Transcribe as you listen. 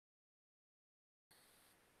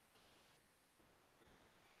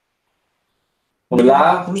We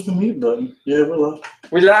live? Where's the mute button? Yeah, we're live.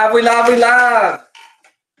 We live.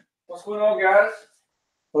 What's going on, guys?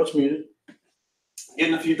 What's muted?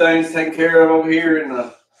 Getting a few things taken care of over here in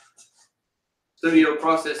the studio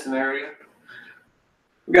processing area.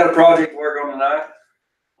 We got a project to work on tonight.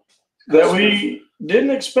 That we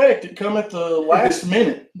didn't expect. It come at the last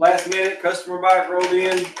minute. Last minute, customer bike rolled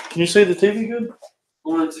in. Can you see the TV good?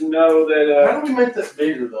 Wanted to know that. How do we make that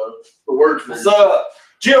bigger, though? The words. What's up?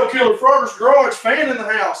 Geo Killer Frogger's Garage, fan in the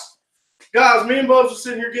house. Guys, me and Bubs are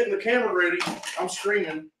sitting here getting the camera ready. I'm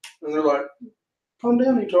screaming. And they're like, calm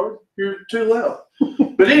down, Etard. You're too loud.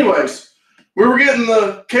 But anyways, we were getting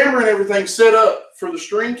the camera and everything set up for the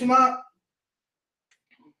stream tonight.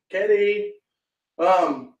 Caddy. We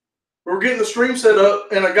were getting the stream set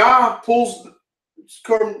up, and a guy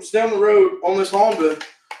comes down the road on this Honda,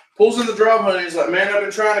 pulls in the driveway, and he's like, man, I've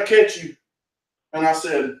been trying to catch you. And I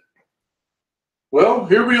said, well,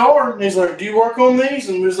 here we are. And he's like, do you work on these?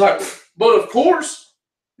 And he was like, but of course,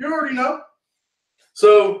 you already know.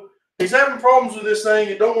 So he's having problems with this thing.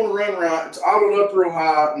 It don't want to run right. It's idled up real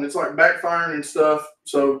high, and it's like backfiring and stuff.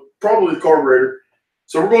 So probably the carburetor.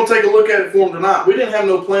 So we're going to take a look at it for him tonight. We didn't have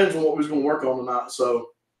no plans on what we was going to work on tonight. So,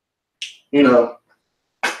 you know,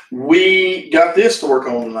 we got this to work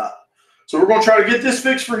on tonight. So we're going to try to get this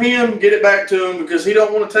fixed for him, get it back to him, because he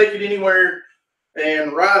don't want to take it anywhere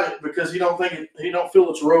and ride it because he don't feel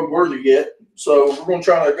it's road worthy yet. So we're going to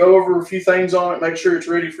try to go over a few things on it, make sure it's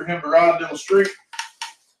ready for him to ride down the street.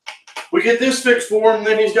 We get this fixed for him,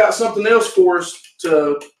 then he's got something else for us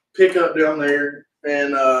to pick up down there,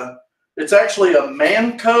 and it's actually a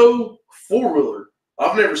Manco four-wheeler.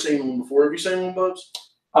 I've never seen one before. Have you seen one, Bubs?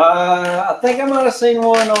 I think I might have seen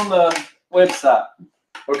one on the website.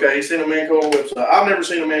 Okay, he's seen a Manco on the website. I've never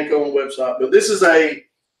seen a Manco on the website, but this is a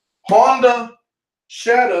Honda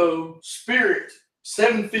Shadow Spirit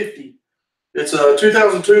 750. It's a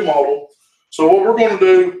 2002 model. So what we're going to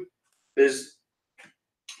do is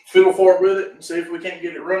fiddle forward with it and see if we can't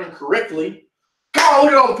get it running correctly. God,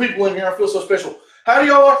 look at all the people in here. I feel so special. How do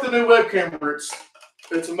y'all like the new webcam?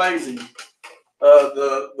 It's amazing.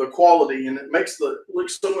 The quality, and it makes it look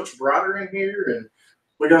so much brighter in here. And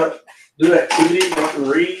we got do activities, I can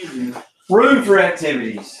read, and Room for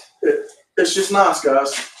activities. It's just nice,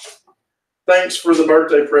 guys. Thanks for the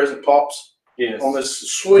birthday present, Pops. Yes. On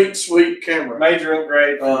this sweet, sweet camera. Major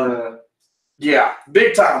upgrade. Yeah,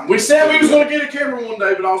 big time. We said we was going to get a camera one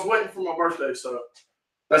day, but I was waiting for my birthday, so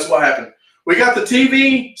that's what happened. We got the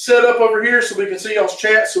TV set up over here so we can see y'all's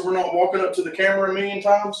chat, so we're not walking up to the camera a million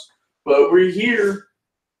times. But we're here.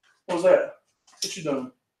 What's that? What you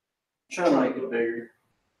doing? Trying to make it bigger.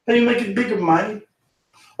 How do you make it bigger, man?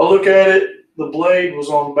 I look at it. The blade was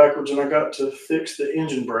on backwards, and I got to fix the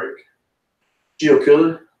engine brake. Geo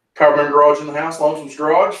Killer, Powerman Garage in the house, Lonesome's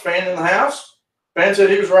Garage, fan in the house. Fan said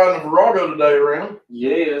he was riding a Virago today around.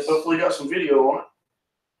 Yes. Hopefully got some video on it.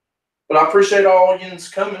 But I appreciate all yous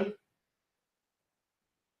coming.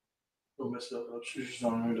 Don't mess it up. She's just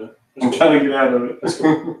on here to. I'm trying to get out of it. Let's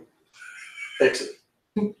go. Exit.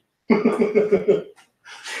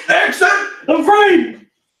 Exit! I'm afraid.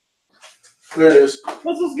 There it is.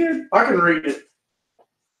 What's so scared? I can read it.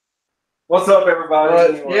 What's up, everybody?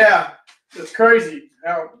 But anyway? yeah, it's crazy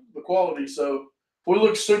how the quality. So we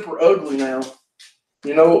look super ugly now.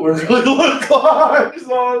 You know what we really look like? Is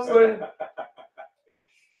all I'm saying.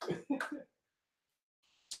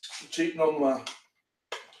 Cheating on my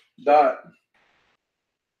diet.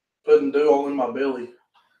 Putting dew all in my belly.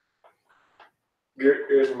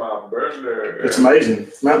 Get in my burger. It's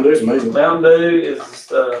amazing. Mountain Dew is amazing. Mountain Dew is the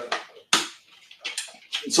stuff.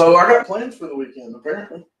 So I got plans for the weekend,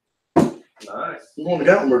 apparently. Nice. I'm going to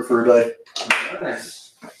Gatlinburg for a day.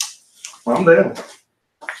 Nice. I'm down.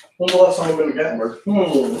 When's the last time I've been to Gatlinburg?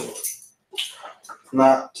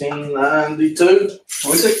 1992.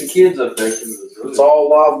 We took the kids up there to the zoo. It's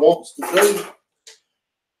all I wants to do.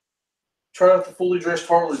 Try out the fully dressed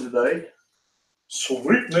Harley today.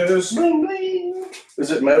 Sweetness.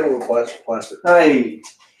 Is it metal or plastic? Hey.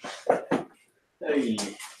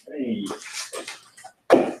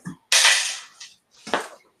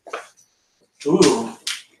 Ooh.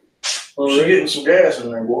 She's getting some gas in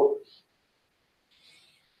there, boy.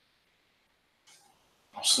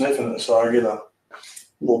 I'm sniffing it so I get a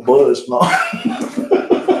little buzz. No,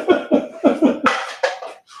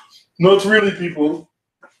 no, it's really people.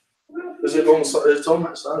 Is it on the side? It's on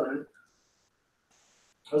that side, isn't it?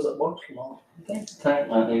 How's that box come off? I think the tank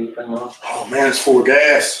might need to come off. Oh man, it's full of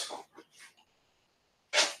gas.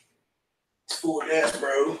 It's full of gas,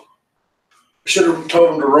 bro. Should have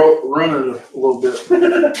told him to run it a little bit.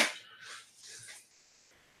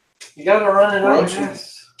 You gotta run it out.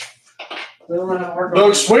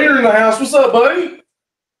 Doug Sweeter in the house. What's up, buddy?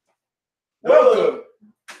 Welcome.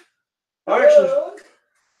 I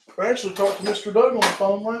actually talked to Mr. Doug on the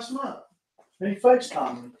phone last night. And he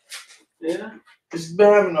FaceTimed me. Yeah. He's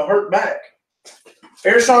been having a hurt back.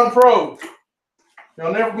 Airshine Pro.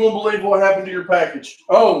 Y'all never gonna believe what happened to your package.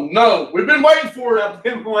 Oh no, we've been waiting for it. I've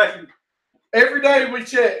been waiting. Every day we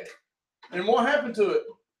check. And what happened to it?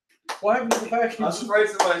 What happened to the package? I'm afraid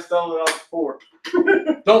somebody stole it off the porch.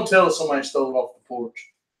 Don't tell us somebody stole it off the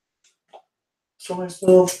porch. Somebody stole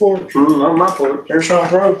it off the porch. On my porch. Airshine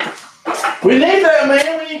Pro. We need that,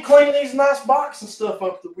 man. We need to clean these nice boxes and stuff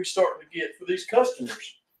up that we're starting to get for these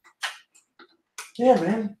customers. Yeah,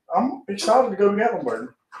 man. I'm excited to go to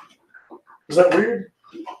Gatlinburg. Is that weird?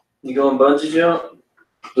 You going bungee jump?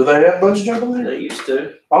 Do they have bungee jumping there? They used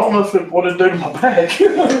to. I don't know what it do to my back.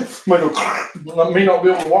 Let me not be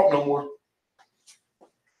able to walk no more.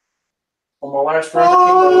 On my last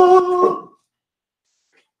run.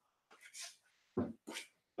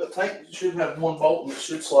 The tank should have one bolt and it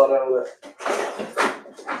should slide out of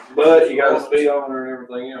that. But you got a speed ometer and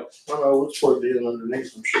everything else. I know, let's put it in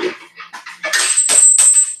underneath some shit.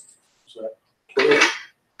 So,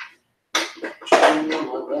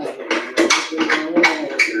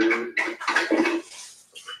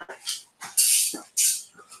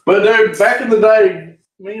 but dude, back in the day,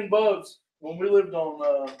 me and Bugs, when we lived on,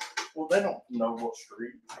 well, they don't know what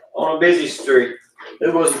street. On a busy street.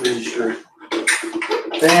 It was a busy street.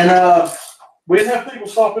 And we'd have people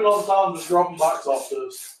stop in all the time just dropping bikes off to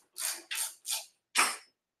us.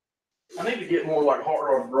 I need to get more like hot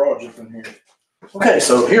rod garage up in here. Okay,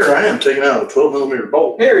 so here I am taking out a 12mm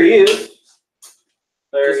bolt. Here he is.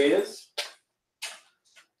 There he is.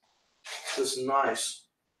 This nice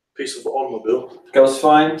piece of automobile. Ghost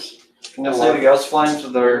flames. Can you see the ghost flames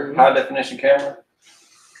with their high definition camera?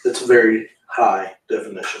 It's very high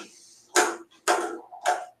definition.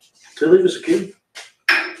 Did they leave us a key?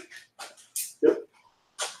 Yep.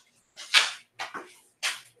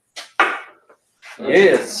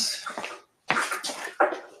 Yes.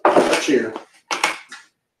 That's here.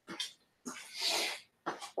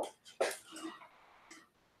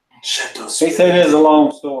 He said it's a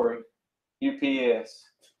long story. UPS.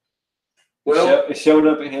 Well, it showed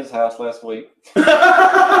up at his house last week. It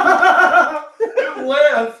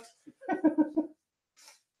left.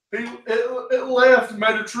 It left,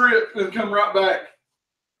 made a trip, and come right back.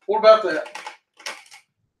 What about that?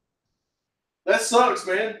 That sucks,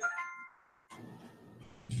 man.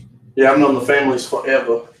 Yeah, I've known the families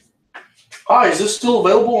forever. Hi, is this still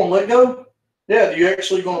available on Let Go? Yeah, are you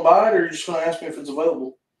actually going to buy it, or are you just going to ask me if it's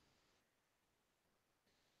available?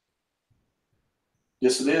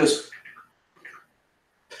 Yes, it is.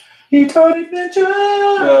 Etard adventure.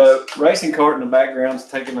 Racing cart in the background's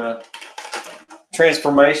taking a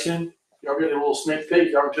transformation. Y'all get a little sneak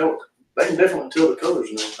peek. Y'all can tell. They can definitely tell the colors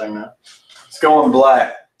and everything now. It's going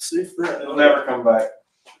black. See if that. It'll never come back.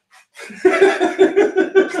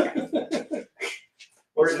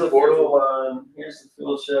 Where's the fuel line? Here's the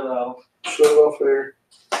fuel shut off. Shut it off there.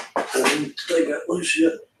 They got loose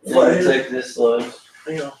yet. Take this loose.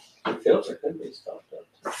 Hang on. The filter could be stopped up.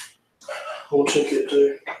 We'll check it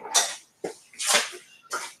too.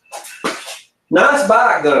 Nice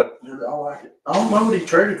bike though. I like it. I don't know what he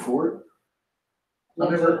traded for it. I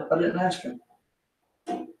didn't ask him.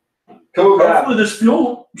 Cool guy. Hopefully this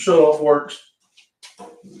fuel shut off works.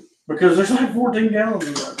 Because there's like 14 gallons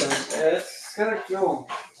in that thing. Yeah, it's kind of cool.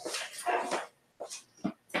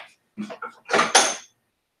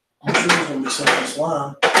 I'm sure there's gonna be something in this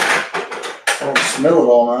line. I don't smell it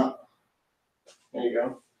all night. There you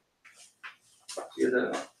go. Get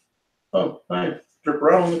that. Oh, hey, drip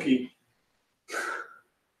right on the key.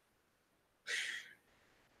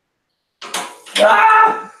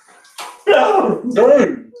 Ah! No!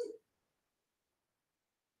 Dude!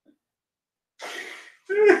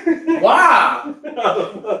 Wow!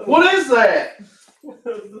 What is that?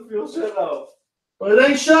 The fuel shut off. Well, it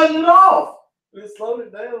ain't shutting it off. We slowed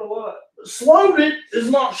it down or what? Slowed it is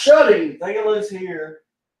not shutting. Take it loose here.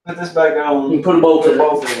 Put this back on. And put a bolt in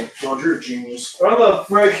it. God, you're a genius. I'm a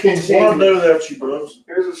freaking What genius. I do without you, bros?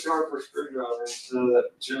 Here's a sharper screwdriver instead of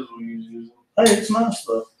that chisel you was using. Hey, it's nice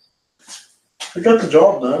though. It got the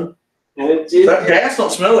job done. It That gas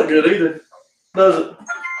don't smell that good either, does it?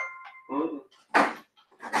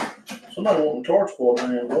 Somebody wanting tar squad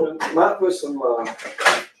in here, boy. Might put some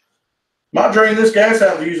Might drain this gas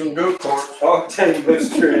out using go-karts. octane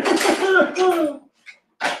booster in.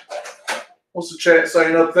 What's the chat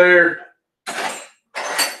saying up there?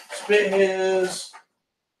 Spent his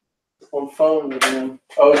on phone with him.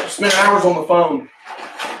 Oh, spent hours on the phone.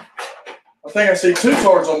 I think I see 2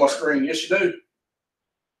 cards on my screen. Yes, you do.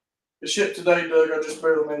 It shipped today, Doug. I just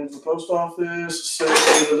barely made it to the post office.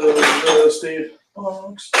 Steve.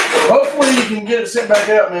 Hopefully you can get it sent back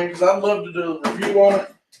out, man, because I'd love to do a review on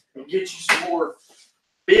it and get you some more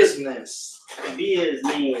business.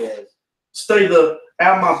 Business. Stay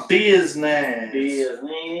out my business.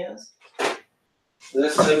 Business.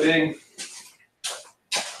 This is a big.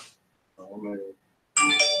 Oh, man.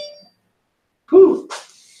 Whew.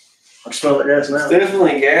 I can smell that gas now. It's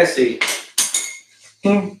definitely gassy.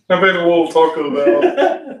 I've been a little Taco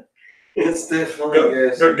Bell. It's definitely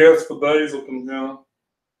gassy. Got gas for days up and down.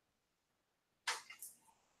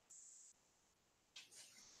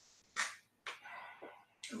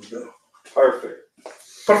 There we go. Perfect.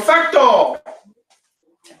 Perfecto!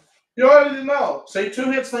 You already know. See,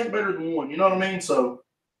 2 hits think better than 1. You know what I mean? So,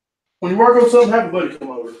 when you work on something, have a buddy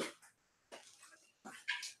come over.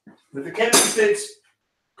 If it can't be fixed,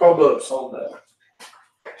 call Bubs. Hold that.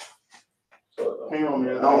 Hang on,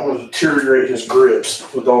 man. I don't want to deteriorate his grips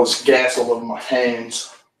with all this gas all over my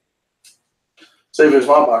hands. See, if it's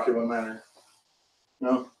my bike, it wouldn't matter.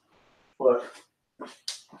 No? What?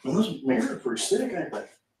 Man, those mirrors are pretty sick, ain't they?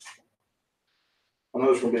 I know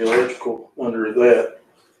there's going to be electrical under that.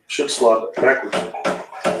 Should slide it backwards.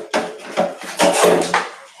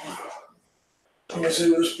 Let me see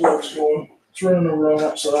where this plug's going. It's running over on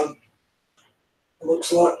that side. It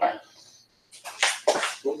looks like.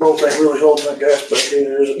 We both ain't really holding that gas back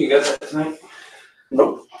either, is it? You got that thing?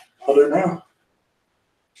 Nope. I'll do it now.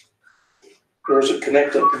 Or does it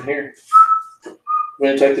connect up in here? I'm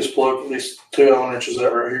going to take this plug, these 2 Allen wrenches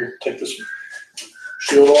out right here. Take this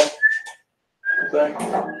shield off. Thing.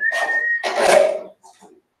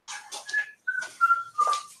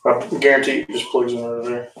 I guarantee it just plugs in over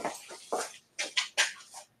there.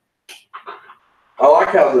 I like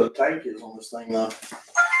how the tank is on this thing though.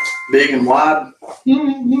 Big and wide.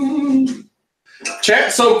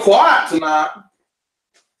 Chat's so quiet tonight.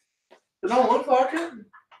 It don't look like it.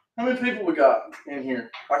 How many people we got in here?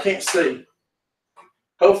 I can't see.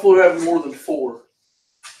 Hopefully we have more than 4.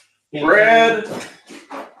 Brad,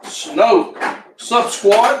 Snow, what's up,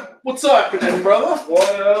 squad? What's up, brother?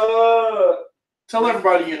 What up? Tell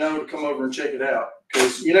everybody you know to come over and check it out,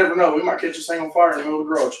 because you never know. We might catch this thing on fire in the middle of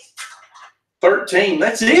the garage. 13,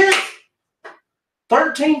 that's it?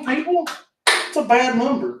 13 people? That's a bad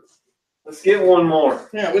number. Let's get one more.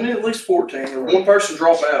 Yeah, we need at least 14, or 1 person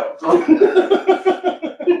drop out. 13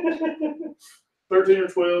 or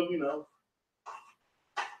 12, you know.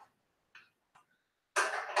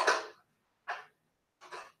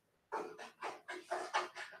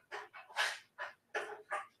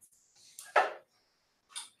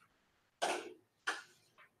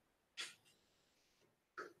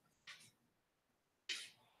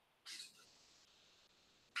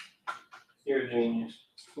 You're a genius.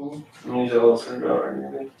 Use a little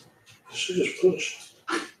screwdriver. Should just push.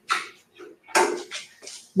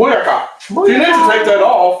 Booyaka! If you need to take that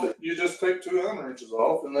off, you just take 2 Allen wrenches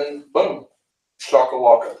off, and then boom,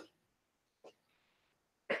 chaka-laka.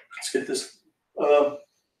 Let's get this. I'm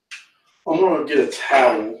gonna get a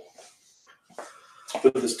towel.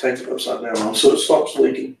 Put this tank upside down on so it stops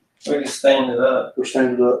leaking. We can stand it up. We're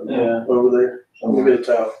standing up. Yeah. Over there. I'm gonna get a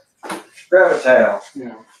towel. Grab a towel.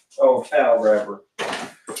 Yeah. Oh, towel grabber.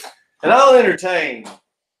 And I'll entertain.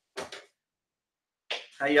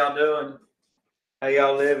 How y'all doing? How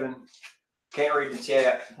y'all living? Can't read the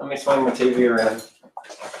chat. Let me swing my TV around.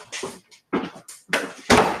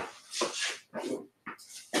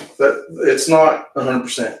 It's not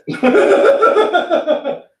 100%.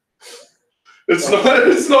 It's not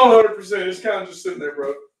 100%. It's kind of just sitting there,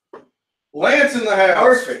 bro. Lance in the house.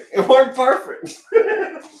 Perfect. It worked perfect.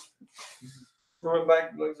 Going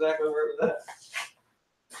back to exactly where it was at.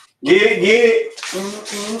 Get it, get it.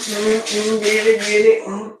 Get it, get it.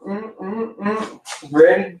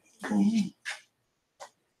 Ready?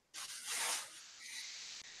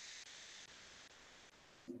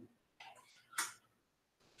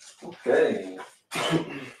 Okay.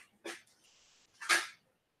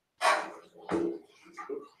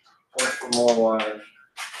 What's for more wires?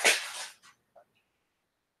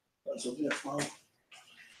 That's okay, fine.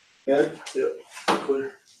 Good? Yep,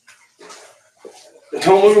 clear. It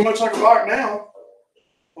don't look much like a bike now.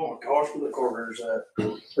 Oh my gosh, where the carburetor's at?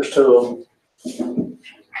 There's 2 of them.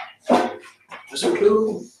 Is there 2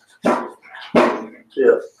 of them?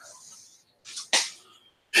 Yeah.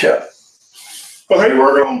 Yeah. But hey,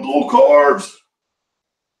 we're on dual carbs.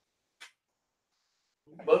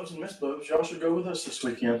 Bubs and Miss Bubs, y'all should go with us this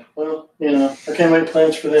weekend. Well, you know, I can't make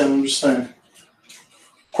plans for them, I'm just saying.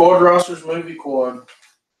 Quad Rosters movie quad.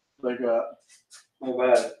 They got. How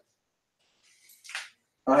about it?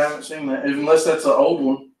 I haven't seen that, unless that's an old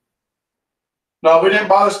one. No, we didn't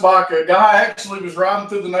buy this bike. A guy actually was riding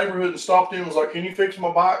through the neighborhood and stopped in and was like, "Can you fix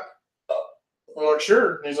my bike?" We're like,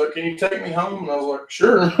 "Sure." And he's like, "Can you take me home?" And I was like,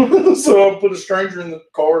 "Sure." So I put a stranger in the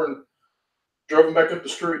car and drove him back up the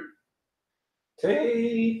street.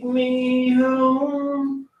 Take me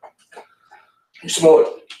home. You smell it.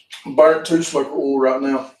 Burnt two smoker oil right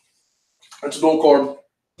now. That's a dual carb.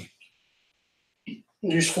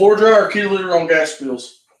 Use floor dry or key liter on gas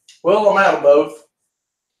spills. Well, I'm out of both.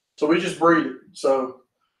 So we just breed it. So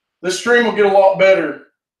this stream will get a lot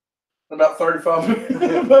better in about 35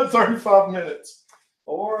 minutes. About 35 minutes.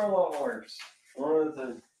 Or a lot worse. One of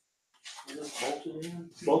the just bolted in.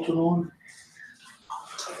 Bolted on.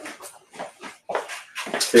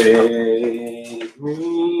 Take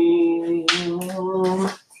me home.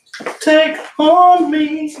 Take on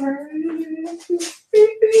me.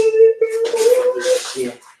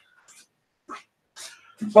 Yeah.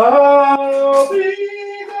 I'll be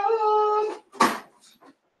gone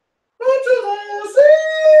until I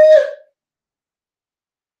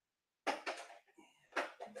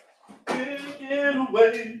see it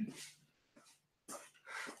away.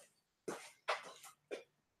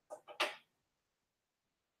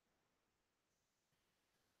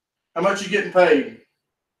 How much you getting paid?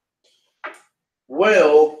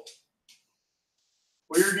 Well,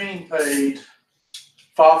 we're getting paid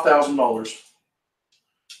 $5,000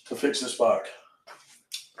 to fix this bike.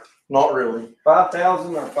 Not really.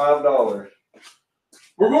 5,000 or $5?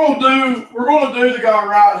 We're gonna do the guy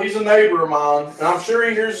right. He's a neighbor of mine, and I'm sure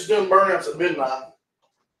he hears us doing burnouts at midnight.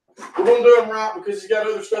 We're gonna do him right because he's got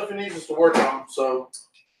other stuff he needs us to work on. So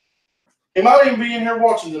he might even be in here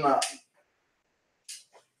watching tonight.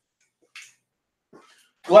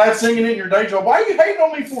 Glad singing in your day job. Why are you hating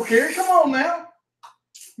on me for, Carrie? Come on now.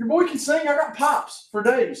 Your boy can sing. I got pops for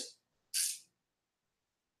days.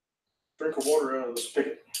 Drink of water out of this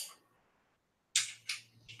spigot.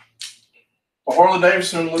 A Harley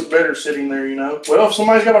Davidson would look better sitting there, you know. Well, if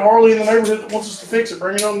somebody's got a Harley in the neighborhood that wants us to fix it,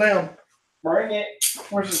 bring it on down. Bring it.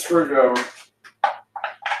 Where's the screwdriver?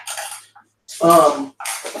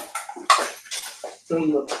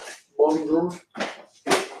 In the bottom drawer.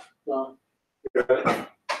 No.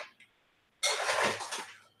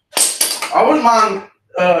 I wouldn't mind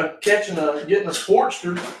getting a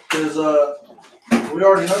Sportster because we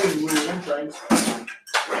already know we were in things.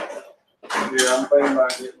 Yeah, I'm thinking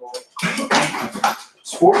about getting one.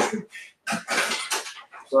 Sportster.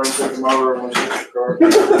 So I can take them over on my sister's car.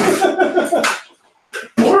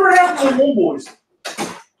 Whatever happened to the Moon Boys?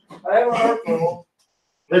 I haven't heard from them.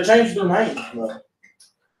 They changed their name.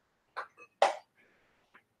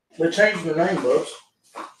 They changed their name, Bubs.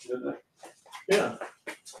 Did they? Yeah.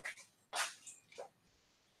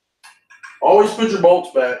 Always put your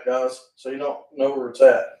bolts back, guys, so you don't know where it's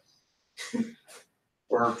at.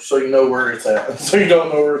 Or so you know where it's at. So you don't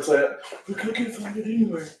know where it's at. We can't find it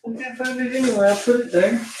anywhere. We can't find it anywhere. I put it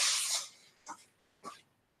there.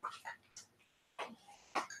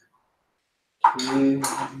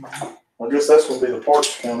 I guess that's gonna be the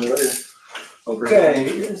parts counter there. Okay,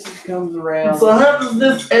 this comes around. So how does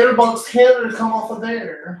this airbox header come off of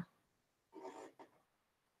there?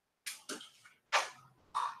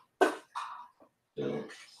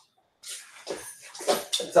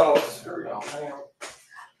 It's all screwed on. Hang on.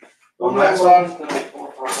 On that side?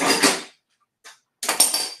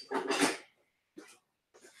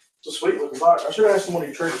 It's a sweet looking bike. I should have asked him what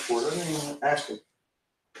he traded for. I didn't even ask him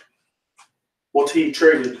what he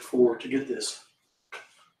traded for to get this.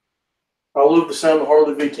 I love the sound of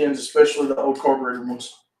Harley V10s, especially the old carburetor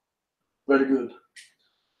ones. Very good.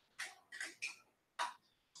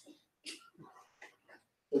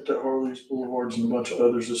 Looked at Harley's Boulevards and a bunch of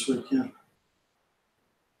others this weekend.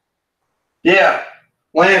 Yeah,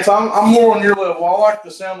 Lance, I'm more on your level. I like the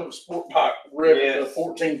sound of a sport bike revving Yes. at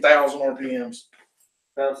 14,000 RPMs.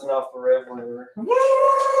 Bouncing off the rev limiter.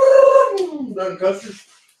 Doesn't cost you.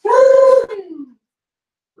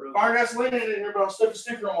 Fire gasoline in here, but I'll stick a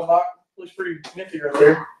sticker on my bike. Looks pretty nifty right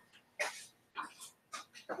there.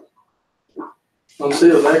 Don't see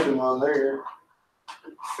a vacuum on there.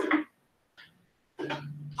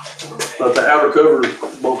 But the outer cover is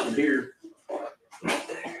bolted here.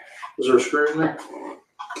 Is there a screw in there?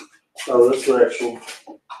 Oh, that's the actual.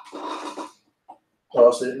 Oh,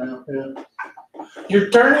 I see it now. Yeah. You're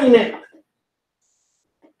turning it.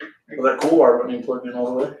 Well, that cool wire wasn't even plugged in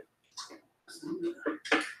all the way.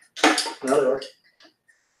 Now they are.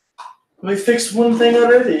 We fixed one thing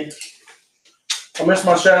already. I missed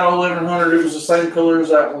my Shadow 1100. It was the same color as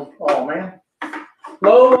that one. Oh, man.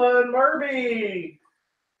 Lola and Murby.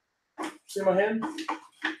 See my head?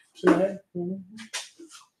 See my head? Mm-hmm.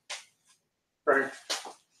 Right.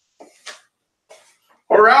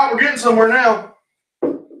 All right, we're getting somewhere now.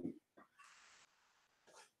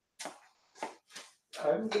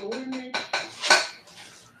 I'm going in.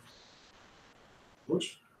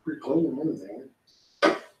 Looks pretty clean and everything.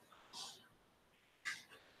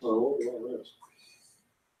 Oh, look at this.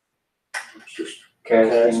 It's just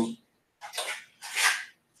Casting.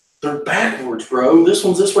 They're backwards, bro. This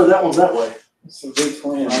one's this way, that one's that way. It's a big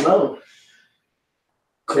twin. I know.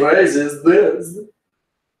 Crazy is this.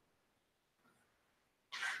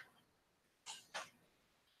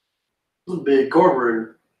 It's a big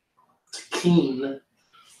carburetor. It's a Keen.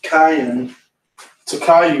 Cayenne. It's a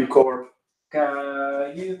Caillou carb.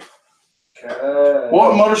 Caillou.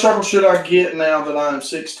 What motorcycle should I get now that I'm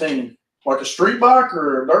 16? Like a street bike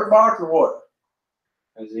or a dirt bike or what?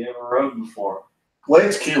 Has he ever rode before?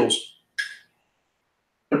 Lance kills.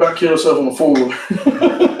 He about killed himself on the four-wheeler.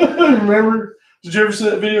 Remember? Did you ever see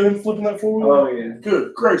that video of him flipping that four-wheeler? Oh, yeah.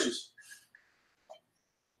 Good gracious.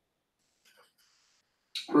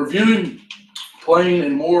 Reviewing plane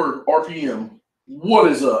and more RPM.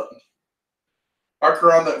 What is up? I can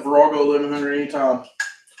ride that Virago 1100 anytime.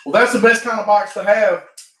 Well, that's the best kind of bikes to have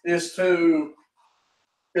is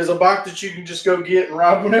a bike that you can just go get and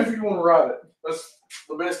ride whenever you want to ride it. That's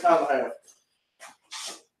the best kind to have.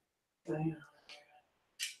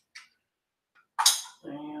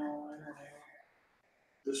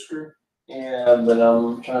 This screw? Yeah, but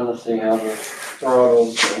I'm trying to see how the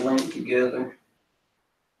throttles are linked together.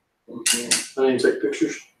 Okay. I need to take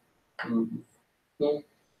pictures. Mhm.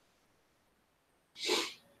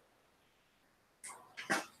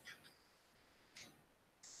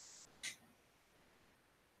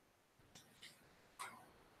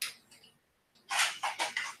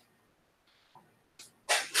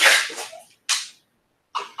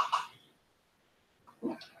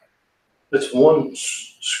 It's one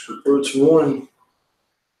screw. It's one.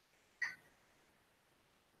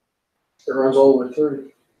 It runs all the way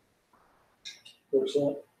through. Looks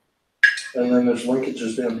like. And then there's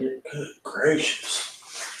linkages down here. Good gracious.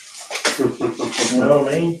 You know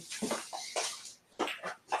what I mean?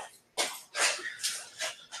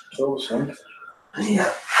 So something.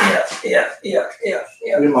 Yeah.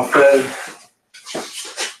 Get my fed.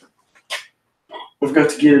 We've got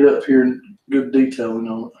to get it up here in good detailing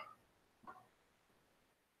on it.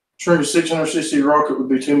 Shrink a 600cc rocket would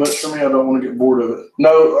be too much for me. I don't want to get bored of it.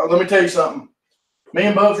 No, let me tell you something. Me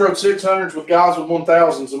and Bubs rode 600s with guys with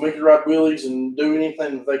 1000s, and we could ride wheelies and do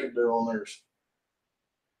anything that they could do on theirs.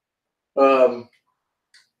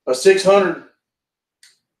 A 600.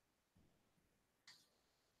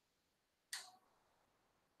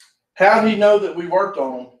 How did he know that we worked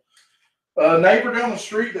on them? A neighbor down the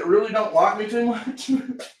street that really don't like me too much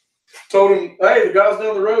told him, hey, the guys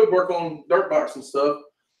down the road work on dirt bikes and stuff.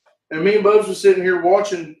 And me and Bubs was sitting here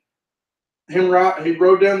watching him ride. He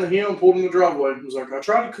rode down the hill and pulled in the driveway. He was like, I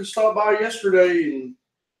tried to stop by yesterday and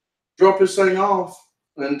drop this thing off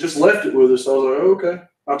and just left it with us. I was like, oh, okay.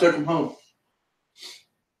 I took him home.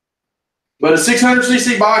 But a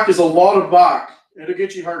 600cc bike is a lot of bike. It'll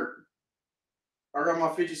get you hurt. I ride my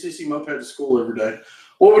 50cc moped to school every day.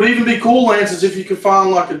 What would even be cool, Lance, is if you could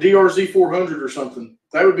find like a DRZ 400 or something.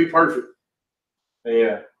 That would be perfect.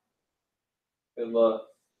 Yeah. Good luck.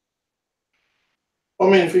 I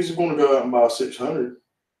mean, if he's going to go out and buy a 600,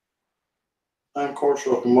 I'm car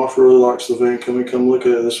shopping. Moss really likes the van. Can we come look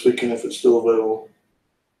at it this weekend if it's still available?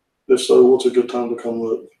 If so, what's a good time to come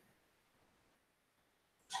look?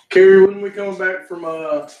 Carrie, when are we coming back from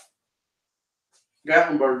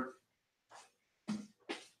Gatlinburg?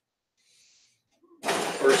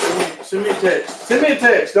 Or send me a text. Send me a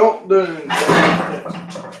text. Don't do anything.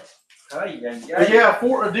 How you doing? Yeah, a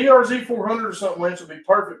DRZ 400 or something, Lance, would be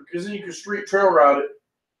perfect because then you can street trail ride it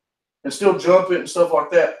and still jump it and stuff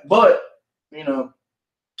like that. But, you know.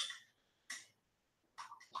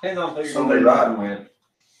 Depends on who you're going to be riding with.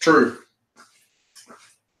 True.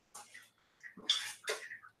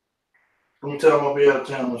 Let me tell him I'll be out of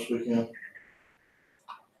town this weekend.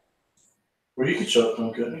 Well, you could shut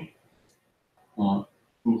them, couldn't you? What?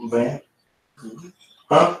 Van? Mm-hmm.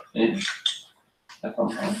 Huh? Yeah. That's on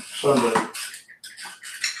fine. Sunday.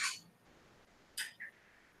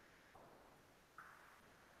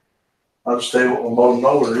 I'll just tell you what my bottom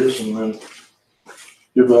dollar is, and then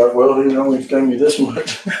you'll be like, well, he only gave me this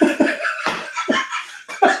much.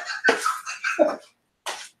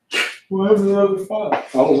 What happened to the other five? I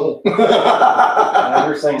don't know. I've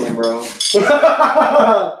never seen him, bro.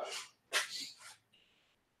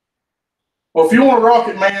 Well, if you want a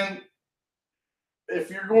rocket, man,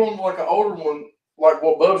 if you're going like an older one, like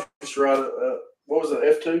what Bubs used to ride, what was it,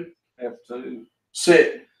 F2? F2.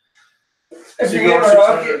 Sick. If you CBR get a 600.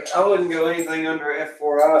 rocket, I wouldn't go anything under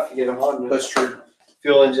F4I if you get a Honda. That's true.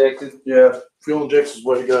 Fuel injected. Yeah, fuel injection's the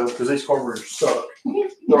way to go because these carburetors suck.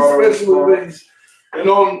 Throttle Especially response. these. And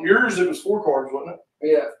on yours, it was 4 carbs, wasn't it?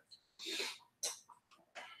 Yeah.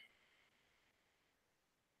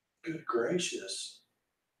 Good gracious.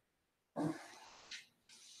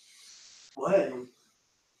 Wow.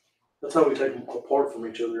 That's how we take them apart from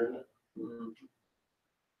each other, isn't it?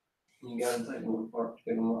 You gotta take them apart to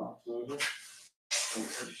get them off.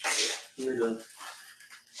 You're done.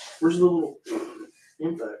 Where's the little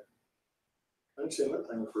impact? I ain't seen that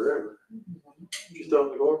thing in forever. Just throw it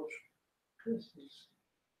in the garbage.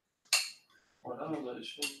 What I was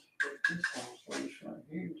showing this one's loose right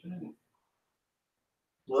here too.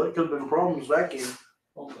 Well, that could have been problems vacuum.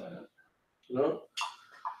 Hold that. No.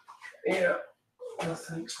 Yeah. I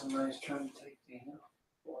think somebody's trying to take the out.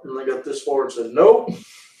 And they got this far and said, nope.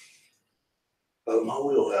 Out of my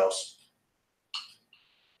wheelhouse.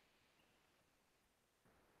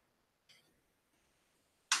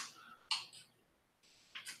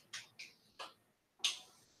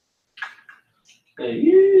 Big.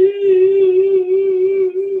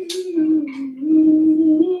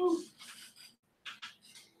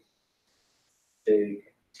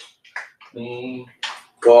 Me.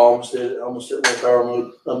 God, I almost hit my power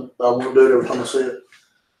mode. I'm gonna do it every time I see it.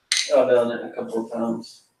 I've done it a couple of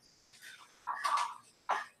times.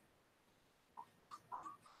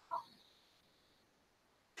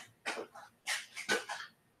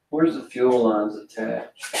 Where's the fuel lines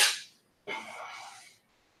attached?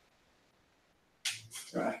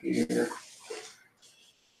 Right here.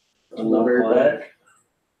 On the very back.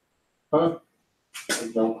 Huh?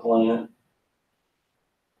 There's no clamp.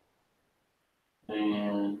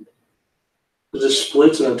 And It just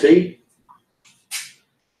splits in a T.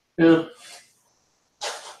 Yeah.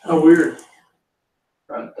 How weird.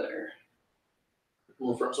 right there.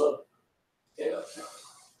 On the front side. Yeah.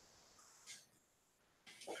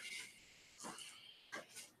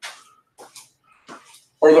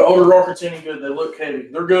 Are the older rockets any good? They look heavy.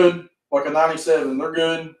 They're good. Like a 97. They're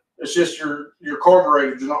good. It's just your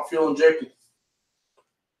carburetors are not fuel injected.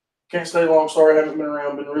 Can't stay long. Sorry, I haven't been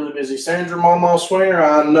around. Been really busy. Sandra, Mama Swinger,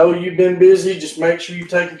 I know you've been busy. Just make sure you're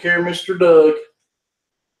taking care of Mr. Doug.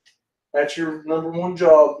 That's your #1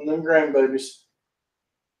 job. And them grandbabies.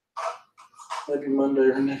 Maybe Monday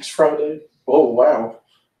or next Friday. Oh, wow.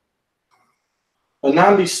 A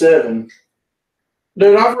 97.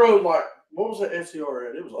 Dude, I rode like, what was that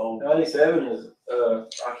FTR at? It was old. 97 is, I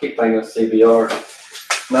keep thinking of CBR.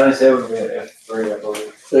 97 would be an F3, I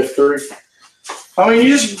believe. F3. I mean,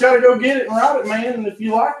 you just got to go get it and ride it, man. And if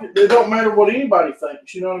you like it, it don't matter what anybody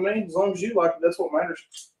thinks. You know what I mean? As long as you like it, that's what matters.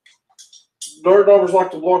 Dirt doggers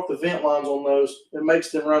like to block the vent lines on those. It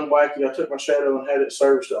makes them run wacky. I took my Shadow and had it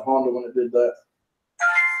serviced at Honda when it did that.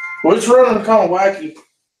 Well, it's running kind of wacky.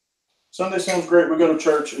 Sunday sounds great. We go to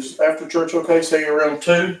church. Is after church okay? Say around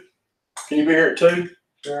 2. Can you be here at 2?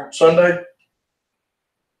 Sure. Sunday?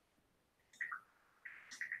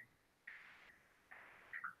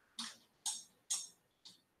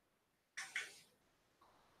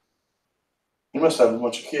 You must have a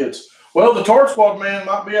bunch of kids. Well, the Tart Squad man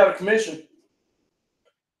might be out of commission.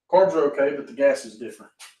 Carbs are okay, but the gas is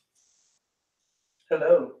different.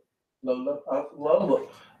 Hello, Lola.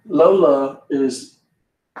 Lola is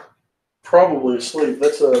probably asleep.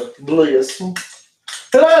 That's a Bliss.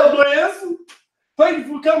 Hello, Bliss. Thank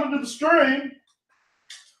you for coming to the stream.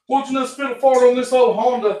 Watching us fit a fart on this old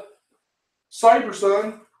Honda Sabre,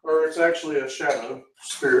 son. Or it's actually a Shadow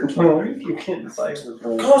Spirit. You can't say this.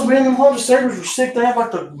 Because, man, them Honda Sabres were sick. They have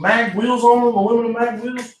like the mag wheels on them, aluminum mag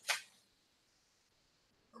wheels.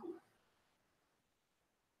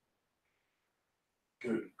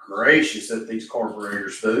 Good gracious at these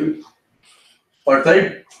carburetors, dude. Like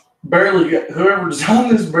they barely got, whoever designed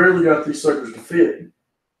this barely got these suckers to fit.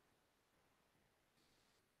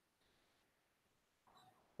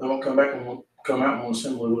 They won't come back and come out in one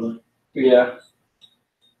assembly, will they? Yeah.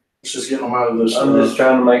 It's just getting them out of this. I'm just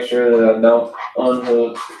trying to make sure that I don't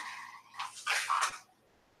unhook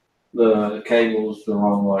the cables the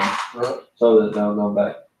wrong way, Right. so that they'll go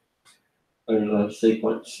back. There's a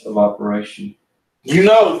sequence of operation. You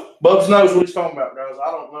know, Bubs knows what he's talking about, guys.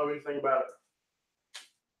 I don't know anything about it.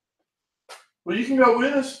 Well, you can go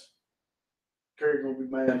with us. Carrie's gonna be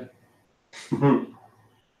mad.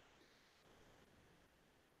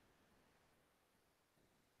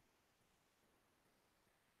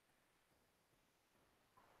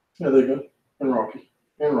 Yeah, there you go. And Rocky.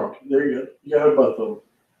 And Rocky. There you go. You got both of them.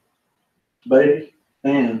 Baby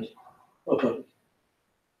and a puppy.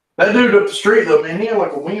 That dude up the street, though, man, he had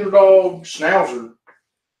like a wiener dog schnauzer.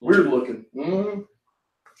 Weird looking.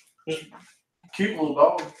 Just cute little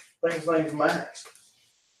dog. I think his name's Max.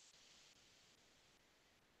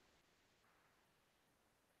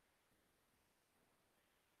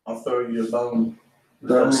 I'll throw you a bone.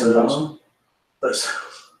 That sells.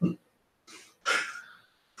 The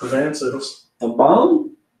van sells. A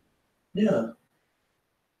bone? Yeah.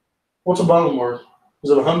 What's a bone worth? Is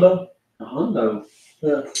it a hundo? A hundo.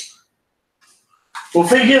 Yeah. Well,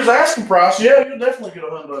 if he gives asking price, yeah, you'll definitely get a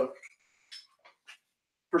hundo.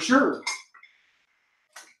 For sure.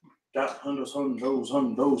 Got hundos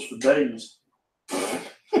for days. I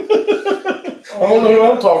don't know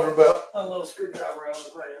what I'm talking about. A little screwdriver out of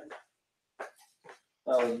the van.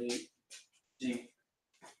 Oh, Jeep.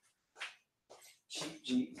 Cheap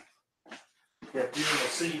Jeep. Yeah, give him a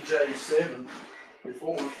CJ7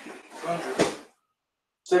 before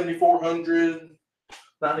 7,400,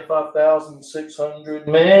 95,600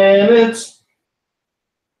 minutes.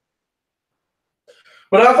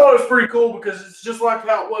 But I thought it was pretty cool because it's just like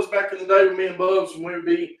how it was back in the day with me and Bubs when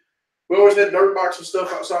we always had dirt bikes and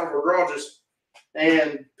stuff outside of our garages.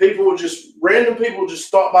 And random people would just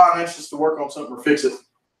stop by and ask us to work on something or fix it.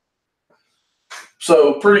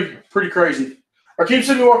 So pretty crazy. I keep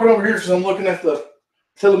seeing me walking over here because I'm looking at the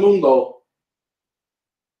Telemundo.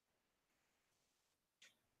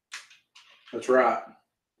 That's right.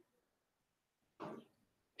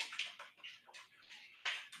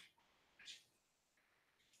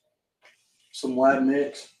 Some Latin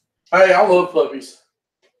mix. Hey, I love puppies.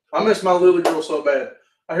 I miss my Lily girl so bad.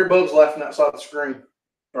 I hear Bubs laughing outside the screen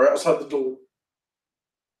or outside the door.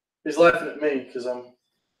 He's laughing at me because I'm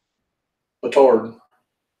Etard.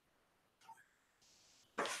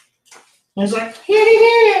 He's like,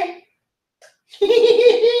 I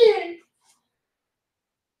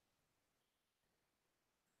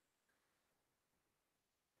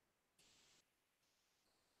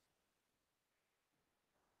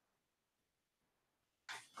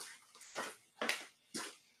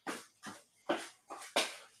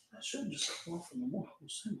should just come off from the wall.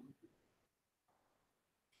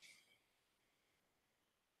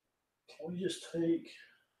 Can we just take?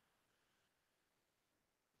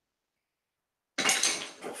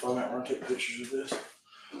 I'll find out where I take pictures of this.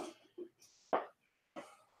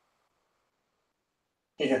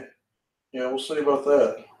 Yeah, we'll see about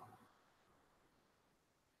that.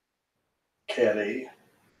 Caddy.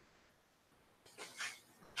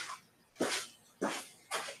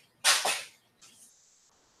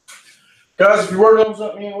 Guys, if you worked on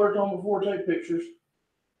something you ain't worked on before, take pictures.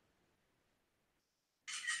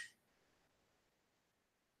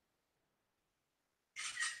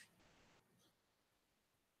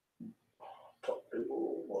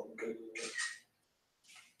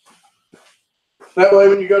 That way,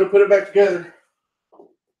 when you go to put it back together,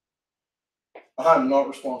 I'm not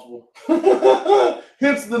responsible.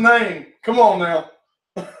 Hence the name. Come on now.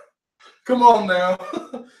 Come on now.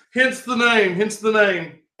 Hence the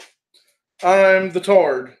name. I'm the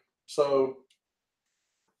Tard. So.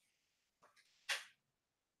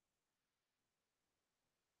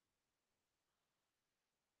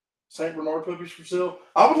 St. Bernard puppies for sale.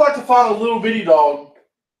 I would like to find a little bitty dog.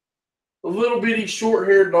 A little bitty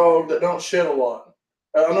short-haired dog that don't shed a lot.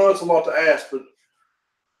 I know it's a lot to ask, but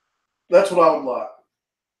that's what I would like.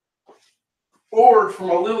 Or for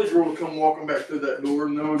my Lily girl to come walking back through that door,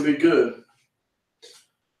 and that would be good.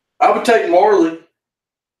 I would take Marley.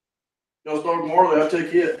 Y'all's dog Marley, I'd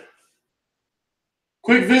take it.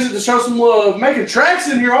 Quick visit to show some love. Making tracks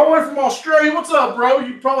in here all the way from Australia. What's up, bro?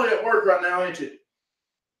 You probably at work right now, ain't you?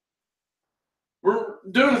 We're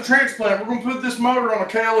doing a transplant. We're going to put this motor on a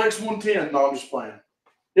KLX 110. No, I'm just playing.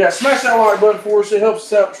 Yeah, smash that like button for us. It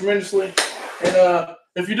helps us out tremendously. And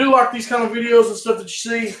if you do like these kind of videos and stuff that you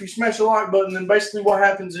see, if you smash the like button, then basically what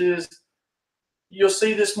happens is you'll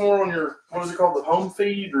see this more on your, what is it called, the home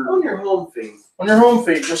feed? Or On your home feed. On your home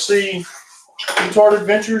feed, you'll see Etard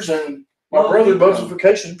Adventures and my brother Bub's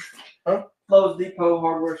Vacation. Huh? Lowe's Depot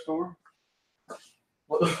hardware store.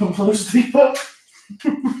 Lowe's Depot?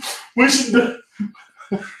 We should.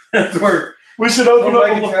 That's where We should open up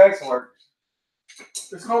a tracks work.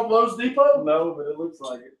 It's called Lowe's Depot? No, but it looks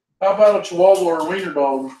like it. How about a Chihuahua or a wiener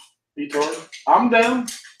dog, Etard? I'm down.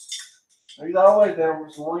 He's always down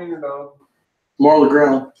for some wiener dog. Marley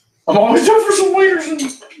Ground. I'm always down for some wieners and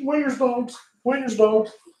wieners dogs. Wieners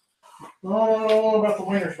dogs. No, I don't know about the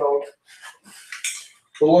wieners dog.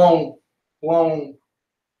 The long,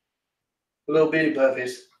 little bitty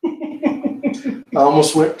puppies. I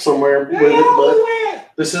almost went somewhere with it,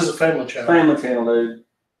 but this is a family channel. Family channel, dude.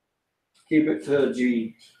 Keep it to a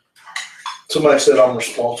G. Somebody said I'm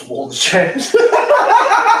responsible in the chat.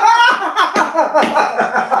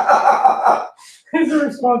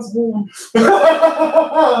 responsible one.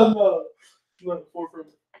 No. No, for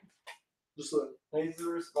just He's the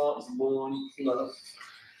responsible one. no.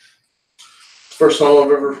 First time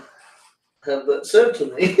I've ever had that said to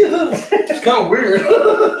me. It's kind of weird.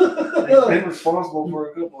 He's been responsible for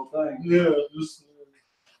a couple of things. Yeah, just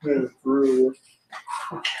yeah, for real.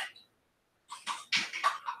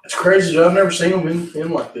 It's crazy. I've never seen him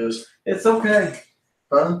in like this. It's okay.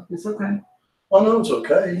 Huh? It's okay. I know it's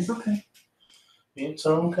okay. It's okay. It's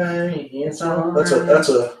okay. It's all That's right.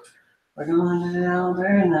 a. We're going down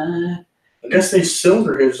there tonight. I guess these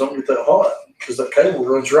cylinder heads don't get that hot because that cable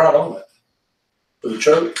runs right on it. With a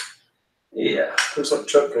choke. Yeah. Looks like a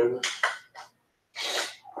choke cable.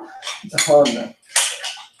 It's a Honda.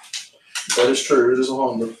 That is true. It is a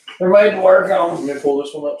Honda. They're made to work on. Let me pull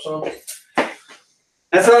this one up some.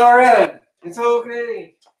 That's all right. It's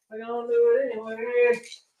okay. We're gonna do it anyway.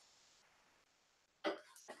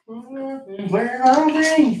 Where are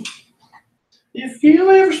they? If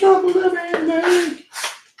you ever stop loving me,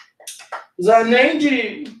 'cause I need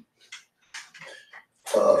you.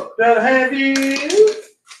 Gotta have you. It's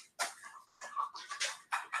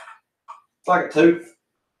like a tooth.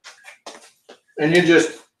 And you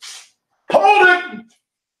just hold it.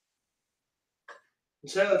 You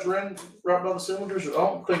say that's running right by the cylinders? I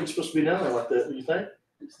don't think it's supposed to be down there like that. Do you think?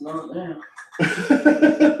 It's not now.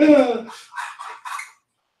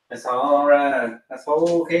 It's all right. That's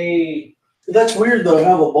okay. That's weird though,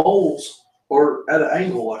 how the bowls are at an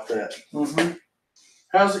angle like that. Mm-hmm.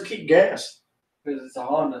 How does it keep gas? Because it's a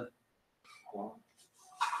Honda.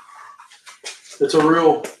 It's a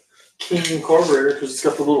real King carburetor because it's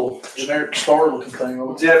got the little generic star looking thing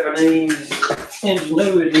on it. Japanese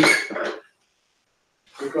ingenuity.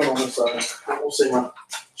 Look on this side. We'll see my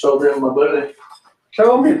show them my booty.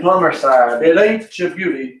 Show me plumber side. It ain't your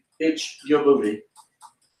beauty, it's your booty.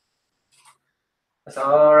 It's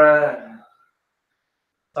all right.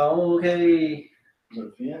 It's okay.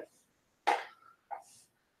 Yeah.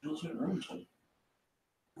 What's that room to?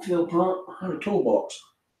 Fuel pump. Oh, toolbox.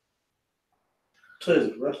 Says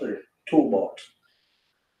it right there. Toolbox.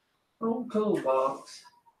 Oh, toolbox.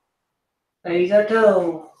 There's a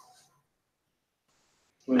tool.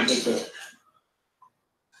 Let me take that.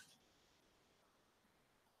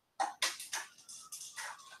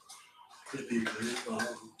 Could be clear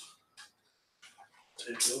bomb.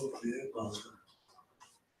 Take no clear bomb.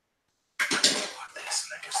 What this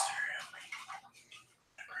nigga stereo?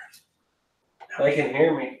 They can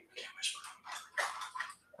hear me.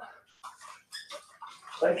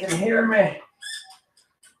 They can hear me.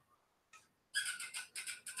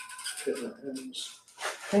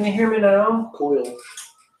 Can you hear me now? Coil.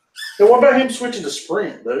 Hey, what about him switching to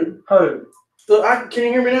Sprint, dude? Who? Can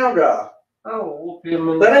you hear me now, guy? Oh, whoop him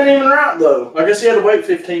in That ain't even right, though. I guess he had to wait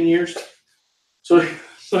 15 years so he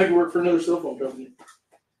could work for another cell phone company.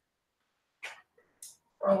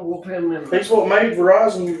 Oh, whoop him in That's what made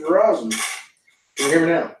Verizon Verizon. Can you hear me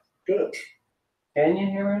now? Good. Can you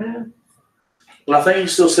hear me now? And I think he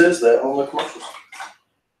still says that on the commercials.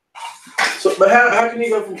 So, but how can you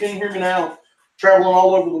go from "Can you hear me now," traveling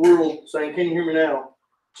all over the world saying "Can you hear me now,"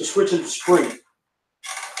 to switching to Sprint?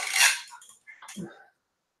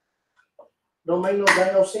 Don't make no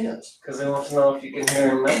sense. Because they want to know if you can hear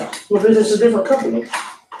him now. Well, this is a different company.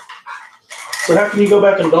 So how can you go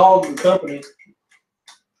back and dog the company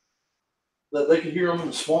that they could hear them in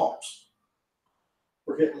the swamps?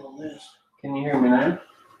 We're getting on this. Can you hear me now?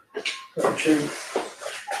 Oh, shoot.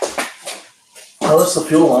 Oh, that's the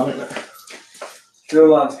fuel line, isn't it? Fuel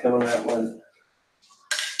line's coming that way.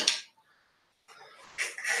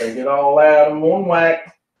 Take it all out in one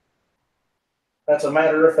whack. That's a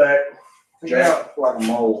matter of fact. Jack like a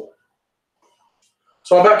mole.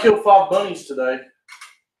 So I about killed 5 bunnies today.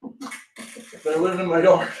 They lived in my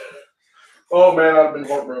yard. Oh man, I'd have been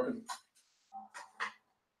heartbroken.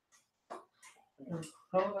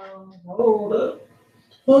 Hold on, hold up.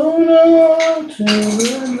 Hold on to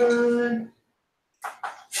the night.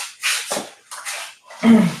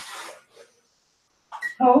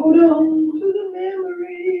 Hold on to the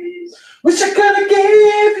memories. Wish I could have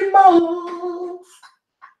gave you more.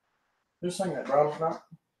 Who sang that? Brian Knight?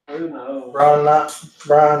 Who knows? Brian Knight?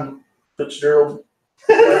 Brian Fitzgerald?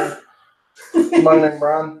 Somebody named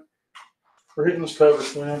Brian? We're hitting this cover.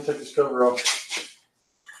 We're going to take this cover off.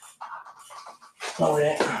 Oh,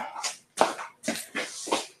 yeah.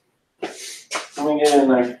 Let me get in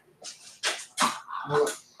there.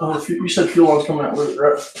 Oh, you said fuel line's coming out with it,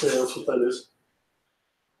 right? Yeah, that's what that is.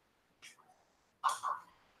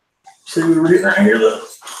 See, we were getting right here, though.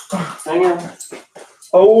 Hang on.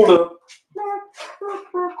 Hold up.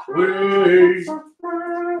 Wait.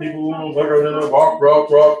 People want to figure out rock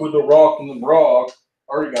with the rock and the rock.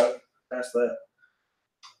 Already got it. Past that.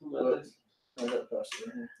 But I got past it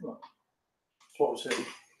right here. That's what was heavy.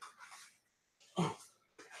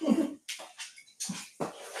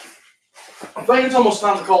 I think it's almost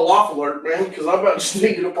time to call off alert, man, because I'm about to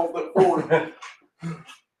sneak it up off that floor.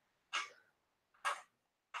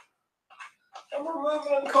 I'm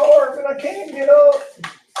removing a car, but I can't get up.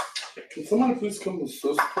 Can somebody please come to this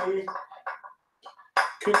plane?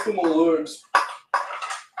 Kick some my legs.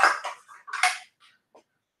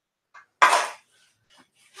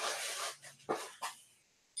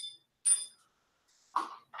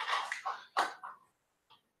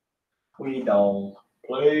 We don't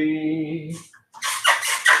play.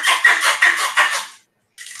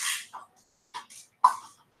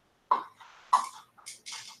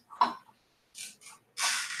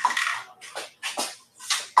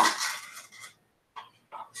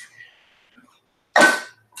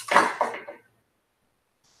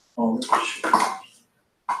 Oh, this shit.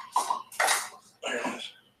 There it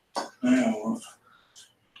is. Now,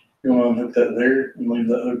 you want to hook that there and leave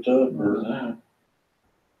that hooked up, Where's or that?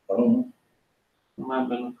 I don't know. That might have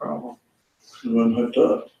been the problem. It wasn't hooked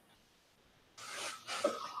up.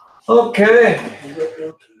 Okay. Where'd that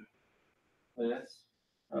go to? This.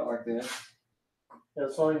 Not like this.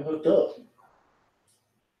 That's not even hooked up.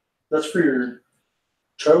 That's for your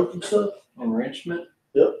choke and stuff? Enrichment.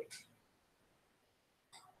 Yep.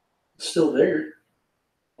 It's still there.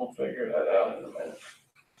 We'll figure that out in a minute.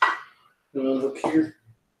 You want to look here?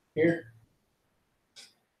 Here?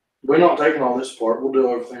 We're not taking all this apart. We'll do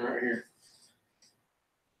everything right here.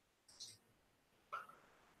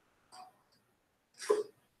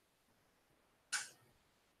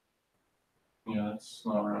 Yeah, that's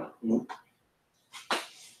not right. Nope.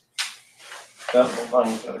 That whole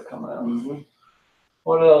thing's gotta come out. Mm-hmm.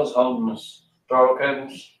 What else holding us? Throttle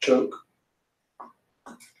cables? Choke.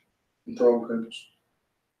 And throttle cables.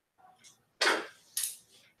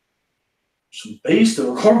 Some beast of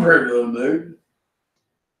a carburetor though, dude.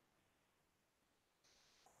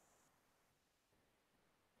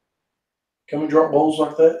 Can we drop bowls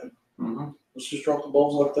like that? Mm-hmm. Let's just drop the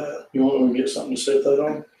bowls like that. You want to get something to set that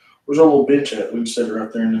on? Where's our little bench at? We can set it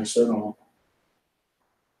right there and then set on.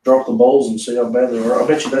 Drop the bowls and see how bad they are. I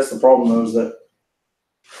bet you that's the problem though, is that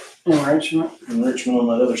Enrichment. enrichment on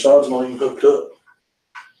that other side's not even hooked up.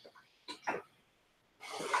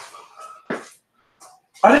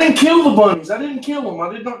 I didn't kill the bunnies. I didn't kill them.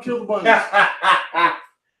 I did not kill the bunnies.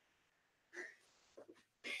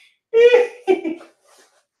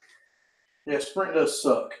 Yeah, Sprint does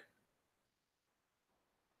suck.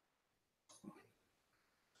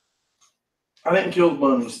 I didn't kill the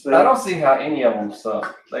bunnies. I don't see how any of them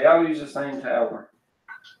suck. They all use the same tower.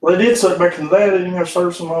 Well, they did suck back in the day. They didn't have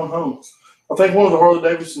service in my own home. I think one of the Harley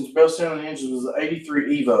Davidson's best selling engines was the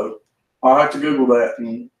 '83 Evo. I'll have to Google that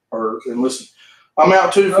and listen. I'm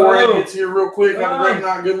out too before it gets here real quick. Have a great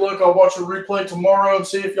night. Good luck. I'll watch a replay tomorrow and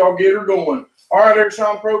see if y'all get her going. All right,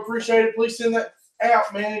 Airshine Pro. Appreciate it. Please send that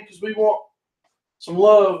out, man, because we want some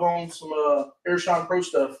love on some Airshine Pro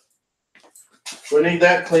stuff. We need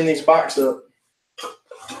that to clean these bikes up.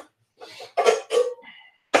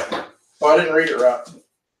 Oh, I didn't read it right.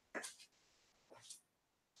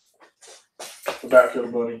 Tobacco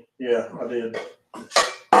buddy. Yeah, I did.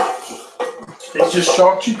 It's just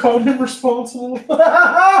shocked you called him responsible.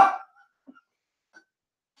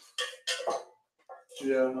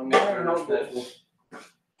 Yeah, I'm not very responsible.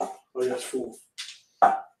 Oh, yeah, it's full.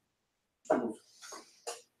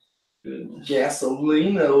 Goodness.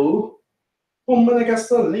 Gasolino. Oh, man,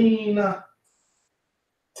 gasolina.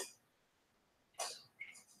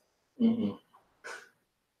 We'll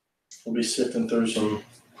be sifting through some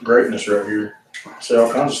greatness right here. See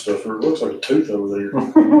all kinds of stuff. It looks like a tooth over there.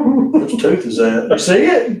 Whose tooth is that? You see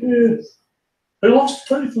it? Yeah. Who lost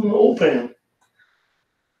a tooth in the oil pan?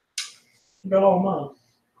 I got all mine.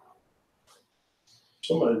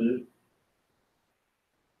 Somebody did.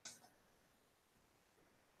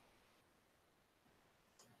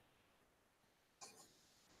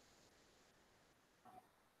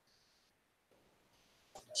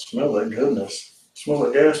 Smell that goodness. Smell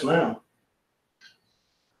like gas now.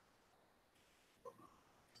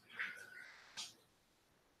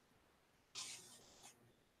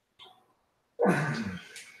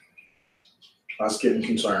 I was getting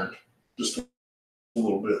concerned. Just a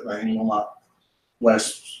little bit. I ain't even my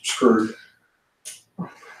last screw. I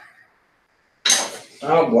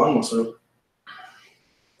don't blind myself.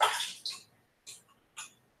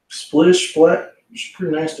 Splish, splat. It's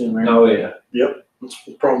pretty nasty in there. Oh, yeah. Yep. That's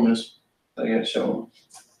what the problem is. They got to show them.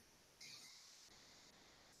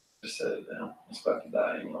 Just set it down. It's about to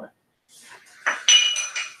die anyway.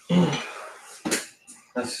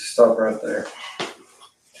 Let's just stop right there.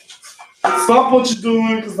 Stop what you're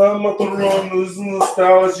doing, because I'm about to run this in the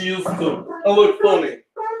style as you used to. I look funny.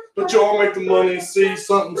 But y'all make the money, see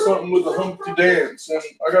something with a humpty dance. And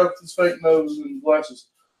I got this fake nose and glasses.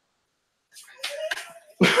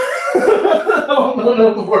 I don't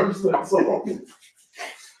know the words of that song.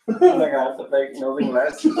 I got the fake nose and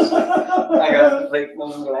glasses. I got the fake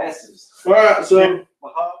nose and glasses. Alright, so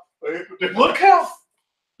look how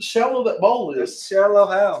shallow that bowl is. It's shallow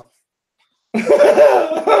how?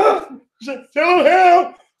 Shallow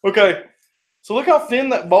how? Okay, so look how thin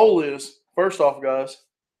that bowl is. First off, guys,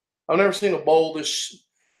 I've never seen a bowl this.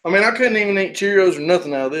 I mean, I couldn't even eat Cheerios or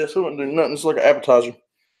nothing out of this. I wouldn't do nothing. It's like an appetizer.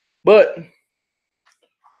 But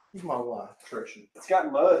here's my wife, Trisha. It's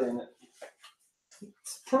got mud in it.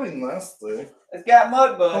 It's pretty nice, though. It's got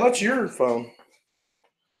mud bugs. Oh, that's your phone.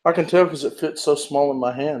 I can tell because it fits so small in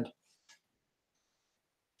my hand.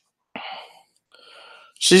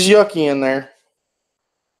 She's yucky in there.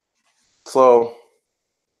 So,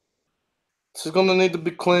 this is going to need to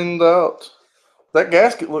be cleaned out. That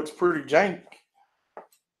gasket looks pretty jank.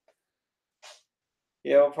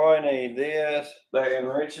 Yeah, we'll probably need this, that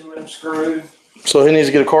enrichment screw. So he needs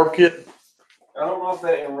to get a carb kit? I don't know if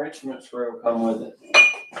that enrichment screw will come with it.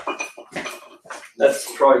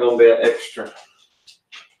 That's probably going to be an extra.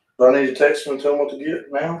 Do I need to text him and tell him what to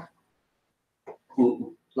get now?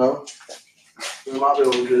 No? We might be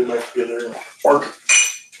able to get it back together and work.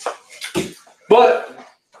 But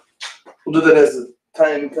we'll do that as the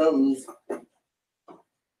time comes.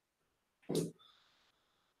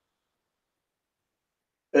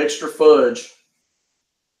 Extra fudge.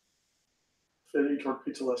 Did I eat Etard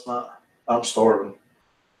pizza last night? I'm starving.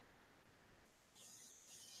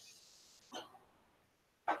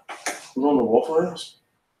 We're going to Waffle House?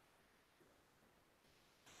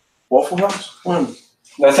 Waffle House? When?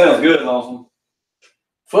 That sounds good, Lawson.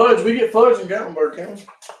 Fudge. We get fudge in Gatlinburg County.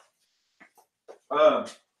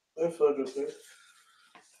 They have fudge up there.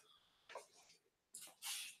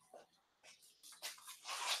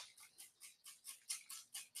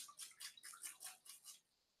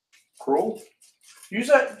 Cool. Use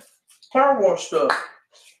that power wash stuff.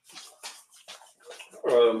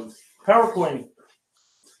 Power clean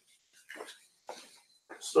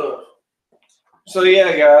stuff. So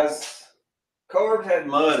yeah, guys, carbs had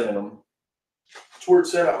mud in them. That's where it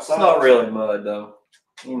said outside. It's not really mud though.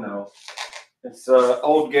 You know, it's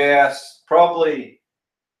old gas, probably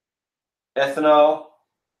ethanol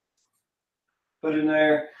put in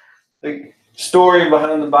there. The story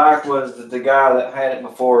behind the bike was that the guy that had it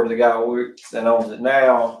before, the guy that owns it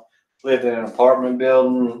now, lived in an apartment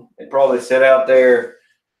building. It probably sat out there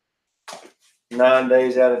 9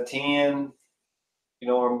 days out of 10. You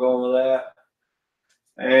know where I'm going with that?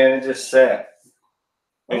 And it just sat.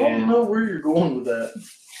 I don't know where you're going with that.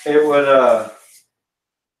 It would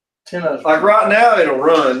 10 out of 10. like right now it'll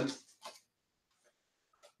run.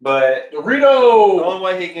 But the Dorito! only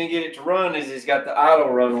way he can get it to run is he's got the idle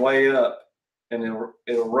run way up. And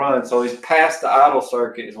it'll run. So he's past the idle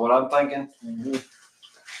circuit is what I'm thinking.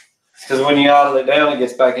 Because when you idle it down, it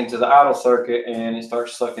gets back into the idle circuit and it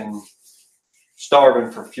starts starving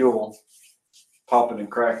for fuel, popping and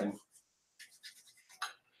cracking.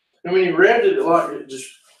 I mean, he revved it like it just.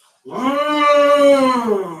 That's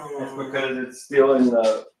because it's still in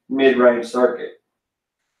the mid-range circuit.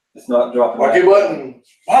 It's not dropping like back it wasn't.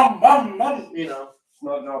 Bum, bum, bum, you know. It's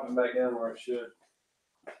not dropping back down where it should.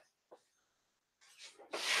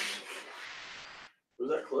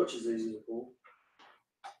 That clutch is easy to pull.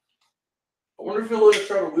 I wonder if he'll let us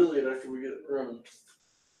try to wheelie it after we get it running.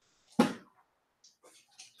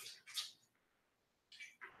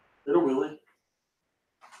 It'll wheelie.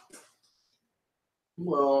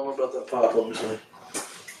 Well, I don't know about that pipe, obviously.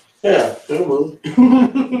 Yeah, it'll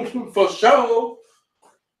wheelie. For sure.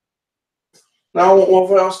 Now I want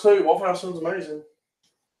Waffle House too. Waffle House sounds amazing.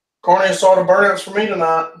 Carne asada burnouts for me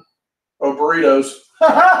tonight. Oh, burritos.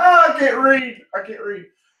 I can't read.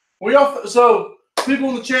 So people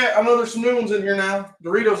in the chat, I know there's some new ones in here now.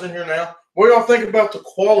 Doritos in here now. What do y'all think about the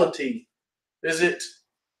quality? Is it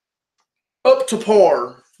up to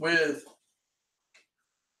par with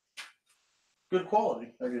good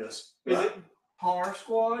quality, I guess? Is it Par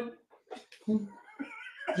Squad?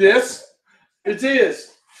 Yes, it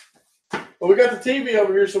is. Well, we got the TV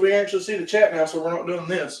over here so we can actually see the chat now, so we're not doing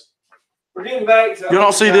this. We're getting back to. You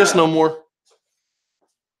don't see this no more.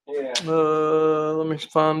 Yeah. Let me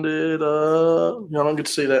find it. Y'all don't get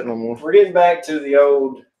to see that no more. We're getting back to the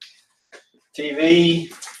old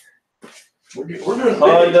TV. We're doing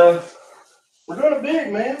Honda. We're doing it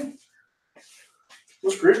big, man.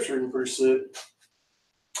 This grip's even pretty sick.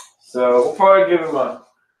 So we'll probably give him a.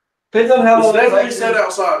 Depends on how It's long definitely takes set him.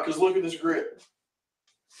 outside because look at this grip.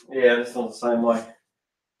 Yeah, this one's the same way.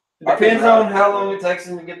 It I can depends ride on how that. long it takes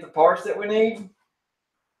him to get the parts that we need.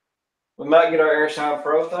 We might get our Airshine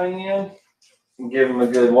Pro thing in and give him a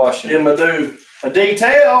good washing. Give him a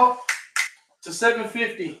detail to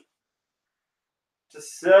 $750. To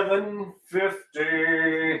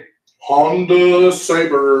 750. Honda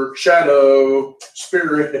Sabre Shadow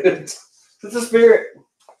Spirit. It's a Spirit.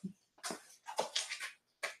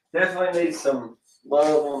 Definitely needs some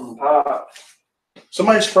love on the pipe.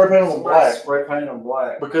 Somebody spray painted on black Spray paint on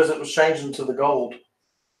black. because it was changing to the gold.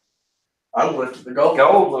 I looked at the gold.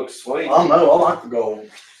 Gold looks sweet. I know, I like the gold.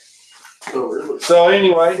 So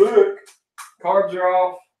anyway, Look. carbs are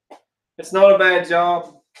off. It's not a bad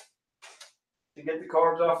job to get the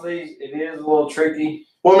carbs off these. It is a little tricky.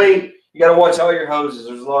 Well, I mean, You got to watch all your hoses.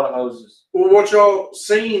 There's a lot of hoses. well, what y'all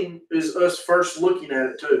seen is us first looking at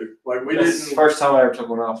it too. Like This is the first time I ever took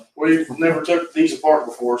one off. we've never took these apart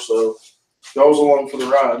before, so y'all was along for the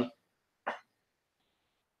ride.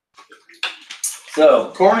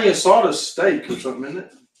 So Carne asada steak or something, isn't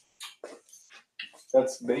it?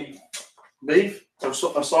 that's beef. Beef or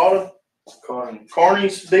asada? Carne.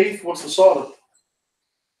 Carne's beef. What's asada?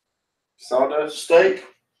 Sawdust. Steak.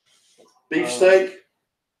 Beef steak.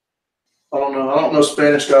 I don't know. I don't know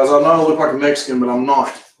Spanish, guys. I know I look like a Mexican, but I'm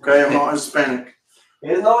not. Okay, I'm not Hispanic.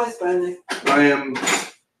 It's not Hispanic. I am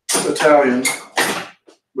Italian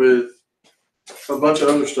with a bunch of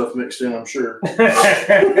other stuff mixed in, I'm sure.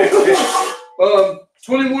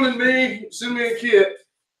 21 and me, send me a kit.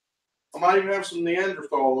 I might even have some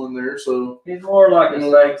Neanderthal in there, so. He's more like a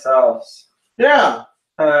steak sauce. Yeah.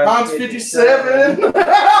 Times 57.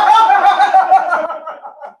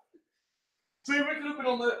 See, we could have been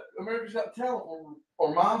on that America's Got Talent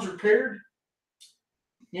or Minds Repaired.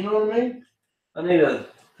 You know what I mean? I need a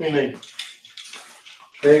You need.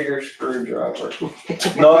 bigger screwdriver.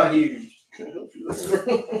 Not huge. Can't help you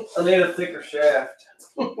there. I need a thicker shaft.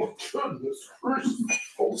 Oh, goodness gracious.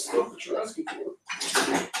 All the stuff that you're asking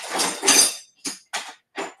for.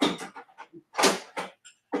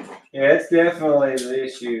 Yeah, it's definitely the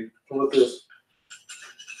issue. What this?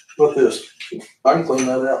 What this? I can clean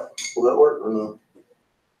that out. Will that work or no?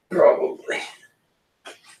 Probably.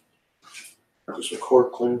 Just a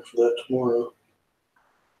cord cleaner for that tomorrow.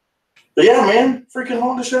 But yeah, man, freaking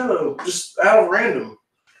Honda Shadow, just out of random.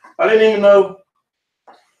 I didn't even know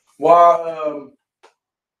why,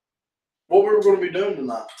 what we were going to be doing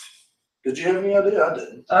tonight. Did you have any idea? I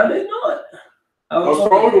didn't. I did not. I was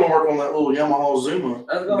probably going to work on that little Yamaha Zuma.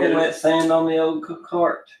 I was going to let sand on the old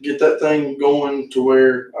cart. Get that thing going to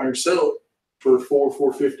where I can sell it for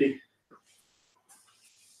 $450.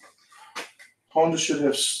 Honda should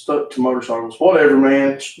have stuck to motorcycles. Whatever,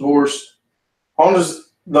 man. Divorce.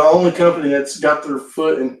 Honda's the only company that's got their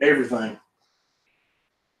foot in everything.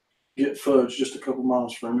 Get fudge just a couple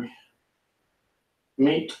miles from me.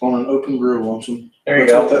 Meat on an open grill on some. There you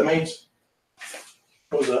That's go. what that means.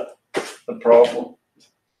 What was that? The problem.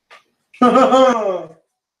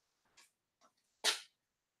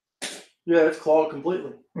 Yeah, it's clogged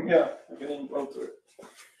completely. Yeah, I can even blow through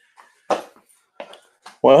it.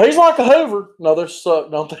 Well, he's like a Hoover. No, they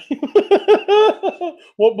suck, don't they?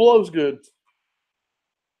 What blows good?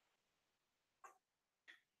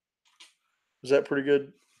 Is that pretty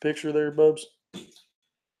good picture there, Bubs?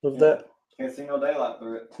 Of that? Can't see no daylight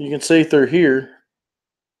through it. You can see through here.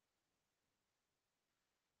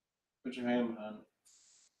 Put your hand behind it.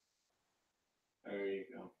 There you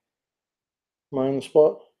go. Am I in the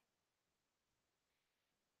spot?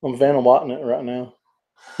 I'm Vanna Whiting it right now.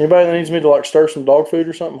 Anybody that needs me to like stir some dog food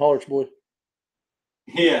or something, holler at your boy.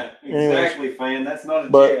 Yeah, exactly, Anyways. fan. That's not a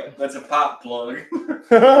But- jet. That's a pipe plug.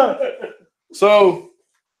 So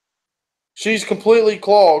she's completely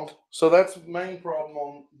clogged. So that's the main problem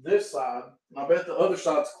on this side. And I bet the other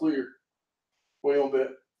side's clear. What do you bet?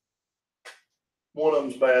 One of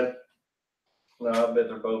them's bad. No, I bet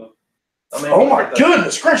they're both. I mean, Oh look my at that.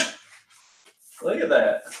 goodness gracious. Look at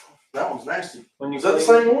that. That one's nasty. When you Is that the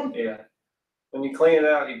clean- same one? Yeah. When you clean it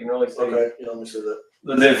out, you can really see Okay, yeah, let me see that.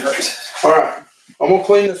 the difference. All right, I'm gonna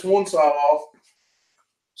clean this one side off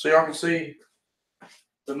so y'all can see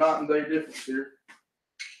the night and day difference here.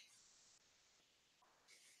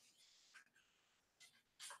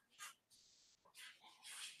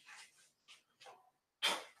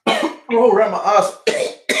 Oh, around my eyes.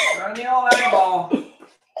 Run the old eyeball.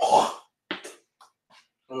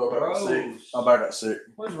 Oh, I got sick. I about got sick.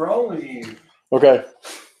 What's wrong with you? Okay.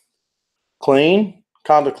 Clean,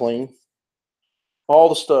 kind of clean. All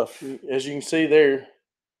the stuff. As you can see there.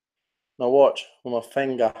 Now watch. On my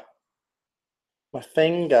finger. My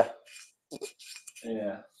finger.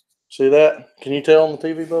 Yeah. See that? Can you tell on the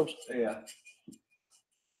TV, Bubs? Yeah.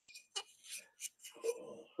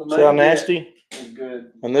 See how nasty? It's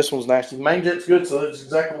good. And this one's nasty. The main jet's good, so it's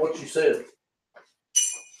exactly what you said.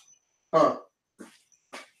 Huh.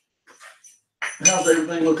 How's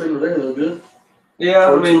everything look under there, though? Good? Yeah,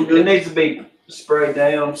 I Works mean, look good? it needs to be sprayed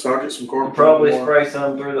down. So I'll get some carb. Probably spray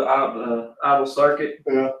some through the idle circuit.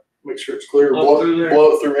 Yeah. Make sure it's clear. Blow Blow, through there.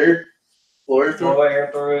 blow it through air. Blow air through it. Blow air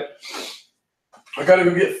through it. I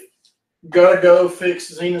gotta go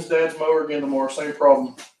fix Zena's dad's mower again tomorrow. Same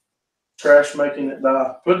problem. Trash making it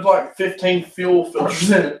die. Put like 15 fuel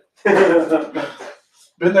filters in it.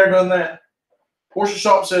 Been there, done that. Porsche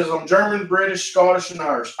shop says I'm German, British, Scottish, and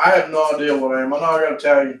Irish. I have no idea what I am. I know I got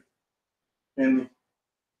Italian. And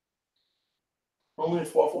only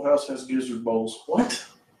if Waffle House has gizzard bowls. What?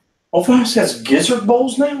 Waffle House has gizzard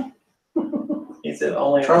bowls now? He said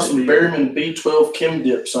only. Try some Berryman B12 Chem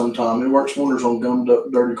Dip sometime. It works wonders on gummed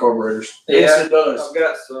up, dirty carburetors. Yeah, Yes, it does. I've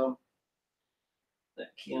got some. That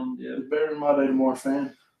Kim did. It's better than my Day Tomorrow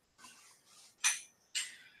fan.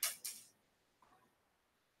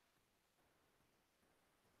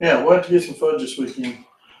 Yeah, we'll have to get some fudge this weekend.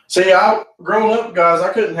 See, growing up, guys,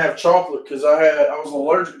 I couldn't have chocolate because I was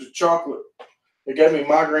allergic to chocolate. It gave me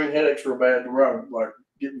migraine headaches real bad to where I would, like,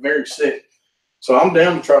 get very sick. So I'm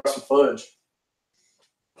down to try some fudge.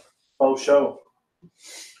 Oh, show.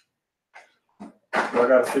 I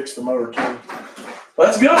gotta fix the motor too.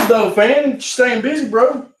 That's good though, fan. Staying busy,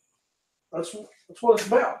 bro. That's what it's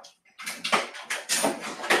about.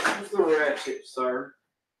 Where's the ratchet, sir?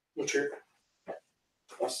 What's your?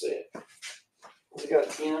 I see it. You got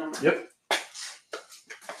 10? Yep.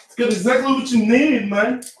 It's got exactly what you needed,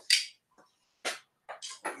 man.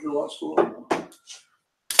 Your lot's full.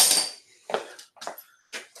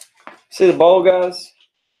 See the bowl, guys?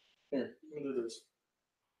 Here, let me do this.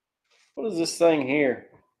 What is this thing here?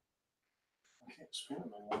 I can't spin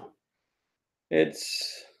it no more.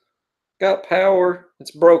 It's got power.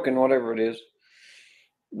 It's broken, whatever it is.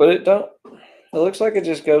 But it looks like it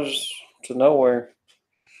just goes to nowhere.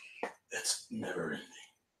 It's never ending.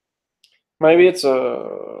 Maybe it's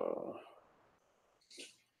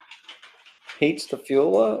heats the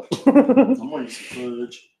fuel up. I'm gonna use some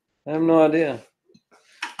fudge. I have no idea.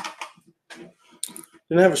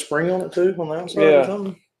 Didn't it have a spring on it too on the outside Yeah. or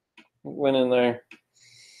something? Went in there.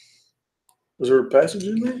 Was there a passage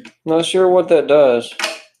in there? Not sure what that does,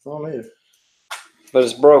 Oh man. but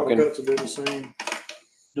it's I broken. got to do the same.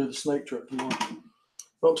 Do the snake truck tomorrow.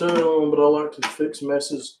 Don't tell anyone, but I like to fix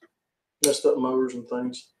messed up motors and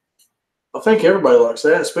things. I think everybody likes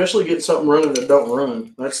that, especially getting something running that don't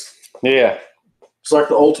run. Yeah. It's like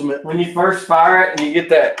the ultimate. When you first fire it and you get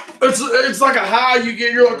that. It's like a high you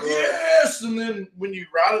get. You're like, yes, and then when you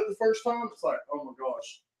ride it the first time, it's like, oh my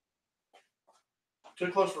gosh,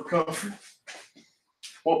 too close for comfort.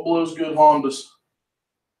 What blows good Hondas?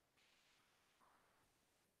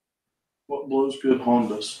 What blows good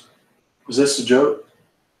Hondas? Is this a joke?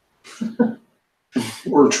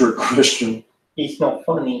 Or a trick question? It's not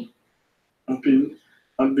funny. I'd be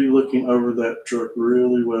looking over that truck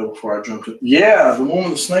really well before I jumped in. Yeah, the one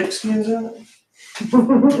with the snake skins in it.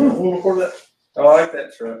 That. I like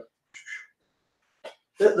that truck.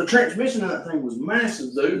 The transmission in that thing was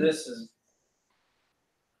massive, dude. This is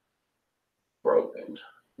broken.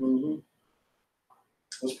 Mm-hmm.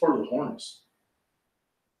 That's part of the harness,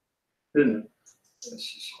 isn't it? This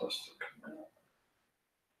is supposed to come out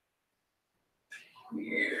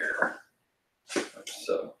here. Like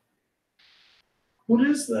so. What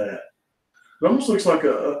is that? It almost looks like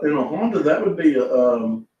in a Honda. That would be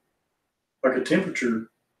like a temperature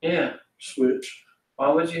Yeah. switch Why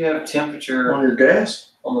would you have temperature on your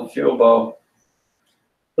gas. on the fuel bowl?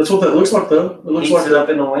 That's what that looks like, though. It looks Heats like it up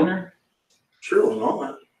in the winter, Surely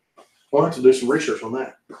not. We'll have to do some research on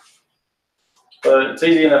that. but it's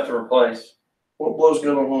easy enough to replace. What blows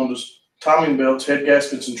good on Hondas? Timing belts, head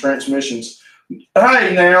gaskets, and transmissions.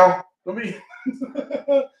 Hey, now, let me.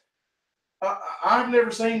 I've never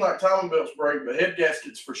seen like timing belts break, but head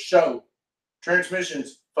gaskets for show.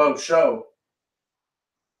 Transmissions for show.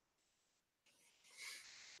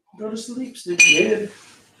 Go to sleep, sticky head.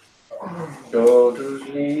 Go to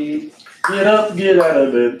sleep. Get up, get out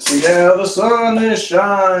of bed. See how the sun is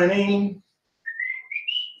shining.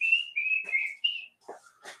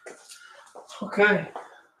 Okay.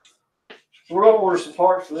 So we're gonna order some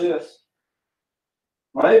parts for this.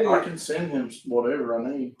 Maybe I can send him whatever I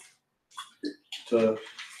need. To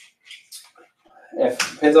if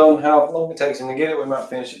depends on how long it takes him to get it, we might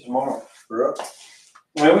finish it tomorrow. right.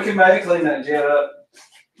 I mean, we can maybe clean that jet up,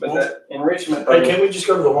 but that enrichment. Hey, can we just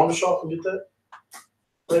go to the Honda shop and get that?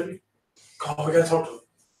 Maybe. Oh, we gotta talk to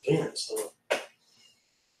Vince.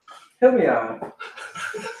 He'll be alright.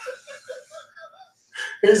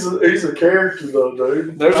 He's a character though,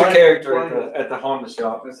 dude. There's a character at the Honda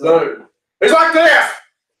shop. No, he's like this.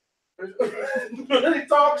 He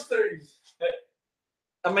talks to you.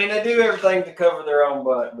 I mean, they do everything to cover their own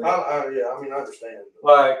butt. But Yeah, I mean, I understand.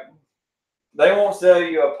 like, they won't sell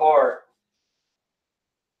you a part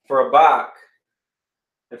for a bike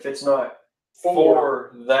if it's not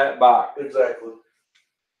for that bike. Exactly.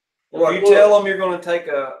 If you tell them you're going to take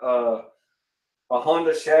a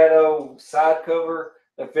Honda Shadow side cover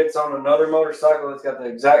that fits on another motorcycle that's got the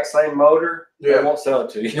exact same motor, they won't sell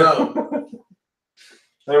it to you. No.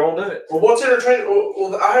 They won't do it. Well, what's entertaining?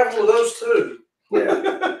 Well, I have one of those too.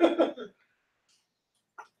 Yeah.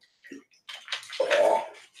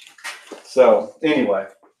 So, anyway,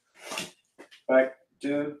 back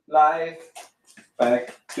to life,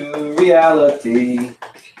 back to reality.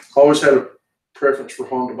 Always had a preference for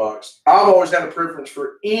Honda bikes. I've always had a preference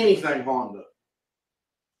for anything Honda.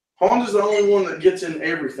 Honda's the only one that gets in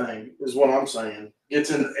everything, is what I'm saying.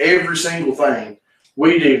 Gets in every single thing.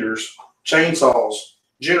 Weed eaters, chainsaws,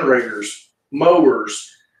 generators, mowers,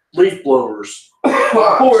 leaf blowers.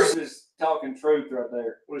 Of course, is talking truth right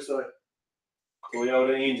there. What do you say?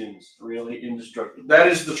 Toyota engines, really indestructible. That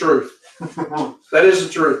is the truth. That is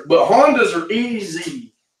the truth. But Hondas are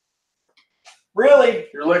easy. Really,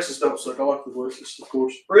 Your Lexus don't suck. I like the Lexus, of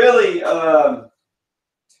course. really,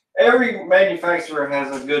 every manufacturer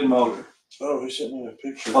has a good motor Oh, he sent me a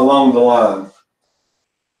picture. along the line.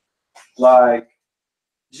 Like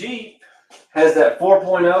Jeep has that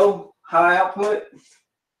 4.0 high output.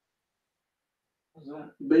 What's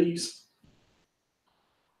that? Bees.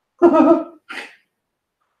 Look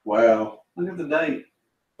Wow. at the date.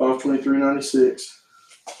 5/23/96.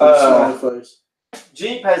 Face.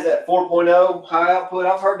 Jeep has that 4.0 high output.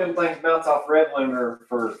 I've heard them things bounce off red limiter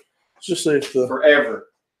for Let's just see if the. forever.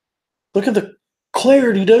 Look at the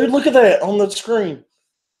clarity, dude. Look at that on the screen.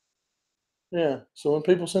 Yeah. So when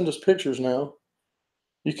people send us pictures now,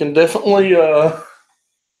 you can definitely the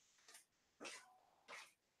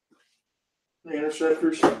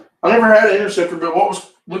interceptors. I never had an interceptor, but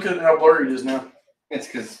look at how blurry it is now. It's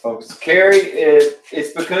because, folks, Carrie,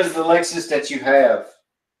 it's because of the Lexus that you have.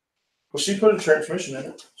 Well, she put a transmission in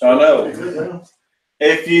it. I know. Pretty good now.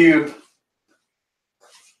 If you,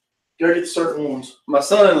 Gotta get certain ones. my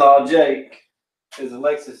son-in-law Jake is a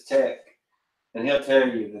Lexus tech, and he'll tell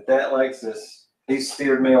you that Lexus, he's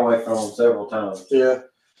steered me away from them several times. Yeah.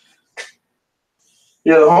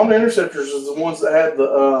 Yeah, the Honda Interceptors is the ones that had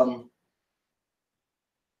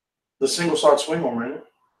the single side swing arm in it.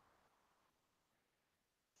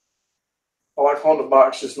 I like Honda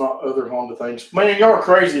bikes, just not other Honda things. Man, y'all are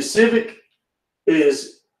crazy. A Civic and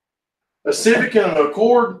an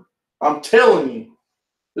Accord, I'm telling you,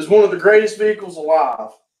 is one of the greatest vehicles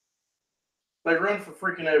alive. They run for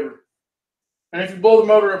freaking ever. And if you blow the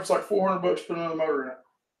motor up, it's like $400 to put another motor in it.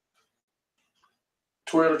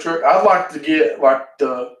 Toyota truck. I'd like to get like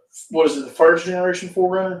the first generation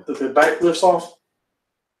 4Runner that the back lifts off.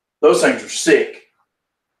 Those things are sick.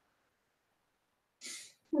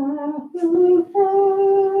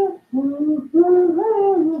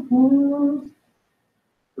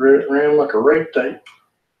 Ran like a rape tape.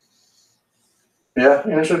 Yeah,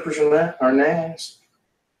 interceptors are nice.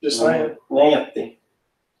 Just saying. Nasty.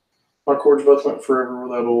 My cords both went forever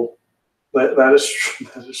without oil. That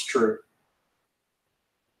is true.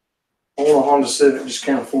 I want a Honda Civic, just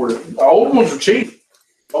can't afford it. The old ones are cheap.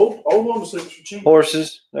 Old Honda Civics are cheap.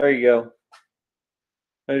 Horses. There you go.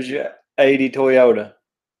 There's your 80 Toyota.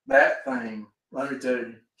 That thing, let me tell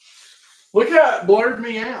you. Look how it blurred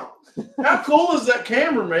me out. How cool is that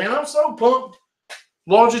camera, man? I'm so pumped.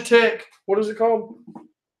 Logitech, what is it called?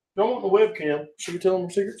 Don't want the webcam. Should we tell them our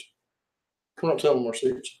secrets? We're not telling them our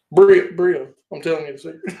secrets. Brio. I'm telling you the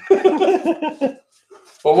secret.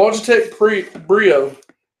 Well, Logitech Brio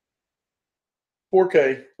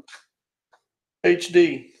 4K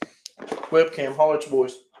HD webcam. Holler at your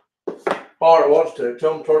boys. Holler at Logitech.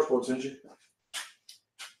 Tell them Tarsport sent you.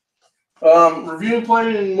 Reviewing,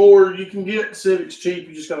 playing, and more. You can get Civics cheap.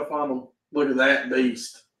 You just got to find them. Look at that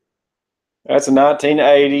beast. That's a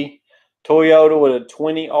 1980 Toyota with a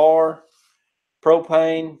 20R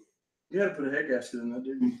propane. You had to put a head gasket in that,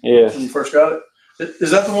 didn't you? Yes. When you first got it.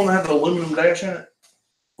 Is that the one that had the aluminum dash in it?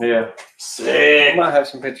 Yeah. Sick. I might have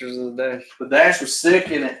some pictures of the dash. The dash was sick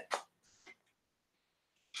in it.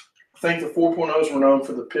 I think the 4.0s were known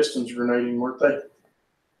for the pistons grenading, weren't they?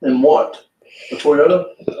 And what? The Toyota?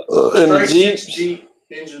 And the Straight Jeeps. Jeep.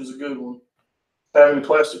 Engine's a good one. Having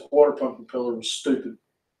plastic water pump impeller was stupid.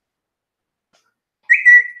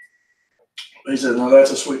 He said, no,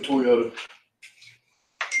 that's a sweet Toyota.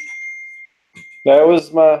 That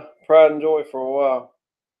was my pride and joy for a while.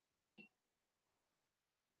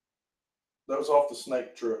 That was off the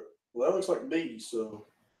snake truck. Well, that looks like bees, so.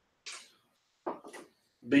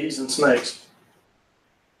 Bees and snakes.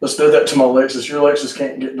 Let's do that to my Lexus. Your Lexus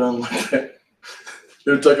can't get done like that. It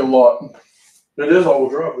would take a lot. It is all-wheel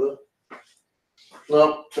drive, though.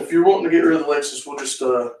 Well, if you're wanting to get rid of the Lexus, we'll just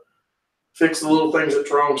fix the little things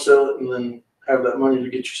that's wrong, sell it, and then have that money to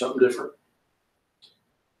get you something different.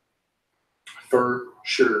 For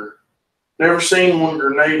sure. Never seen one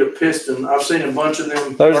grenade a piston. I've seen a bunch of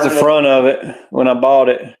them. There's the front of it when I bought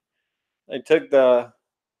it. They took the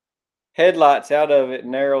headlights out of it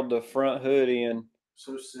and narrowed the front hood in.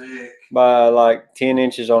 So sick. By like 10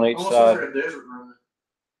 inches on each Almost side. like a desert runner.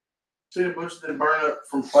 Seen a bunch of them burn up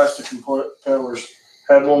from plastic impellers.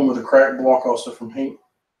 Had one with a cracked block also from heat.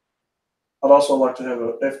 I'd also like to have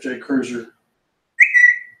a FJ Cruiser.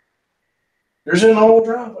 Yours in all-wheel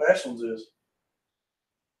drive? Ashland's is.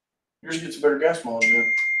 Yours gets a better gas mileage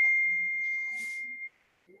in.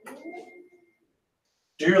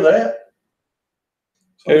 Did you hear that?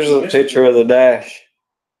 Here's a picture of the dash.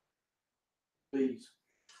 Bees.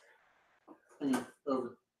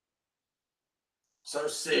 Over. So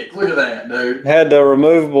sick. Look at that, dude. Had the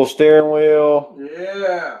removable steering wheel.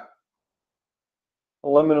 Yeah.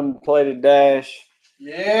 Aluminum plated dash.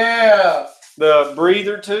 Yeah. The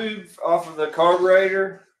breather tube off of the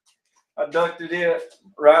carburetor, I ducted it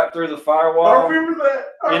right through the firewall. I remember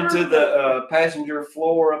that. Into the passenger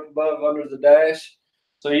floor up above under the dash.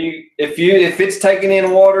 So if it's taking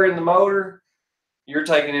in water in the motor, you're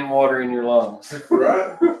taking in water in your lungs.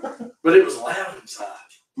 Right. But it was loud inside.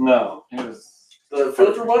 No, it was The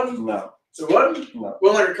filter wasn't? no. It wasn't? No.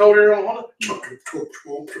 Well, like a cold air on Honda.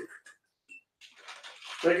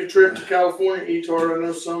 Take a trip to California, Etard. I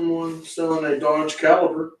know someone selling a Dodge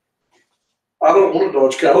Caliber. I don't want a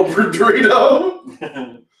Dodge Caliber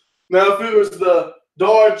Dorito. Now, if it was the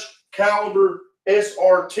Dodge Caliber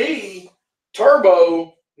SRT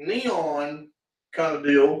turbo neon kind of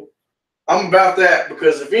deal, I'm about that,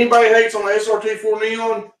 because if anybody hates on the SRT 4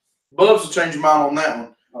 neon, Bubs will change your mind on that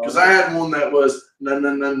one. Because I had one that was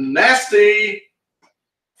nasty.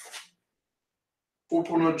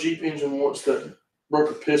 4.0 Jeep engine once that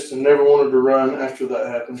broke a piston. Never wanted to run after that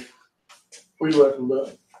happened. What are you laughing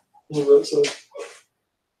about? What was that say?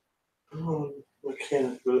 Oh,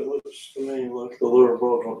 mechanic, but it looks to me like the lower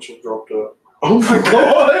ball joint just dropped out. Oh my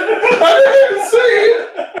God! I didn't see it!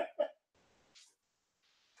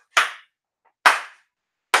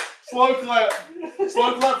 Slow clap.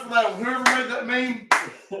 Slow clap for that one. Whoever made that meme,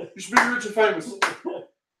 you should be rich and famous. The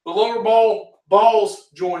lower balls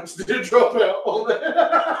joints did drop out on that.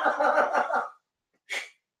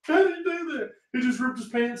 How did he do that? He just ripped his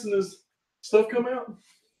pants and his stuff come out.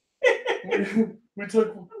 we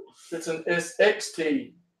took, it's an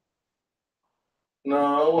SXT.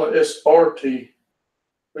 No, an SRT.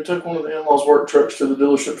 We took one of the in-laws' work trucks to the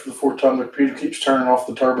dealership for the fourth time. The computer keeps turning off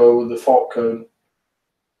the turbo with the fault code.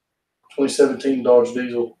 2017 Dodge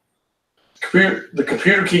Diesel. The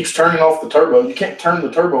computer keeps turning off the turbo. You can't turn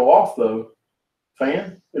the turbo off though,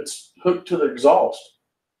 fan. It's hooked to the exhaust.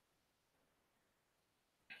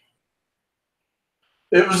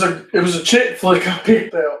 It was a chick flick I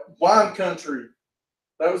picked out. Wine Country.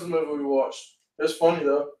 That was the movie we watched. It's funny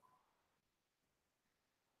though.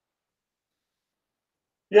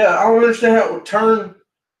 Yeah, I don't understand how it would turn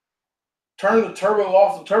the turbo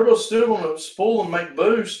off. The turbo's still going to spool and make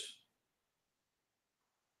boost.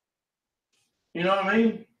 You know what I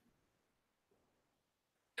mean?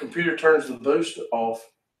 Computer turns the boost off.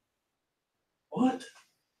 What?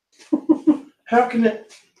 How can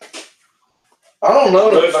it? I don't know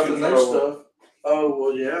about the new stuff. Oh,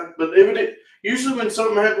 well, yeah. But usually when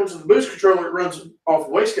something happens with the boost controller, it runs off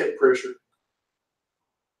wastegate pressure.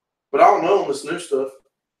 But I don't know on this new stuff.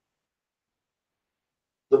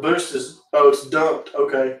 The boost is, it's dumped.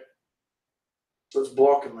 Okay. So it's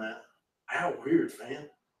blocking that. How weird, man.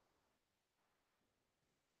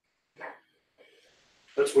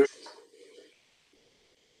 That's weird.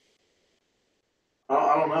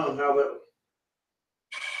 I don't know how that.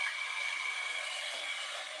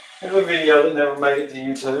 Here's a video that never made it to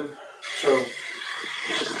YouTube. So. What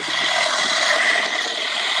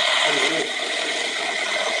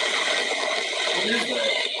is that?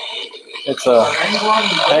 It's a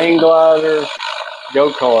hang glider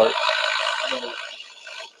go-kart.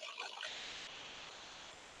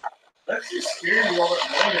 That's just scary. All that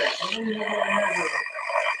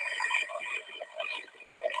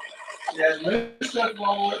Yeah, new stuff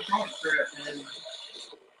all the way across the track, and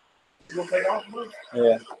you gonna take off with it?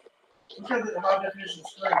 Yeah. Look at the high definition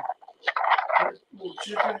screen. That little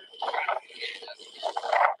chicken.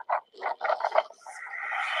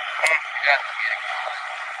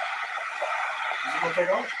 Is it gonna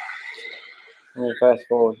take off? Let me fast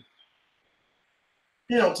forward.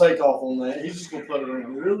 He don't take off on that. He's just gonna put it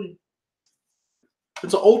on. Really?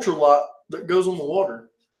 It's an ultralight that goes on the water.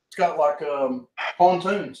 It's got like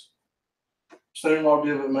pontoons. Steering log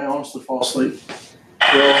give it may honestly fall asleep.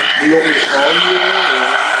 Well, do you want me to call you?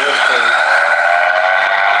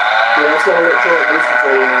 Yeah, it's got electronic boost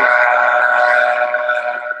control in it.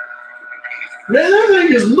 Man, that thing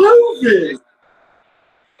is moving.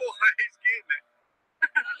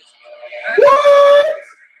 What?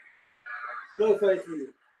 No, thank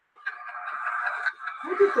you.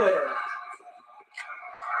 Look at that.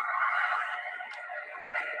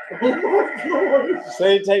 Oh my God.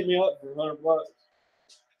 Say you take me up for $100.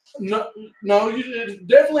 No, you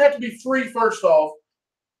definitely have to be free first off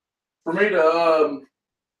for me to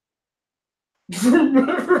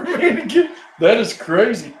for me to get. That is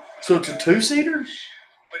crazy. So it's a two-seater? What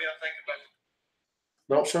do y'all think about it?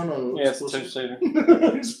 Don't show no. Yeah, it's a two-seater.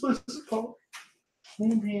 Explicit call. You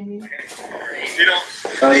don't.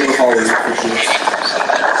 I need to follow you for sure.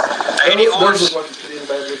 80 horse. Those look like it's being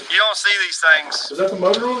bad. You don't see these things Is that the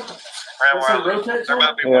motor on it? around That's where a rotates there on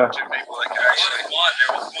might it? be one or two people that can actually.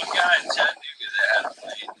 There was one guy in Chattanooga that had a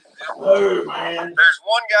plane. Oh, man. There's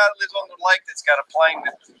one guy that lives on the lake that's got a plane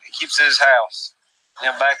that he keeps at his house. And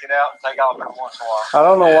he'll back it out and take off every once in a while. I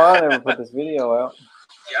don't know why I never put this video out.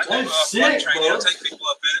 Yeah, I know That's plane sick, train. bro. They'll take people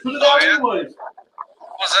up in it. Put it Oh, out yeah? anyway.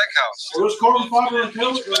 What's that cost? Well, there's carbon fiber and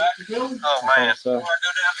pellet. Oh, man. So- Or I go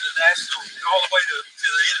down to the national, all the way to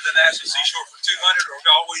the end of the national seashore for 200, or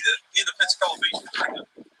go all the way to the end of Pensacola Beach for 300.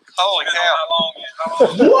 Holy cow.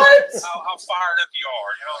 What? How fired up you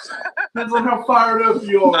are, you know what I'm saying? Depends on how fired up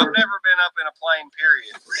you I've are. never been up in a plane,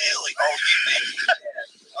 period. Really? Oh, you think?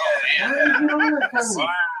 Oh, man.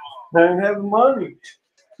 Wow. I didn't have the money.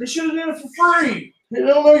 They should have done it for free. They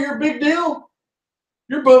don't know you're a big deal.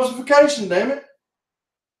 You're Bubsification, damn it.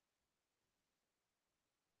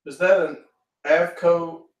 Is that an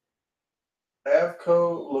Avco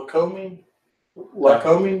Lacomine?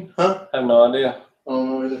 Lacomine? Huh? I have no idea. I don't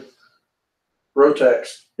know either. Rotax.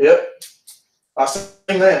 Yep. I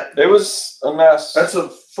seen that. It was a mess. That's a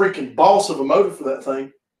freaking boss of a motor for that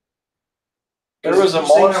thing. There was a You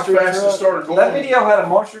seen monster how fast it truck. started going? That video had a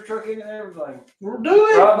monster truck in it and everything. We're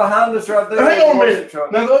doing it. Right behind us, right there. Hang was on a monster minute.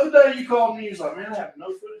 truck. Now the other day you called me. You was like, "Man, I have no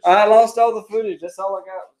footage." I lost all the footage. That's all I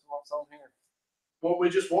got. Was what's on here. What we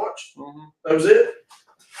just watched. Mm-hmm. That was it.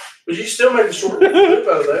 But you still make a short clip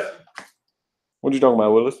out of that. What you talking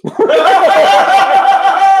about, Willis? Was that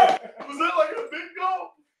like a big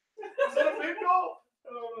goal? Was that a big goal?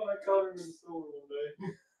 I don't know. I called him in the store one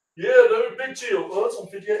day. Yeah, dude, big chill. Oh, that's on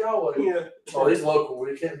 58 Highway. Yeah. Oh, he's local.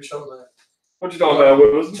 We can't be showing that. What you talking about,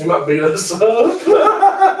 Willis? He might beat us up.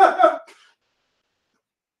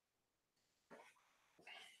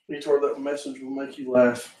 Etard, that message will make you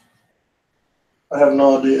laugh. I have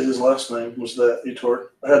no idea his last name was that, Etard.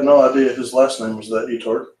 I had no idea his last name was that,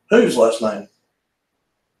 Etard. Whose last name?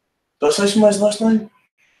 Did I say somebody's last name?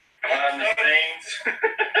 The names.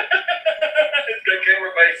 It's good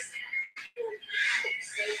camera base.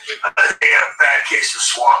 I think I got a bad case of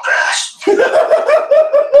swamp ass.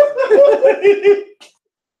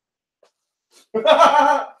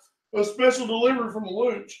 A special delivery from a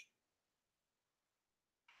lunch.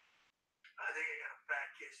 I think I got a bad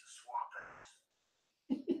case of swamp ass.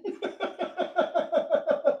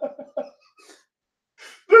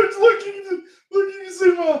 Dude's looking to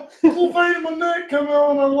see my little vein in my neck come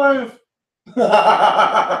out and I laugh.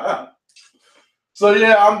 So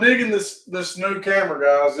yeah, I'm digging this new camera,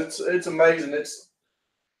 guys. It's amazing. It's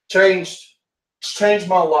changed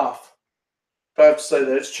my life. If I have to say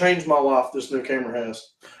that, it's changed my life. This new camera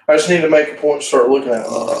has. I just need to make a point to start looking at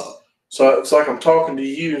it. So it's like I'm talking to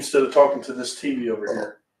you instead of talking to this TV over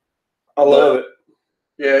here. I love it.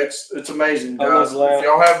 Yeah, it's amazing, I guys. love If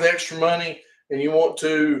y'all have the extra money and you want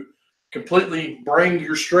to completely bring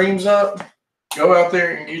your streams up, go out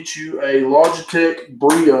there and get you a Logitech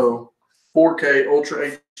Brio 4K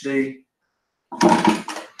Ultra HD.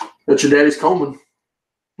 That's your daddy's Coleman.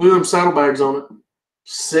 Look at them saddlebags on it.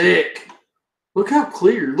 Sick. Look how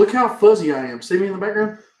clear. Look how fuzzy I am. See me in the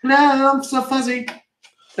background? Hello, I'm so fuzzy.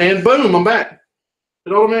 And boom, I'm back.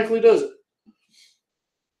 It automatically does it.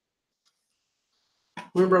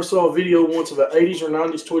 Remember, I saw a video once of an 80s or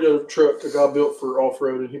 90s Toyota truck a guy built for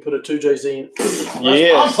off-road, and he put a 2JZ in it. That's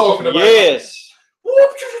what I'm talking about. Yes.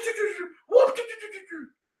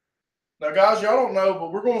 Now, guys, y'all don't know,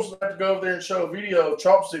 but we're going to have to go over there and show a video of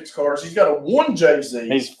Chopsticks cars. He's got a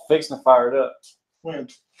 1JZ. He's fixing to fire it up. When?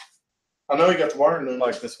 I know he got the wiring done.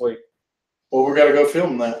 Like this week. Well, we got to go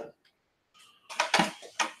film that.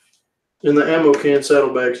 In the ammo can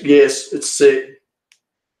saddlebags. Yes, it's sick.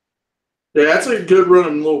 Yeah, that's a good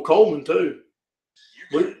running little Coleman, too.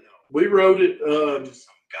 We rode it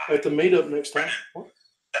at the meetup next time.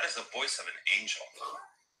 That is the voice of an angel.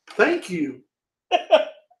 Thank you. I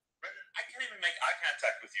can't even make eye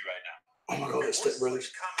contact with you right now. Oh my God, that's Step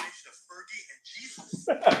Brothers. Combination of Fergie and Jesus.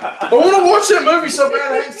 I want to watch that movie so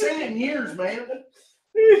bad. I haven't seen it in years, man.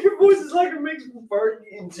 Your voice is like a mix of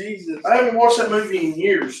Fergie and Jesus. I haven't watched that movie in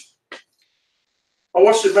years. I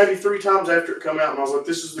watched it maybe 3 times after it came out, and I was like,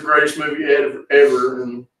 "This is the greatest movie ever."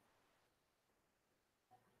 And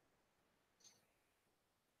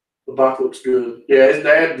the bike looks good. Yeah, his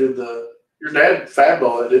dad did your dad fab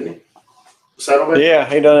all that, didn't he? The saddlebag? Yeah,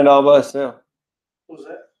 he done it all by himself. What was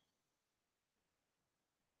that?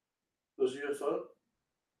 Those UFO?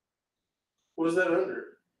 What is that under it?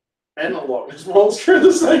 And the Loch Ness Monster in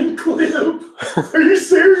the same clip. Are you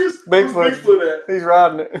serious? Bigfoot. Where's Bigfoot at? He's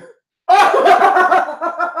riding it.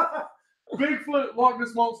 Bigfoot, Loch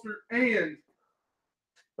Ness Monster, and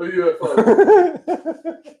a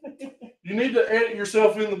UFO. You need to edit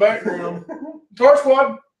yourself in the background. Tar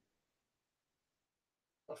Squad.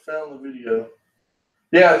 I found the video.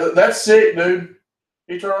 Yeah, that's sick, dude.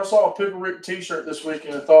 Etard, I saw a Pickle Rick t-shirt this week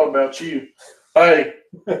and I thought about you. Hey,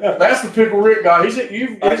 that's the Pickle Rick guy. He's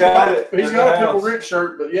got a Pickle Rick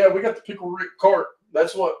shirt, but yeah, we got the Pickle Rick cart.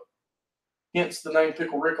 That's what hence the name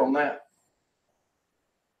Pickle Rick on that.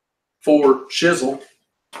 For Shizzle.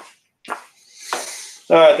 All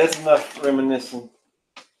right, that's enough reminiscing.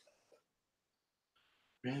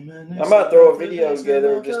 I might throw a video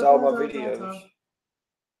together of just all my videos.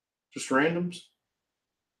 Just randoms?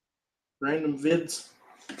 Random vids?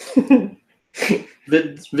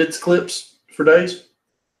 vids clips for days?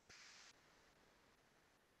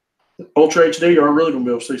 Ultra HD, you're really going to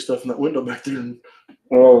be able to see stuff in that window back there.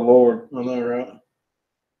 Oh, Lord. I know, right?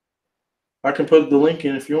 I can put the link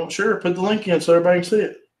in if you want. Sure, put the link in so everybody can see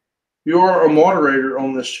it. You are a moderator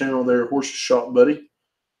on this channel there, Horses Shop, buddy.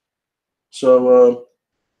 So,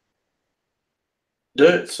 do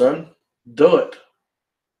it, son. Do it.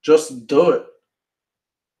 Just do it.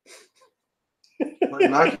 Like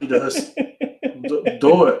Nike does.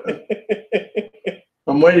 Do it.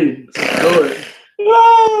 I'm waiting. Do it.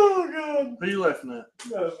 Oh, God. Who are you laughing at?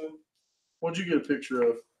 Nothing. What'd you get a picture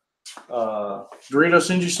of? Dorito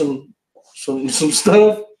send you some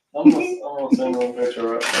stuff? I'm gonna send them a picture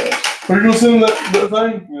right now. Are you gonna send them that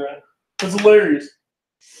thing? Yeah. That's hilarious.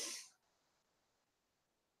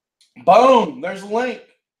 Boom! There's a link.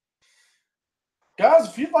 Guys,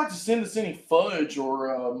 if you'd like to send us any fudge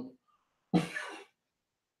or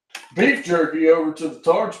beef jerky over to the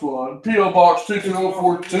Etard Squad, P.O. Box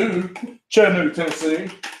 22042, Chattanooga, Tennessee,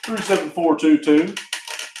 37422.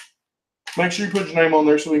 Make sure you put your name on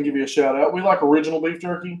there so we can give you a shout out. We like original beef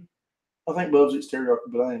jerky. I think Bubs eats teriyaki,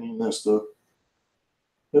 but I ain't eating that stuff.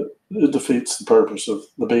 It defeats the purpose of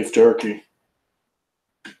the beef jerky.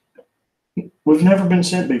 We've never been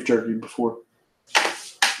sent beef jerky before.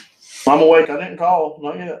 I'm awake. I didn't call.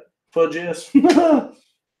 Not yet. Fudge, yes. The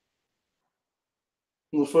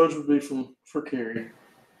fudge would be for Carrie.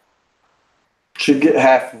 She'd get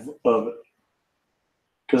half of it.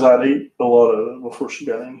 Because I'd eat a lot of it before she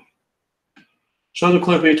got in. Show the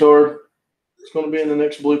clip, Etard. It's going to be in the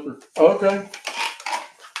next blooper. Okay.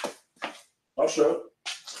 I'll show it.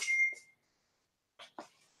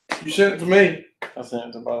 You sent it to me. I sent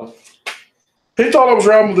it to Bob. He thought I was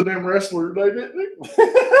riding with a damn wrestler today, didn't he?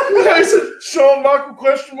 He said, Shawn Michael,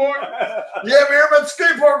 question mark? Yeah, man, I'm at the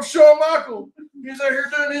skate park with Shawn Michael. He's out here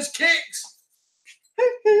doing his kicks.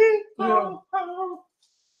 Yeah.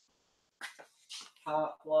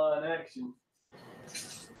 Hot line action.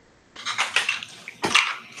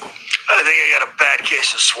 I think I got a bad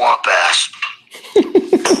case of swamp ass.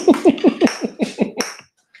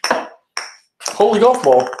 Holy golf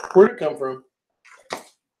ball. Where'd it come from? Did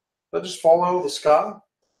that just fall out of the sky?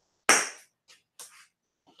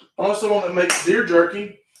 Unless the one that makes deer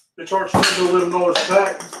jerky, they charge $11 a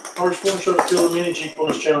pack. I was going to show the Killer Mini Jeep on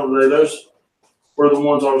his channel today. Those were the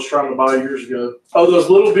ones I was trying to buy years ago. Oh, those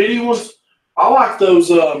little bitty ones? I like those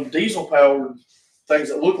diesel powered things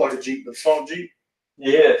that look like a Jeep, the small Jeep.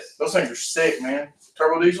 Yes. Those things are sick, man.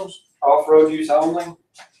 Turbo diesels? Off-road use only?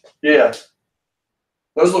 Yeah.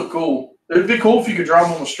 Those look cool. It would be cool if you could drive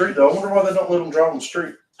them on the street, though. I wonder why they don't let them drive on the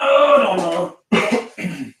street. Oh, I don't know.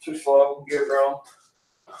 Too slow. Get it wrong.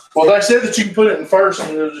 Well, they said that you can put it in first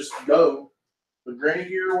and it'll just go. The granny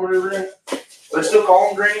gear or whatever. They still call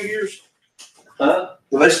them granny gears? Huh?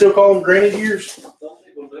 Do they still call them granny gears? Some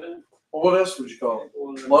people do. Well, what else would you call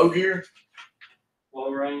them? Low gear?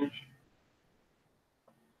 Low range.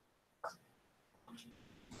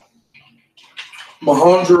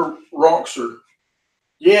 Mahindra Roxer.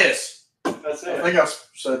 Yes. That's I it. think I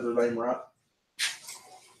said their name right.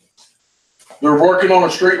 They're working on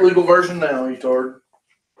a street legal version now, Etard.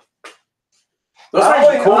 Those things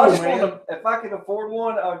are cool, man. If I could afford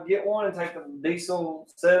one, I'd get one and take the diesel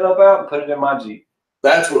setup out and put it in my Jeep.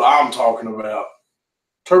 That's what I'm talking about.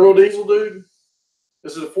 Turbo diesel, dude.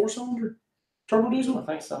 Is it a 4-cylinder turbo I diesel?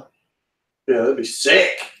 think so. Yeah, that'd be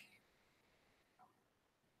sick.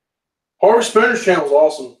 Harvey Spinner's channel is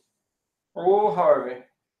awesome. Oh, Harvey.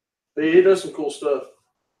 He does some cool stuff.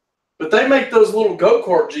 But they make those little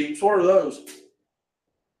go-kart Jeeps. What are those?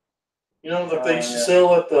 You know, that they used to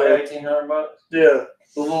sell at the... Like $1,800. Yeah.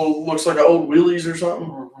 The little, looks like an old wheelies or something.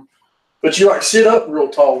 Mm-hmm. But you like sit up real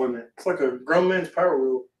tall in it. It's like a grown man's power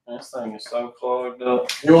wheel. This thing is so clogged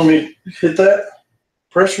up. You want me to hit that?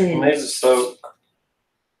 Pressure It you. needs a soak.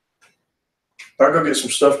 I'll go get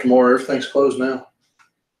some stuff tomorrow. Everything's closed now.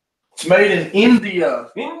 It's made in India.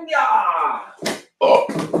 India! Oh.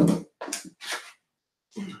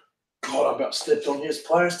 God, I about stepped on his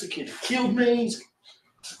plastic. It killed me.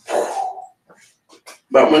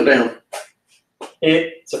 About went down.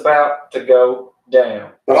 It's about to go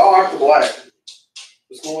down. But I like the black.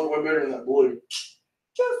 It's going way better than that blue.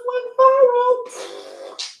 Just went viral.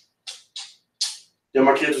 Yeah,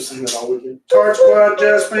 my kids were singing that all weekend. Torch Squad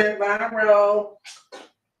just went viral.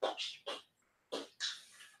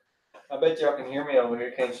 I bet y'all can hear me over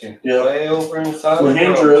here, can't you? Yeah. Way over inside. the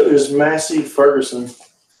Mahindra road. is Massey Ferguson.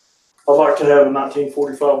 I'd like to have a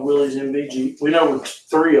 1945 Willys MV Jeep. We know where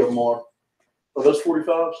 3 of them are. Are those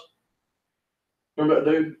 45s? Remember that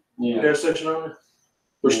dude? Yeah. Gas station owner?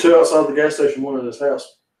 There's 2 outside the gas station, 1 in his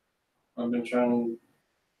house. I've been trying to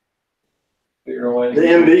figure a way. The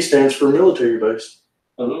MB stands for military base.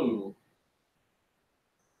 Ooh.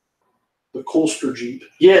 The Colster Jeep.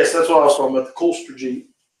 Yes, that's what I was talking about. The Colster Jeep.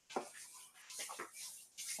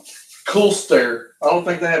 Colster. I don't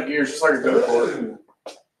think they have gears. It's like a go-kart. Ooh.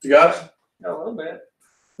 You got it? A little bit.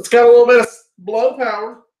 It's got a little bit of blow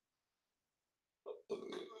power. I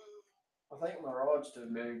think my rod's too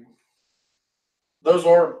big. Those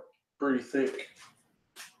are pretty thick.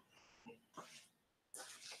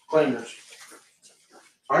 Cleaners.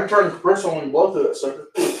 I can turn the compressor on and blow through that sucker.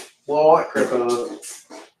 Blow all that crap out of it.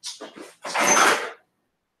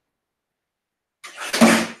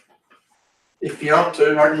 If you want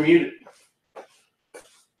to, I can mute it.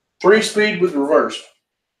 3-speed with reverse.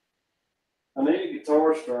 I need a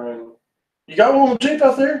guitar string. You got one on the Jeep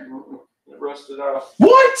out there? It rusted off.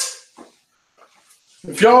 What?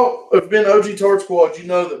 If y'all have been OG Tard Squad, you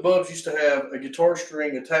know that Bubs used to have a guitar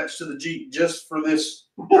string attached to the Jeep just for this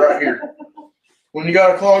right here. When you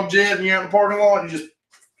got a clogged jet and you're out in the parking lot, you just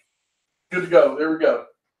good to go. There we go.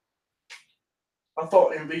 I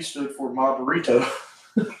thought MB stood for my burrito.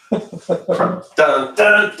 Dun, dun,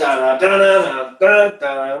 dun, dun, dun, dun, dun,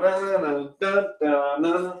 dun, dun,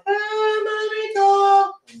 dun.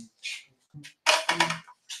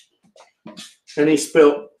 And he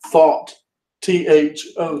spelled thought.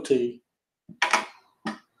 T-H-O-T.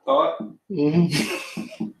 Thought?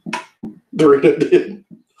 Mm-hmm. Dorito did.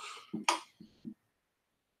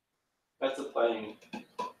 That's a plane.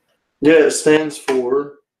 Yeah, it stands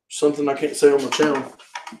for something I can't say on my channel.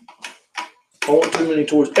 I want too many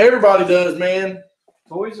toys. Everybody does, man.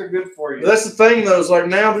 Toys are good for you. That's the thing, though. Is like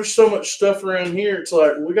now there's so much stuff around here. It's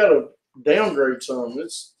like we got to downgrade some.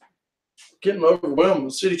 It's getting overwhelming.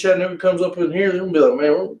 The city of Chattanooga comes up in here, they're gonna be like,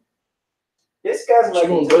 man, This guy's What you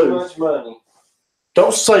making gonna too do? much money.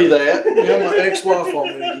 don't say that. You have my ex-wife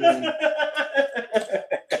on me again.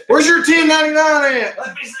 Where's your 1099 at?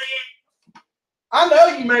 Let me see it. I know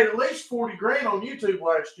you made at least 40 grand on YouTube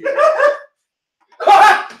last year.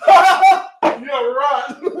 You're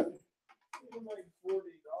right. You made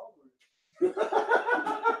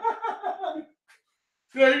 $40.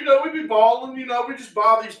 Yeah, you know, we be balling, you know, we just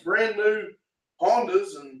buy these brand new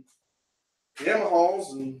Hondas and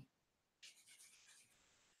Yamahas and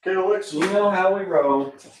KLXs. You know how we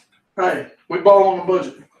roll. Hey, we ball on the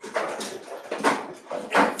budget.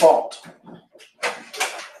 Fault.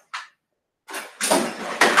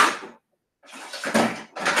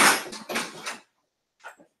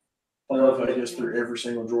 I love how I guess through every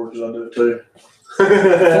single drawer because I do it too.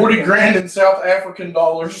 40 grand in South African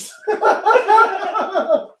dollars.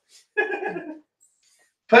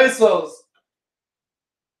 Pesos.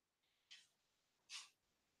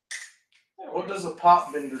 What does a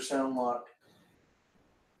pop vendor sound like?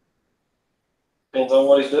 Depends on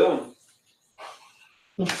what he's doing.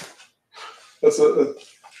 That's a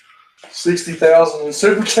 60,000 in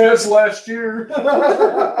super chats last year.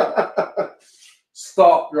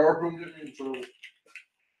 Stop, y'all are gonna get me in trouble.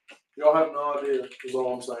 Y'all have no idea, is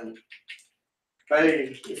all I'm saying.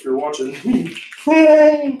 Hey, if you're watching,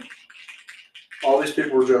 all these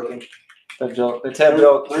people were joking. That joke. They tap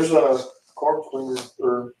joke. There's a carb cleaner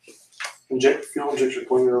or fuel injection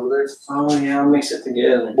cleaner over there. Oh yeah, I'll mix it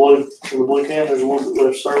together. Blue, in the blue can, there's a little bit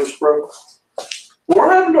left service pro. What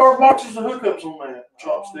happened to our boxes of hookups on that?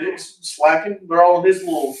 Chopsticks, slacking. They're all in his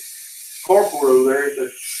little carport over there.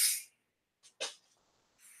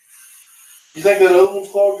 You think that other one's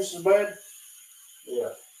clogged just as bad?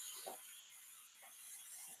 Yeah.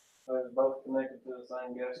 They're both connected to the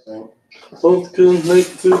same gas tank. Both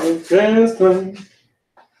connected to the gas tank.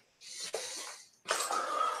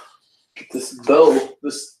 This bow,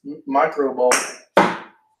 this micro ball, kind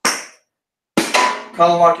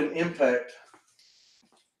of like an impact.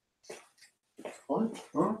 What?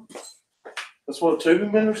 Huh? That's what a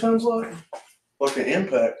tubing bender sounds like? Like an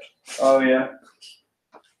impact. Oh yeah.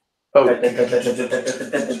 Oh.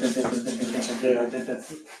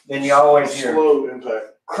 Then you always hear Slow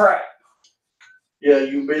impact. crack. Yeah,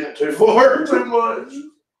 you bent it too far, too much.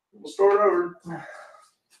 We'll start over.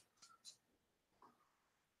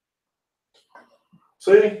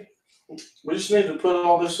 See, we just need to put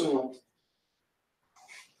all this in the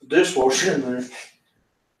dishwasher in there.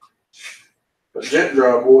 But jet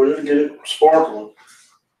dry, boy, it'll get it sparkling.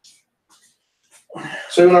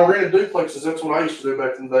 See, when I rented duplexes, that's what I used to do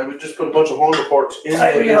back in the day. We just put a bunch of Honda parts in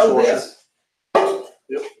the dishwasher.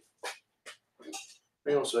 Yep.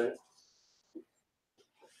 Hang on a second.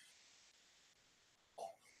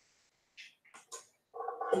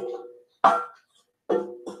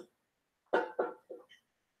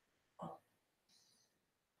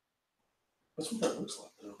 That's what that looks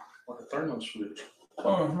like, though. Like a thermo switch.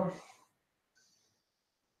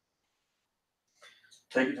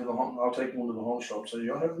 Take it to the home. I'll take one to the home shop. Say,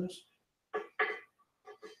 y'all have this?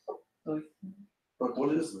 Like,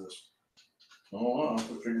 what is this? Oh, I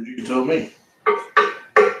figured you could tell me.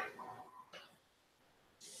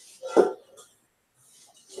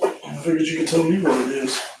 I figured you could tell me what it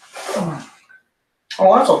is.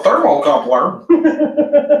 Oh, that's a thermocoupler.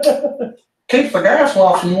 Keeps the gas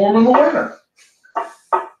lofting warm in the winter.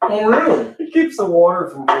 Oh, really? It keeps the water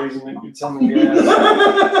from freezing. It gets on the gas.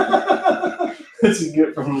 That's you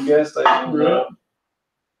get from the gas station. Right.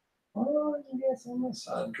 Oh, you gas on this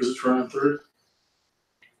side. Because it's running through.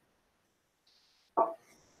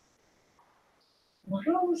 Where's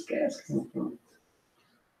all this gas coming from?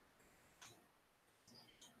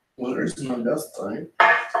 Well, there's no dust thing.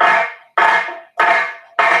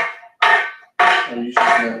 And you just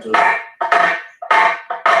have to.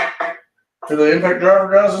 To the impact driver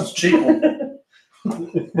guys, it's a cheap one.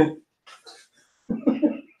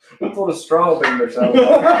 That's what a straw bender sounds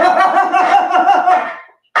like.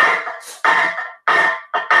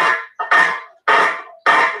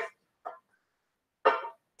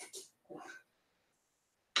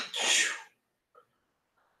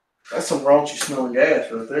 That's some raunchy smelling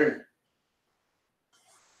gas right there.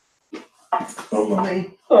 Oh,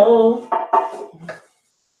 money. Oh.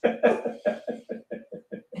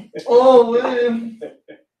 Oh, man.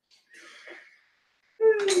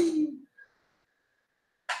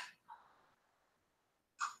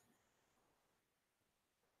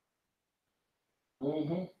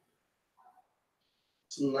 Mm-hmm.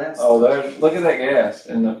 Oh, there's look at that gas,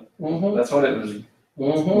 and that's what it was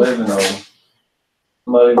living on.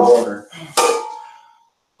 Muddy water.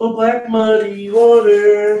 Oh, black muddy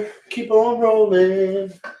water, keep on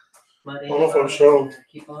rolling. Muddy I don't know if I'm showing.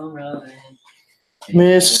 Keep on rolling.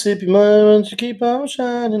 Mississippi mud, won't you keep on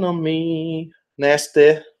shining on me?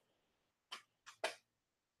 Nasty.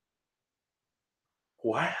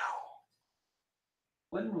 Wow.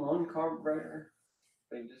 Wouldn't one carburetor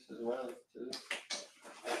be just as well too?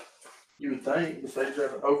 You would think, but they try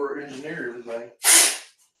to over-engineer everything.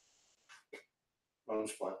 I'm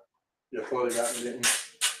just playing. Yeah, Chloe got me, didn't you?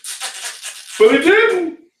 But it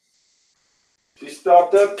didn't! She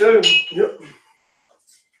stopped up too. Yep.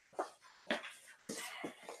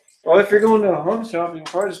 Well, if you're going to a home shop, you can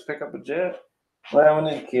probably just pick up a jet. Well,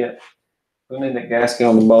 we need a kit. We need a gasket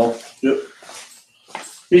on the bowl. Yep.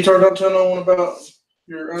 Etard, don't tell no one about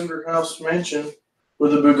your under-house mansion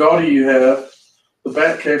with the Bugatti you have, the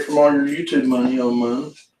Batcave from all your YouTube money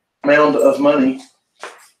on mound of money.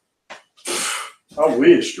 I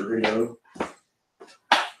wish, Dorito.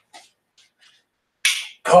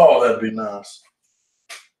 Oh, that'd be nice.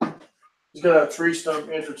 He's got a tree stump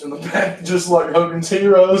entrance in the back, just like Hogan's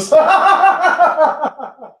Heroes.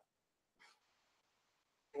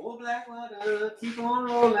 Old Blackwater, keep on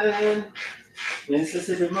rolling.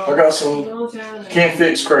 Mississippi I got some can't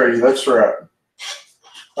fix crazy. That's right.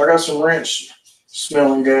 I got some wrench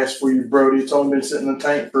smelling gas for you, Brody. It's only been sitting in the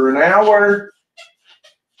tank for an hour.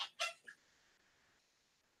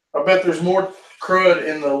 I bet there's more crud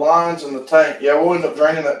in the lines in the tank. Yeah, we'll end up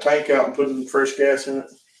draining that tank out and putting fresh gas in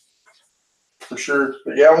it. For sure.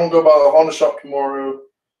 But yeah, I'm going to go by the Honda shop tomorrow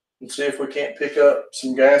and see if we can't pick up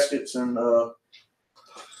some gaskets and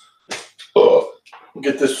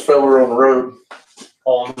get this feller on the road.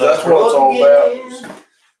 That's what it's all about.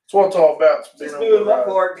 That's what it's all about. Just doing my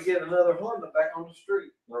part to get another Honda back on the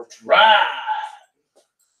street. That's right.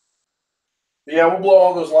 Yeah, we'll blow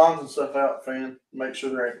all those lines and stuff out, fan. Make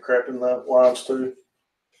sure there ain't crap in the lines too.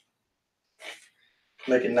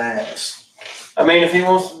 Make it nice. I mean, if he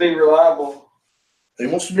wants to be reliable, He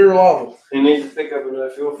wants to be reliable. he needs to pick up a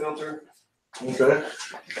fuel filter. Okay.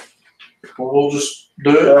 Well, we'll just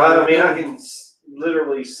do it. I mean, I can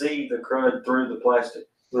literally see the crud through the plastic.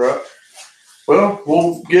 Right. Well,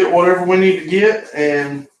 we'll get whatever we need to get,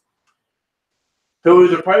 and he'll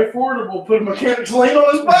either pay for it or we'll put a mechanic's lien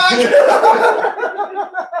on his back.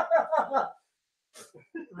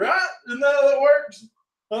 Right? Isn't that how that works?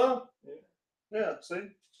 Huh? Yeah, see?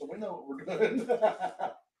 So we know what we're doing.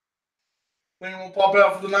 Then we'll pop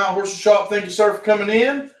out for the Night Horses Shop. Thank you, sir, for coming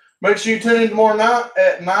in. Make sure you tune in tomorrow night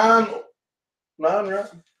at 9, right?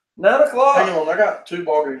 9 o'clock. Hang on, I got 2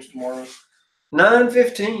 ball games tomorrow.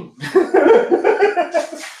 9:15.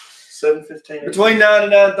 7:15. Between 9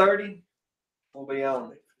 and 9:30, we'll be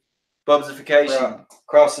on. Bubsification Right.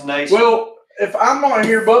 across the nation. Well, if I'm not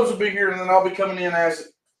here, Bubs will be here, and then I'll be coming in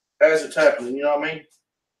as it's happening. You know what I mean?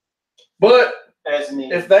 But as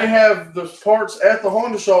needed. if they have the parts at the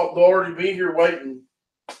Honda shop, they'll already be here waiting.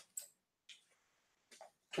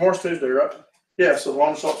 Tomorrow's Tuesday, right? Yeah, so the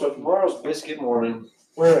Honda shop's open. Tomorrow's biscuit morning.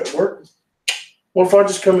 Where at work? What if I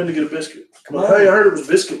just come in to get a biscuit? Come on. Hey, I heard it was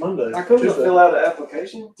Biscuit Monday. I couldn't Tuesday. fill out an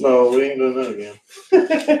application. No, we ain't doing that again.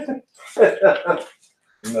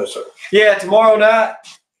 No, sir. Yeah, tomorrow night,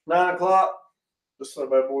 9 o'clock. This not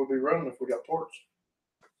bad boy would be running if we got parts.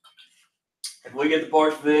 If we get the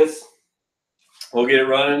parts for this, we'll get it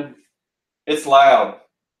running. It's loud.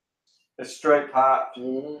 It's straight pipe.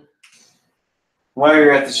 Mm-hmm. While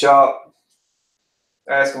you're at the shop,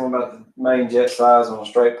 ask them about the main jet size on a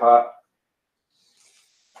straight pipe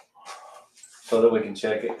so that we can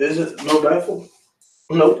check it. Is it no baffle?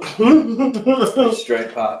 Nope. It's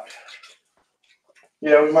straight pipe.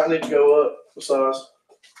 Yeah, we might need to go up the size.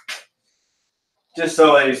 Just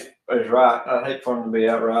so he's right. I'd hate for him to be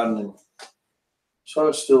out riding. And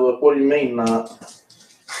Sun's still up. What do you mean not?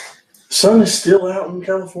 Sun is still out in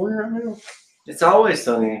California right now? it's always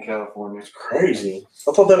sunny in California. It's crazy.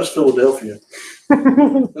 I thought that was Philadelphia.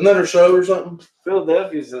 Isn't that her show or something?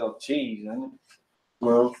 Philadelphia's a cheese, isn't it?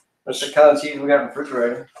 No. That's the kind of cheese we got in the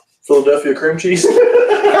refrigerator. Philadelphia cream cheese. Ba-boom!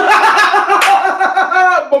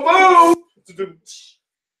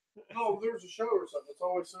 No, there was a show or something. It's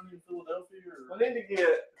always sunny in Philadelphia. Or... I need to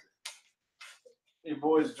get your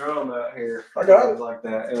boy's drum out here. I got it. Like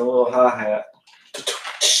that, and a little hi-hat.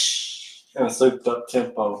 And a souped up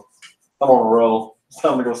tempo. I'm on a roll. It's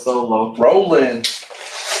time to go solo. Rolling.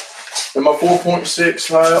 And my 4.6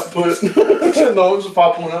 high output. No, it was a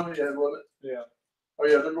 5.0 you had, wasn't it? Yeah. Oh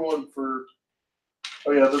yeah, they're going for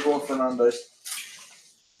 9 days.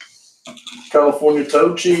 California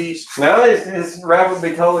toad cheese. Now his rap would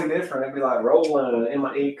be totally different. It'd be like rolling in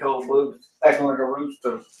my E-cold boots, acting like a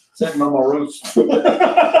rooster, sitting on my roost.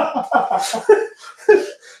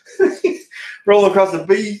 Rolling across the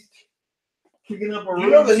beach, kicking up a roost. You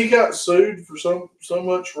know that he got sued for so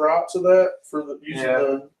much rights of that for the using Yeah.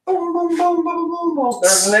 the. Boom, boom, boom, boom, boom, boom.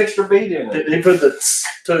 There's an extra beat in it. He put the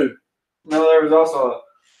too. No, there was also a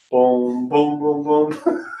boom, boom, boom, boom.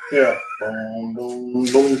 Yeah. Boom, boom,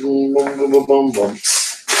 boom, boom, boom, boom, boom, boom.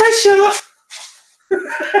 Pressure.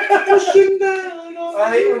 Pushing down on I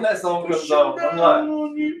hate when that song comes pushing on. I'm down like,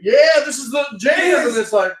 on you. Yeah, this is the jam, and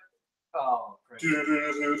it's like. oh, crap.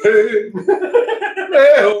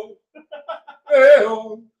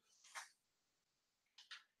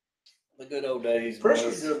 The good old days.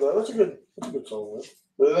 Pressure's boys. good though. That's a good song, man.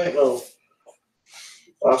 But it ain't no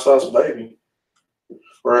Ice Ice Baby.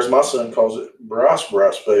 Or as my son calls it, Bryce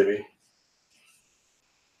Baby.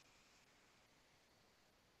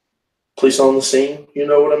 Police on the scene, you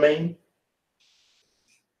know what I mean?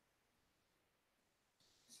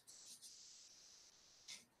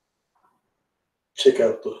 Check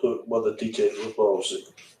out the hook while the DJ revolves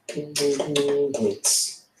it.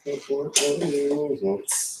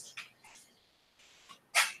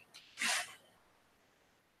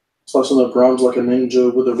 Slicing up runs like a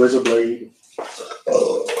ninja with a razor blade.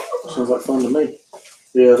 Sounds like fun to me.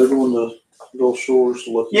 Yeah, they're going to Gulf Shores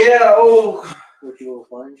to look at little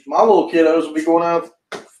things. My little kiddos will be going out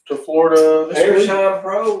to Florida this week. Airshine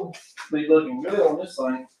Pro be looking good on this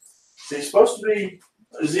thing. He's supposed to be.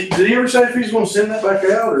 Did he ever say if he's going to send that back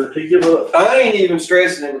out, or did he give up I ain't even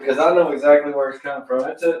stressing it because I know exactly where it's coming from.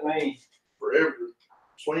 It took me. forever?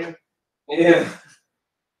 Swim? Yeah.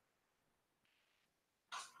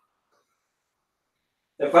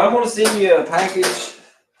 If I'm going to send you a package,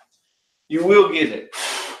 you will get it.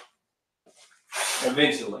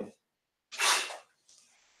 Eventually.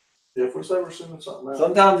 Yeah, if we say we're sending something out.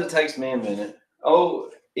 Sometimes it takes me a minute.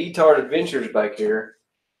 Oh, Etard Adventures back here.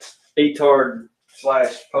 Etard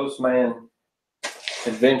 / Postman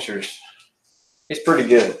Adventures. It's pretty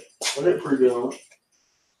good. I did pretty good on it.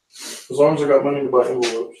 As long as I got money to buy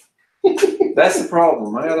envelopes. That's the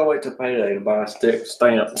problem. I gotta wait till payday to buy stamps.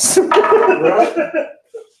 Right?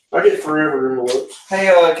 I get forever envelopes.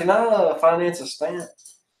 Hey, can I finance a stamp?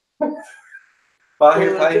 Buy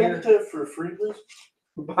here, pay Can I here. get that for free, please?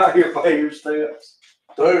 Buy here, pay your stamps.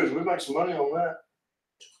 Dude, we make some money on that.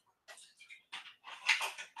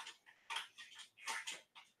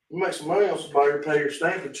 We make some money on some buy your pay your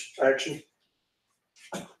stampage action.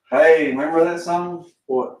 Hey, remember that song?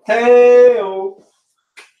 What? Hey-oh.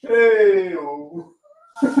 Hey-oh.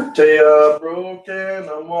 Tail broken,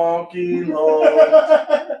 I'm walking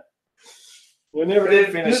home. We never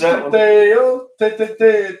did finish that one. Tail,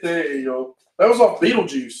 tail. That was off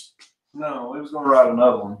Beetlejuice. No, we was gonna write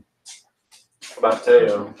another one. About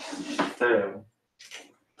Teo.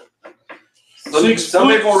 Some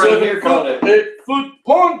people around here call it 8 foot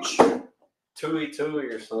punch. Tui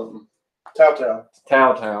or something. Tao.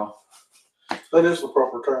 Tao. That is the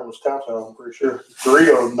proper term, was Tao, I'm pretty sure.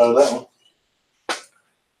 Dorito would know that one.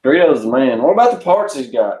 Dorito's the man. What about the parts he's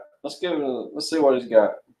got? Let's see what he's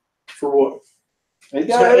got. For what? He's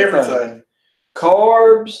He's got got everything. everything.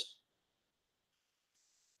 Carbs,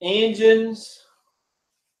 engines,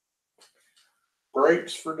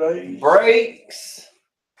 Brakes for days. brakes.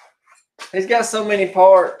 He's got so many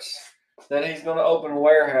parts that he's going to open a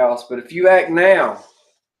warehouse. But if you act now,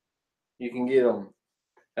 you can get them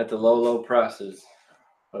at the low prices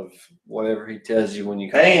of whatever he tells you when you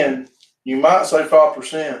come. And you might say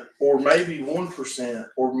 5%, or maybe 1%,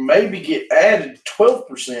 or maybe get added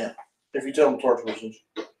 12% if you tell them Tart Squad.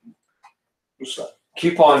 Just say.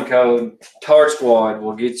 Coupon code Tart Squad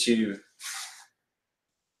will get you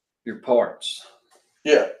your parts.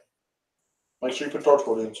 Yeah. Make sure you put Tart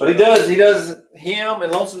Squad in. But he does him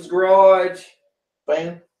and Lonesome's Garage,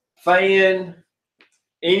 Fan.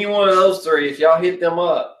 any one of those three, if y'all hit them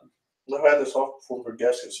up, They've had this off before for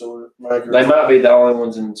gasket cylinder maker. they might be the only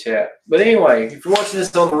ones in the chat. But anyway, if you're watching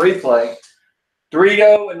this on the replay,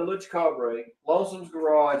 Dorito and the Lucha Cabre, Lonesome's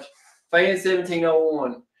Garage, Fan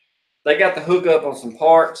 1701, they got the hookup on some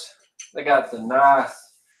parts. They got the nice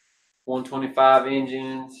 125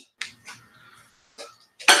 engines.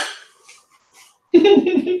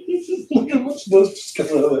 Look how much dust just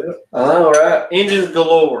coming out of that. I know, right? Engines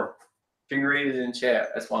galore. If you can read it in chat,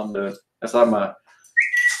 that's what I'm doing. That's like my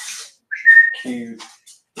cute.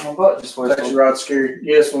 My butt just went. Taxi ride scary.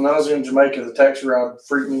 Yes, when I was in Jamaica, the taxi ride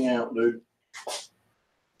freaked me out, dude.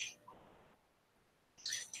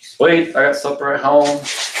 Sweet, I got supper at home.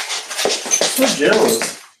 So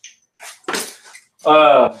jealous.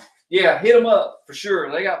 Yeah, hit them up for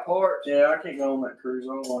sure. They got parts. Yeah, I can't go on that cruise.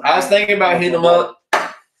 I was thinking about hitting them up.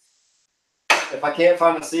 If I can't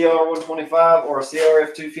find a CR125 or a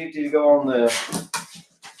CRF250 to go on the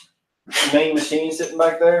main machine sitting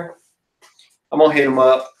back there, I'm gonna hit them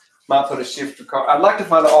up. Might put a shifter car. I'd like to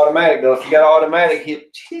find an automatic though. If you got an automatic,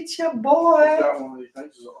 hit your boy. I got one of these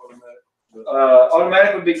things is automatic.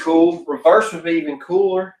 Automatic would be cool. Reverse would be even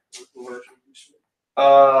cooler. Reverse would be sweet.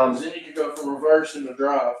 Then you could go from reverse into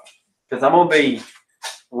drive. Because I'm gonna be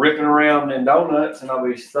ripping around in donuts and I'll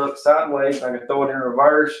be stuck sideways. I can throw it in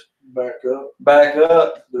reverse, Back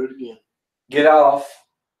up, do it again. get off,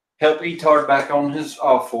 help Etard back on his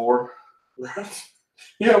off four, Right?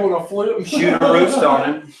 Yeah, when I flip. shoot a roost on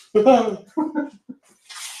him.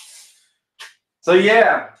 So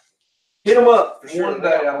yeah, hit them up for sure. One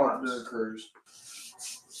day I want to do a cruise.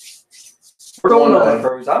 We're going One on a day.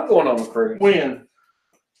 cruise. I'm going on a cruise. When?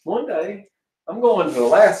 One day, I'm going to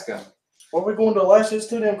Alaska. Why are we going to Alaska? It's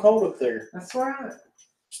too damn cold up there. That's right.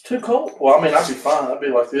 It's too cold. Well, I mean, I'd be fine. I'd be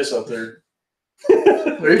like this up there.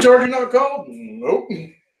 Are you charging not cold? Nope.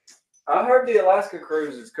 I heard the Alaska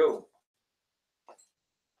cruise is cool.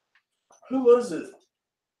 Who was it?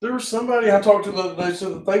 There was somebody I talked to the other day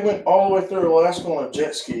said that they went all the way through Alaska on a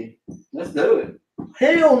jet ski. Let's do it.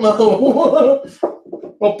 Hell no.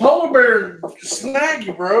 A polar bear snag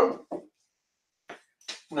you, bro.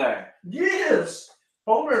 No. Yes.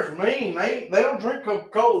 Polar bears mean. They don't drink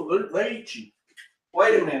Coca-Cola. They eat you.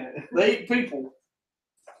 Wait a minute. They eat people.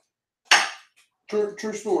 True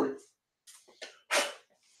story.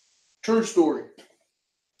 True story.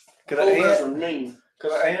 Could Polar an bears ant? are mean.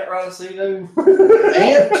 Could an ant ride a sea dude?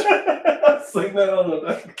 Ant? I've seen that on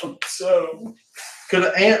the show. Could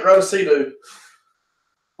an ant ride a sea dude?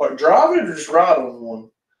 Like drive it or just ride on one?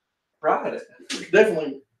 Ride it.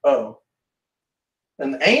 Definitely. Oh.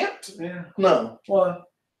 An ant? Yeah. No. Why?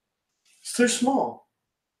 It's too small.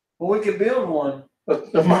 Well, we could build one.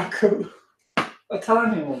 A micro. A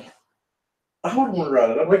tiny one. I wouldn't want to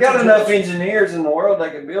ride it. We got enough engineers in the world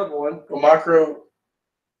that can build one. A micro.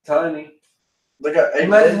 Tiny. They got 8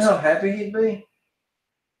 Imagine legs. how happy he'd be.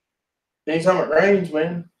 Anytime it rains,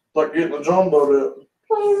 man, like getting a drum boat up.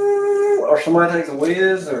 Or somebody takes a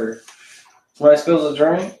whiz, or somebody spills a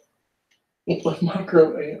drink. A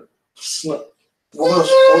micro ant. What else?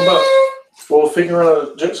 What about? Well, if he can ride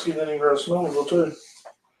a jet ski, then he can ride a snowmobile too.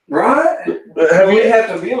 Right? But have We you? have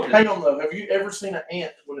to build it. Hang on though. Have you ever seen an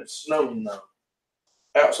ant when it's snowing though?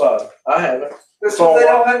 Outside, I haven't. That's because they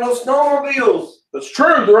don't have no snowmobiles. That's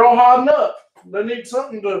true. They're all hiding up. They need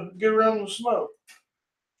something to get around in the snow.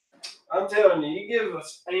 I'm telling you, you give an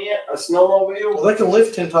ant a snowmobile, Well, they can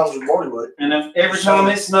lift 10 times their body weight. and if every time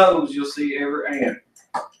it snows, you'll see every ant.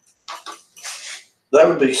 That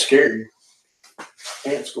would be scary.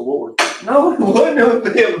 Ants galore. No, it wouldn't. It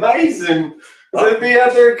would be amazing. They'd be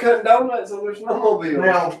out there cutting donuts on their snowmobile.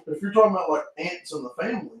 Now, if you're talking about like ants in the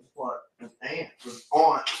family, like an ant, an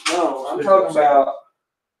aunt, No, I'm talking about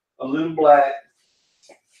a little black.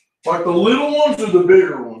 like the little ones or the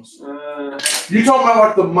bigger ones. You talking about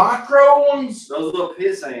like the micro ones, Those little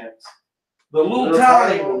piss ants. the little Little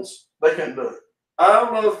tiny tiny ones? They can't do it. I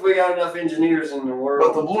don't know if we got enough engineers in the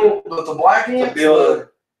world. But the black ants, build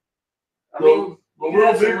I mean, the you little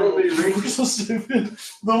have some bigger little bitty ones, reasons. so stupid.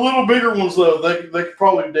 The little bigger ones though, they could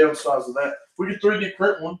probably downsize of that. We could 3D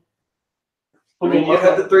print one. I mean, you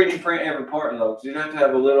have to 3D print every part of those. You'd have to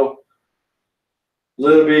have a little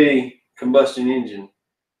bitty combustion engine.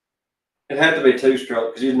 It'd have to be 2-stroke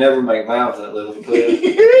because you'd never make valves that little.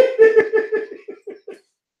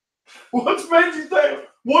 What's made you think?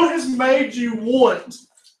 What has made you want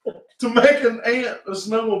to make an ant a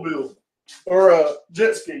snowmobile or a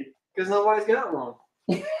jet ski? Because nobody's got one.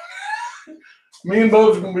 Me and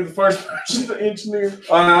Bo's are gonna be the first person to engineer.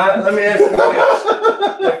 All right, let me ask you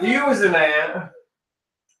this. If you was an ant,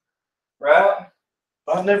 right?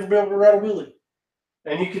 I'd never be able to ride a wheelie.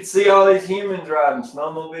 And you could see all these humans riding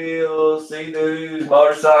snowmobiles, sea-doos,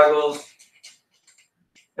 motorcycles.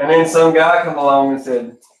 And then some guy come along and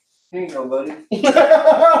said, "Here you go, buddy."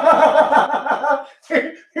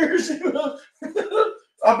 Here's your.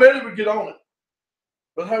 I bet he would get on it.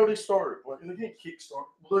 But how would he start it? Like, they can't kickstart.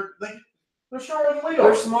 Well, they're smarter than we are.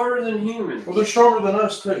 They're smarter than humans. Well, they're smarter than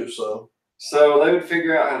us too. So So they would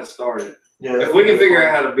figure out how to start it. yeah. If we can figure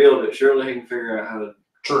out how to build it, surely he can figure out how to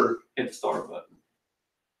True. hit the start button.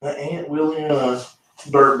 An ant wheelie and a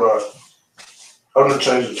dirt bike. I'm gonna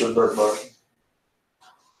change it to a dirt bike.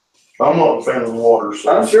 I'm not a fan of the water,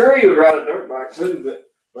 so I'm sure he would ride a dirt bike too, but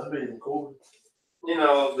that'd be even cooler. you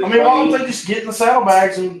know, I mean, why don't they just get in the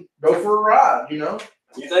saddlebags and go for a ride? You know?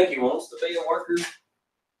 you think he wants to be a worker?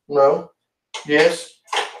 No. Yes.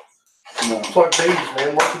 No. It's like bees,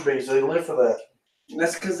 man. Working bees. They live for that.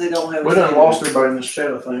 That's because they don't have. We done lost everybody in this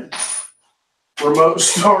chat, I think. Remote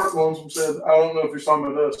start ones said, I don't know if you're talking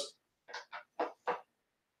about us.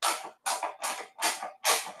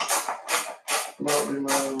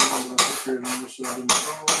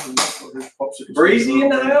 Breezy in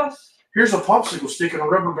the house? Here's a popsicle stick and a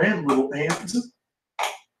rubber band, little ant.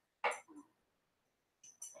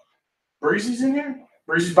 Breezy's in here?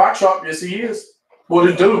 Breezy's bike shop, yes he is. What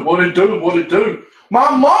it do? What it do? What it do? My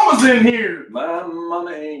mama's in here. My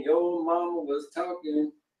mama and your mama was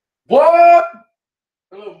talking. What?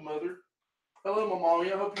 Hello, mother. Hello, my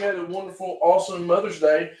mommy. I hope you had a wonderful, awesome Mother's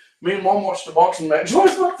Day. Me and Mom watched the boxing match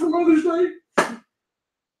last night for Mother's Day.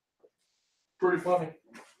 Pretty funny.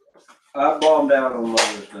 I bombed out on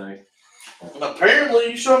Mother's Day. And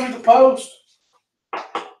apparently, you showed me the post. I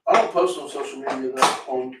don't post on social media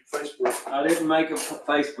though, on Facebook. I didn't make a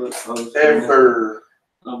Facebook post. Ever.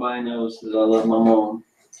 Nobody knows that I love my mom.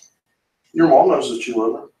 Your mom knows that you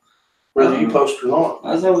love her, whether you post or not.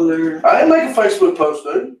 I was over there. I didn't make a Facebook post,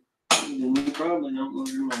 dude. Then you probably don't love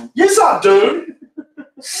your mom. Yes, I do.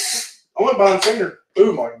 I went by and seen her.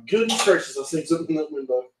 Oh my goodness gracious! I seen something in that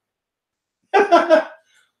window.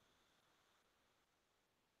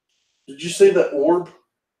 Did you see the orb?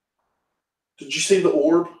 Did you see the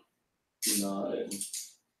orb? No, I didn't.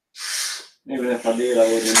 Even if I did, I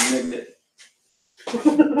wouldn't admit it.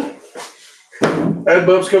 I had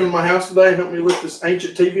Bubs come to my house today and help me lift this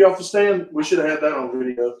ancient TV off the stand. We should have had that on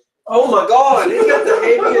video. Oh my God! It's got the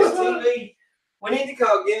heaviest TV. We need to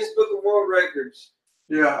call Guinness Book of World Records.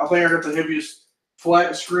 Yeah, I think I got the heaviest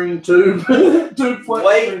flat screen tube. Tube flat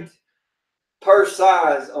Weight screen. per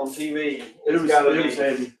size on TV. It was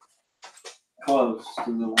heavy. Close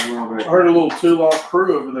to the world I record. heard a little two-lock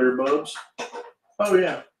crew over there, Bubs. Oh,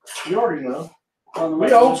 yeah. You already know.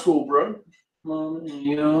 We old school, bro.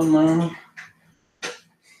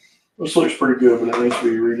 This looks pretty good, but it needs to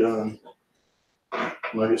be redone.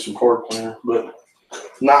 Might get some card cleaner, but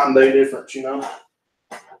night and day difference, you know?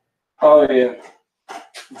 Oh yeah.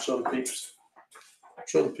 Show the peeps.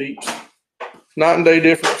 Show the peeps. Night and day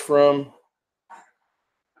difference from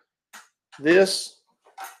this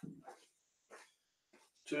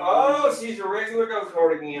to... Oh, she's a regular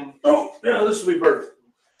go-kart again. Oh, yeah, this will be perfect.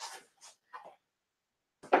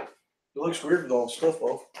 It looks weird with all the stuff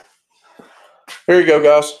off. Here you go,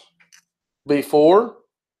 guys. Before,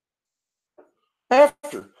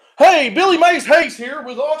 after. Hey, Billy Mays Hayes here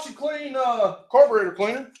with OxyClean carburetor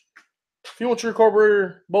cleaner. If you want your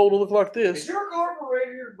carburetor bowl to look like Is this, your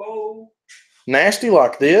carburetor bowl nasty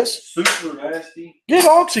like this, super nasty? get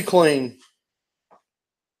OxyClean.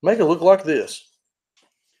 Make it look like this.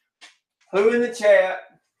 Who in the chat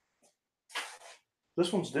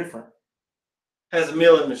This one's different. has a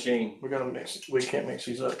milling machine? We gotta mix it. We can't mix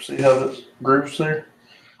these up. See how this grooves there?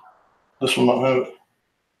 This one might have it.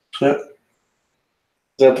 See it?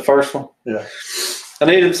 Is that the first one? Yeah. I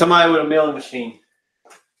needed somebody with a milling machine.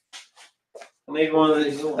 I need one of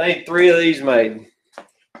these. I need 3 of these made.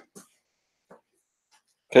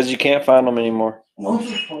 Because you can't find them anymore.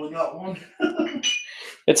 Lonesom's probably got one.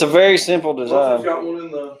 It's a very simple Lonesom's design. got one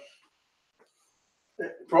in the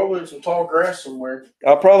probably in some tall grass somewhere.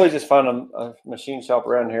 I'll probably just find a machine shop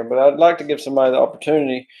around here, but I'd like to give somebody the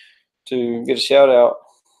opportunity to get a shout out.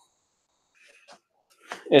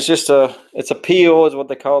 It's just it's a peel is what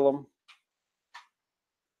they call them.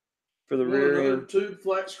 For the rear end. Tube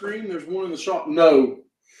flat screen. There's one in the shop. No.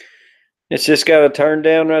 It's just got a turn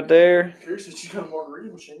down right there. Curious if you got a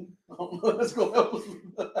margarita machine. I don't know if that's gonna help us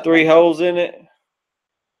with that. 3 holes in it.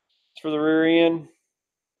 It's for the rear end.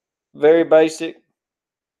 Very basic.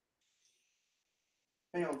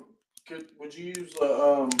 Hang on. Would you use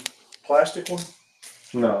a plastic one?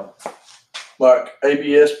 No. Like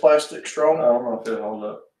ABS plastic I straw? don't know if it'll hold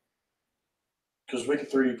up. Because we can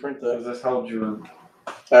 3D print that. This holds your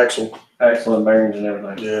Axle. axle and bearings and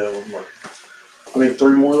everything. Yeah, it would work. I need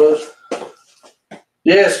 3 more of those.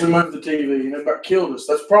 Yes, we moved the TV and it about killed us.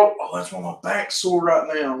 That's probably that's why my back's sore right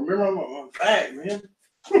now. Remember I'm on my back, man.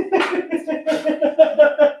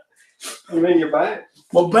 You mean your back?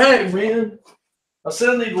 My back, man. I said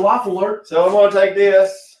I need a life alert. So I'm gonna take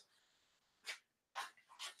this.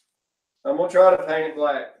 I'm gonna try to paint it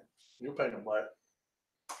black. You're painting black.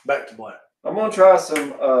 Back to black. I'm gonna try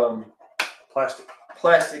some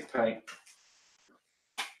Plastic. paint.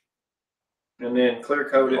 And then clear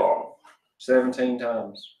coat it 17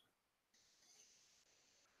 times.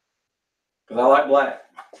 Because I like black.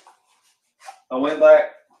 I went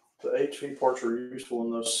back. The HP parts are useful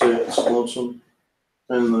in those sets. Lonesome.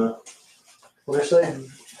 And the, what did I say?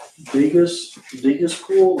 Degas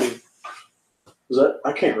cool? Is that,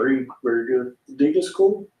 I can't read very good. Degas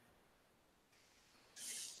cool?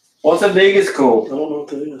 What's a dig is I cool? don't know what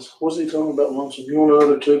that is. What's he talking about, Lonesome? You want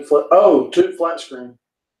another tube flat? Oh, tube flat screen.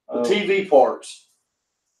 The TV parts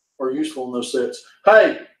are useful in those sets.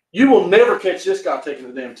 Hey, you will never catch this guy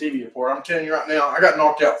taking the damn TV apart. I'm telling you right now, I got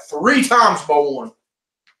knocked out 3 times by one.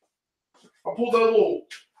 I pulled that little,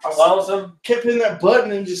 Lonesome? kept hitting that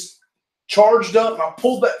button and just charged up, and I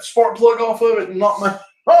pulled that spark plug off of it and knocked my,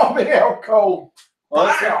 oh man, how cold. Wow.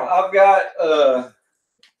 I've got,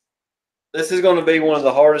 this is going to be one of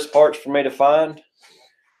the hardest parts for me to find.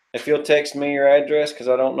 If you'll text me your address, because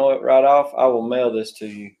I don't know it right off, I will mail this to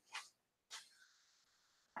you.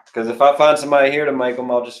 Because if I find somebody here to make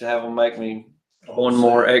them, I'll just have them make me one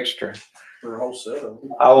more extra. For a whole set of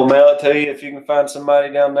them. I will mail it to you if you can find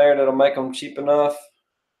somebody down there that'll make them cheap enough.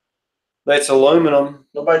 That's aluminum.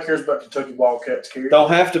 Nobody cares about Kentucky Wildcats, Kerry.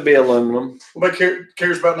 Don't have to be aluminum, Nobody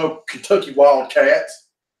cares about no Kentucky Wildcats.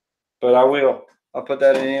 but I will. I'll put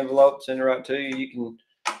that in an envelope, send it right to you. You can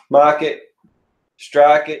mark it,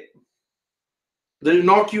 strike it. Did it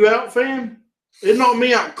knock you out, fam? It knocked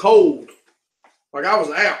me out cold. Like I was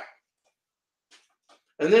out.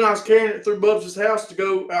 And then I was carrying it through Bubs' house to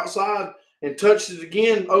go outside, and touched it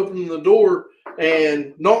again, opening the door,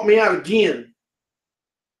 and knocked me out again.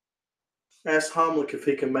 Ask Heimlich if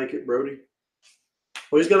he can make it, Brody.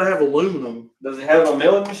 Well, he's got to have aluminum. Does he have a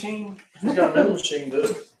milling machine? He's got a milling machine,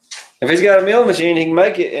 dude. If he's got a milling machine, he can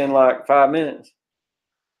make it in like 5 minutes.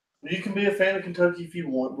 You can be a fan of Kentucky if you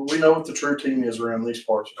want, but we know what the true team is around these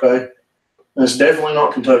parts, okay? And it's definitely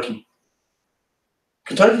not Kentucky.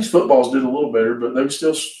 Kentucky's footballs did a little better, but they would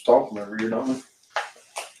still stomp them every year, don't they?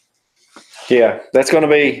 Yeah, that's going to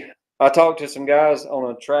be. I talked to some guys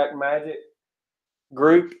on a Track Magic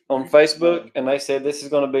group on Facebook, and they said this is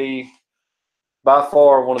going to be by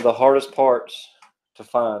far one of the hardest parts to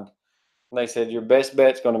find. And they said your best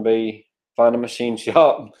bet's going to be find a machine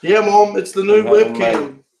shop. Yeah, Mom, it's the new And have them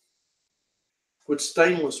webcam with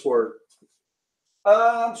stainless work.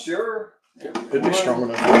 I'm sure. It'd be strong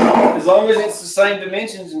enough. As long as it's the same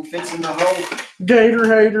dimensions and fits in the hole. Gator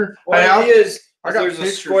hater. What Hey, it is, I got there's a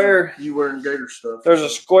pictures square. of you wearing Gator stuff. There's a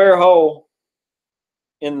square hole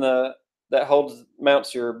in the that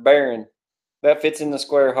mounts your bearing. That fits in the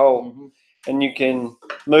square hole, Mhm. and you can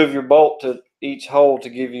move your bolt to each hole to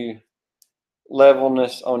give you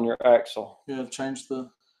levelness on your axle. Yeah, change the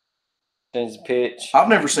Pitch. I've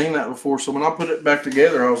never seen that before, so when I put it back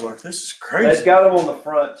together, I was like, "This is crazy." They've got them on the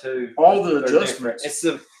front too. All the They're different. adjustments.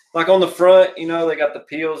 It's like on the front, they got the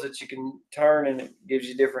peels that you can turn, and it gives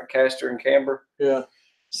you different caster and camber. Yeah.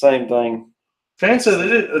 Same thing. Fan said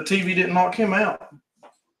a TV didn't knock him out.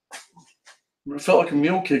 It felt like a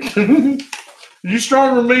mule kick. You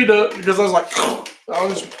stronger than me, though, because I was like,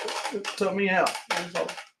 it took me out.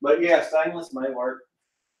 But yeah, stainless may work.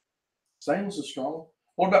 Stainless is strong.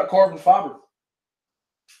 What about carbon fiber?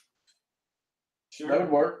 Sure. That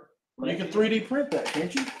would work. Maybe. You can 3D print that,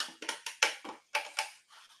 can't you?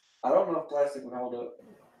 I don't know if plastic would hold up.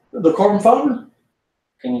 The carbon fiber?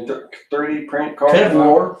 Can you 3D print carbon?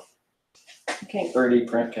 Kevlar. You can't 3D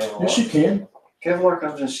print Kevlar. Yes, you can. Kevlar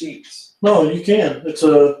comes in sheets. No, you can. It's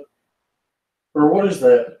or what is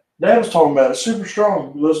that? Dad was talking about it. It's super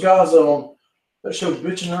strong. Those guys that show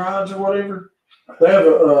bitching rides or whatever, they have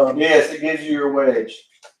a. Yes, it gives you your wedge.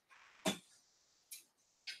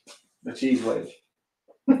 The cheese wedge.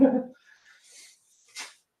 I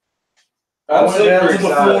went down to the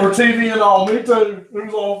excited. floor, TV and all. Me too. It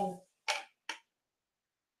was awful.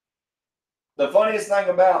 The funniest thing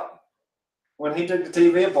about when he took the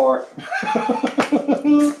TV apart,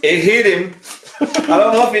 it hit him. I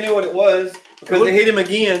don't know if he knew what it was because it hit him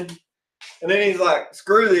again. And then he's like,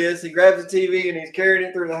 screw this. He grabs the TV and he's carrying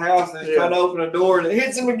it through the house and he's trying to open a door and it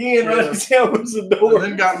hits him again right as he opens the door.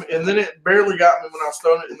 And then it barely got me when I was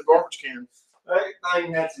throwing it in the garbage can. That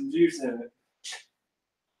thing had some juice in it.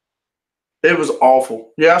 It was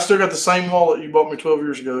awful. Yeah, I still got the same wallet you bought me 12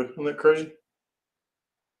 years ago. Isn't that crazy?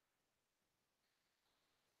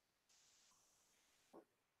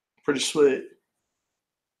 Pretty sweet.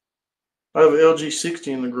 I have an LG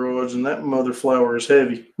 60 in the garage, and that mother flower is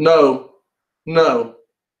heavy. No.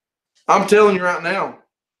 I'm telling you right now,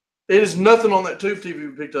 it is nothing on that tube TV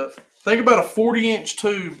we picked up. Think about a 40-inch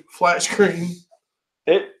tube flat screen.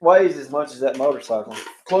 It weighs as much as that motorcycle.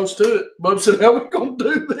 Close to it. Bub said, how we going to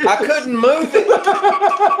do this? I couldn't move it.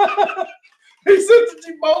 He said that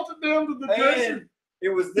you bolted down to the dresser. And it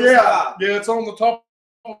was this high. Yeah, it's on the top.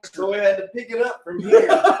 So we had to pick it up from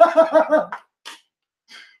here.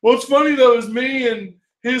 What's funny though is me and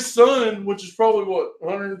his son, which is probably what,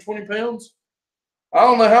 120 pounds. I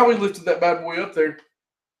don't know how we lifted that bad boy up there.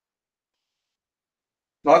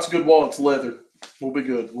 No, it's a good wall. It's leather. We'll be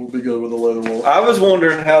good. We'll be good with a leather wall. I was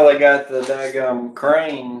wondering how they got the daggum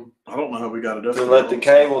crane I don't know how we got it up. to let the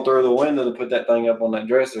cable through the window to put that thing up on that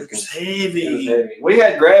dresser. It was 'Cause it was heavy. heavy. We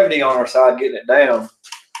had gravity on our side getting it down.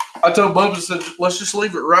 I told Bubba, I said, let's just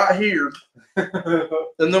leave it right here.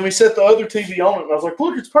 And then we set the other TV on it. And I was like,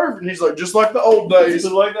 look, it's perfect. And he's like, just like the old days.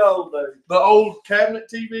 Just like the old days. The old cabinet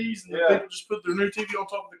TVs. And Yeah. the people just put their new TV on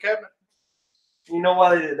top of the cabinet. You know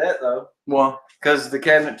why they did that though? Why? Because the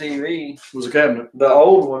cabinet TV, It was a cabinet. the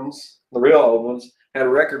old ones, the real old ones, had a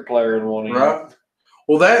record player in one of them. Right?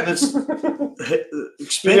 Well, that's You didn't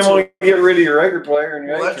expensive. want to get rid of your record player and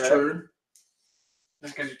your Well, that's 8-track. true.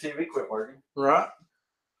 Just because your TV quit working. Right?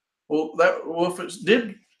 Well, if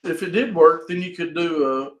it did work, then you could do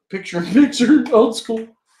a picture-in-picture old school.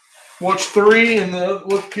 Watch 3 and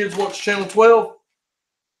the kids watch channel 12.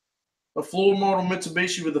 A floor model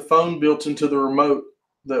Mitsubishi with a phone built into the remote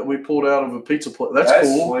that we pulled out of a pizza plate. That's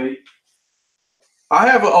cool. Sweet. I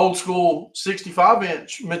have an old school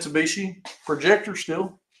 65-inch Mitsubishi projector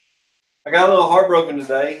still. I got a little heartbroken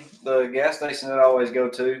today. The gas station that I always go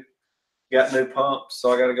to got new pumps,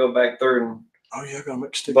 so I got to go back through and Oh yeah, I gotta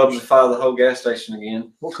make stickers. Bubblify the whole gas station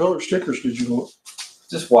again. What color stickers did you want?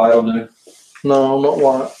 Just white will do. No, not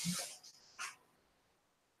white.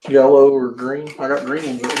 Yellow or green. I got green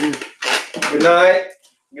ones right here. Good night.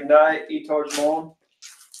 Good night, Etard's mom.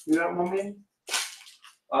 You got one in?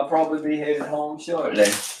 I'll probably be headed home shortly.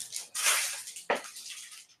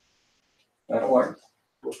 That'll work.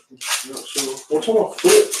 What's on my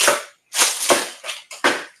foot?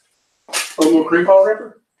 A little cream pie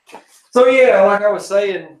wrapper? So yeah, like I was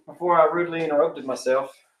saying before I rudely interrupted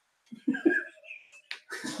myself,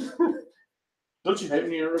 Don't you hate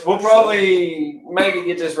me? we'll probably maybe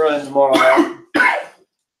get this running tomorrow night.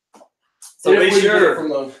 So be sure from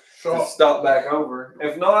the to shop. stop back over.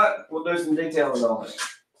 If not, we'll do some detailing on it.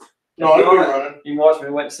 No, it'll be running. You can watch me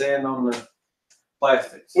wet sand on the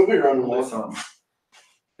plastics. It'll be running. We'll do something.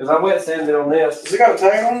 Because I wet sanded on this. Has it got a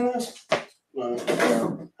tag on this? No.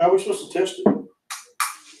 How are we supposed to test it?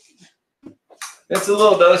 It's a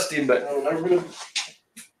little dusty, but No, never good.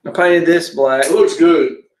 I painted this black. It looks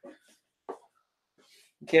good.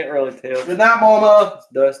 You can't really tell. Good night, Mama. It's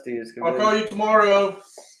dusty as can I'll be. call you tomorrow.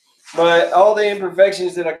 But all the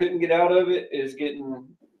imperfections that I couldn't get out of it is getting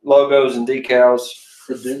logos and decals,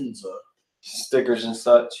 Credenza. stickers and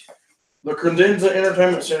such. The Credenza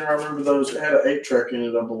Entertainment Center, I remember those. It had an 8-track in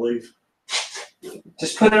it, I believe.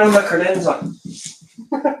 Just put it on the credenza.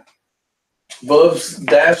 Bubs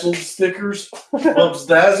Dazzled stickers. Bubs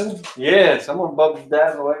Dazzled. Yes, I'm gonna bubble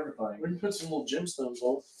dazzle everything. We can put some little gemstones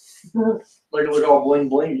on. Make it look all bling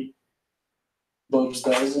blingy. Bubs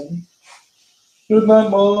Dazzled. Good night,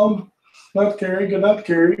 Mom. Night, Carrie. Good night,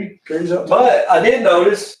 Carrie. Carrie's out. But I did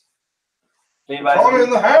notice if On in anybody's,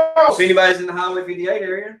 the house. if anybody's in the Highway 58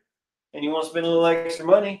 area and you want to spend a little extra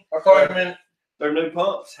money, I'll call you in a minute. their new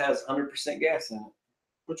pumps has 100% gas in it.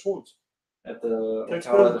 Which ones? At the Thanks,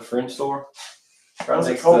 call it bud. the French store. Why is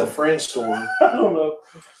it next called to- the Friend Store? I don't know.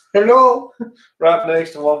 Hello. Right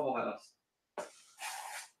next to Waffle House.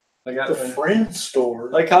 They got The Friend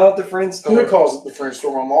Store. they call it the French Who store. calls it the Friend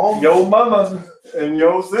Store? My mom? Yo mama and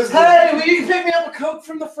yo sister. Hey, will you pick me up a Coke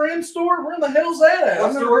from the Friend Store? Where in the hell's that at? What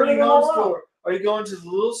I've never store heard are of you it going all. for? Are you going to the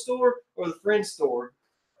little store or the French store?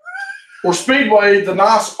 Or Speedway, the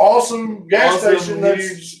nice, awesome gas Awesome, station that's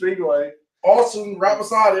huge Speedway. awesome right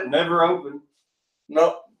beside it. Never open.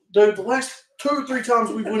 No, dude, the last 2 or 3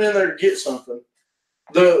 times we went in there to get something,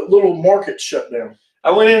 the little market shut down. I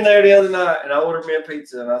went in there the other night and I ordered me a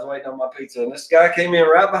pizza and I was waiting on my pizza and this guy came in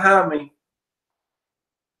right behind me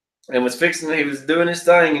and was fixing. He was doing his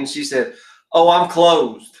thing and she said, "Oh, I'm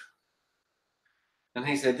closed." And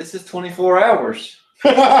he said, "This is 24 hours."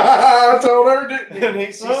 I told her, didn't And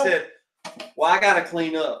she said, "Well, I gotta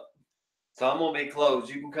clean up, so I'm gonna be closed.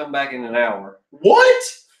 You can come back in an hour." What?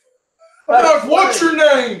 That's What's funny.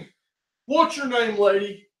 your name? What's your name,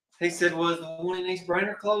 lady? He said, "Was the one in East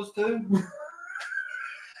Brainerd closed too?"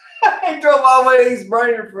 He drove all the way to East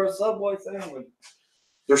Brainerd for a Subway sandwich.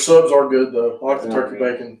 Their subs are good though. I like the Yeah, turkey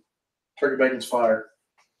yeah. bacon. Turkey bacon's fire.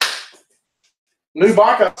 New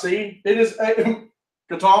bike I see. It is a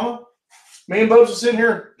Katana. Me and Bubs are sitting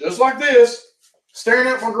here just like this, staring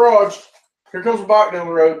at my garage. Here comes a bike down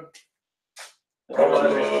the road.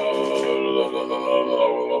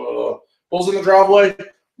 Pulls in the driveway.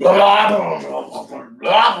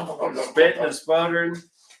 Spitting and sputtering.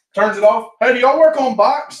 Turns it off. Hey, do y'all work on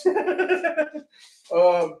bikes?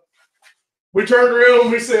 We turned around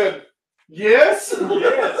and we said, yes.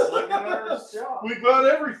 Yes, look at our shop. We got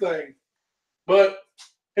everything. But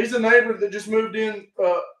he's a neighbor that just moved in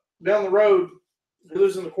down the road. He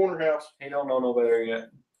lives in the corner house. He don't know no better yet.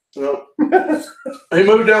 No. He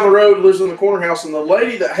moved down the road, lives in the corner house, and the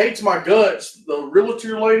lady that hates my guts, the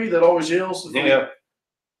realtor lady that always yells if we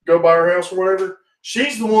go by her house or whatever,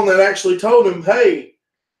 she's the one that actually told him, hey,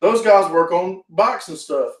 those guys work on bikes and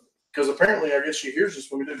stuff. Because apparently, I guess she hears us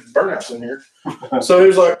when we do burnouts in here. So he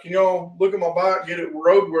was like, can y'all look at my bike, get it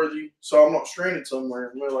roadworthy so I'm not stranded somewhere?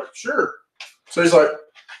 And we're like, sure. So he's like,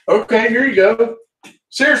 okay, here you go.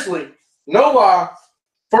 Seriously, no lie.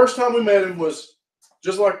 First time we met him was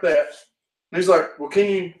just like that. And he's like, well,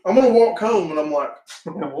 I'm going to walk home. And I'm like,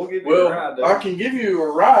 We'll give you well, a ride, I can give you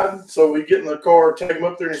a ride. So we get in the car, take him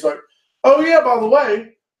up there, and he's like, oh, yeah, by the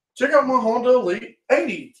way, check out my Honda Elite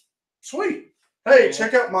 80. Sweet. Hey, Yeah.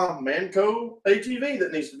 check out my Manco ATV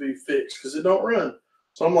that needs to be fixed because it don't run.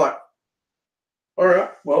 So I'm like, all right,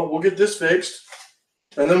 well, we'll get this fixed,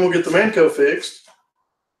 and then we'll get the Manco fixed.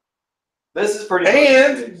 This is pretty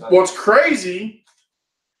And much what's crazy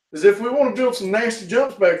is if we want to build some nasty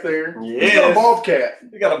jumps back there, he's got a Yes. Bobcat.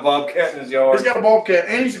 He got a bobcat in his yard. He's got a Bobcat,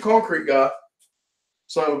 and he's a concrete guy.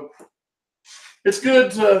 So it's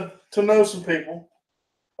good to know some people.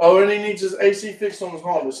 Oh, and he needs his AC fixed on his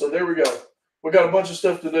Honda. So there we go. We got a bunch of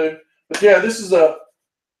stuff to do. But yeah, this is a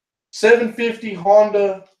 750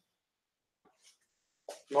 Honda.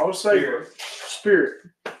 Not a Sabre. Spirit.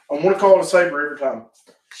 I want to call it a Sabre every time.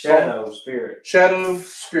 Shadow Spirit. Shadow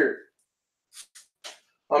Spirit.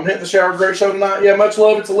 I'm hitting the shower. Great show tonight. Yeah, much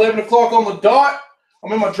love. It's 11 o'clock on the dot.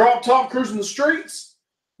 I'm in my drop top cruising the streets.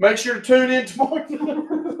 Make sure to tune in tomorrow.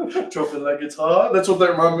 Dropping like it's hot. That's what they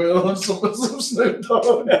remind me of. Some Snoop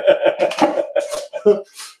Dogg. All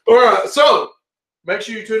right, so make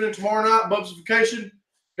sure you tune in tomorrow night. Bubsification.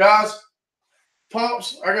 Guys,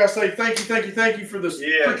 Pops, I got to say thank you for this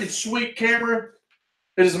freaking sweet camera.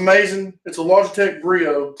 It is amazing. It's a Logitech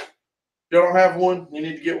Brio. If you don't have one, you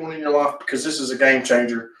need to get one in your life because this is a game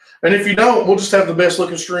changer. And if you don't, we'll just have the best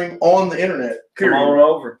looking stream on the internet. Period. Come on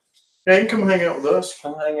over. Yeah, you can come hang out with us.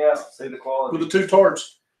 Come hang out. See the quality. With the two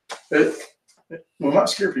tards. We might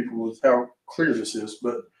scare people with how clear this is.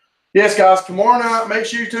 But yes, guys, tomorrow night, make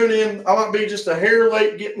sure you tune in. I might be just a hair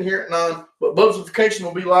late getting here at 9, but Bubsification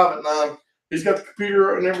will be live at 9. He's got the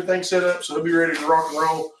computer and everything set up, so he'll be ready to rock and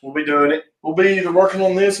roll. We'll be doing it. We'll be either working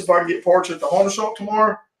on this if I can get parts at the Honda shop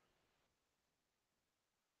tomorrow,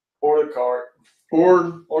 Or the cart.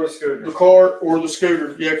 or Or the scooter. the car, or the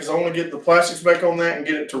scooter. Yeah, because I want to get the plastics back on that and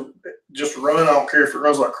get it to just run. I don't care if it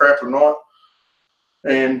runs like crap or not,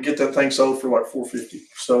 and get that thing sold for like $450.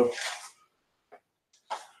 So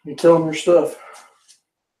you tell them your stuff.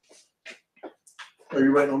 Or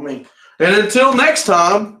you waiting on me? And until next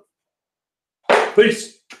time,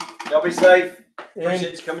 peace. Y'all be safe. And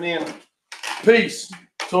Appreciate you coming in. peace.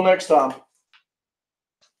 Till next time.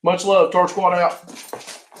 Much love. Tar Squad out.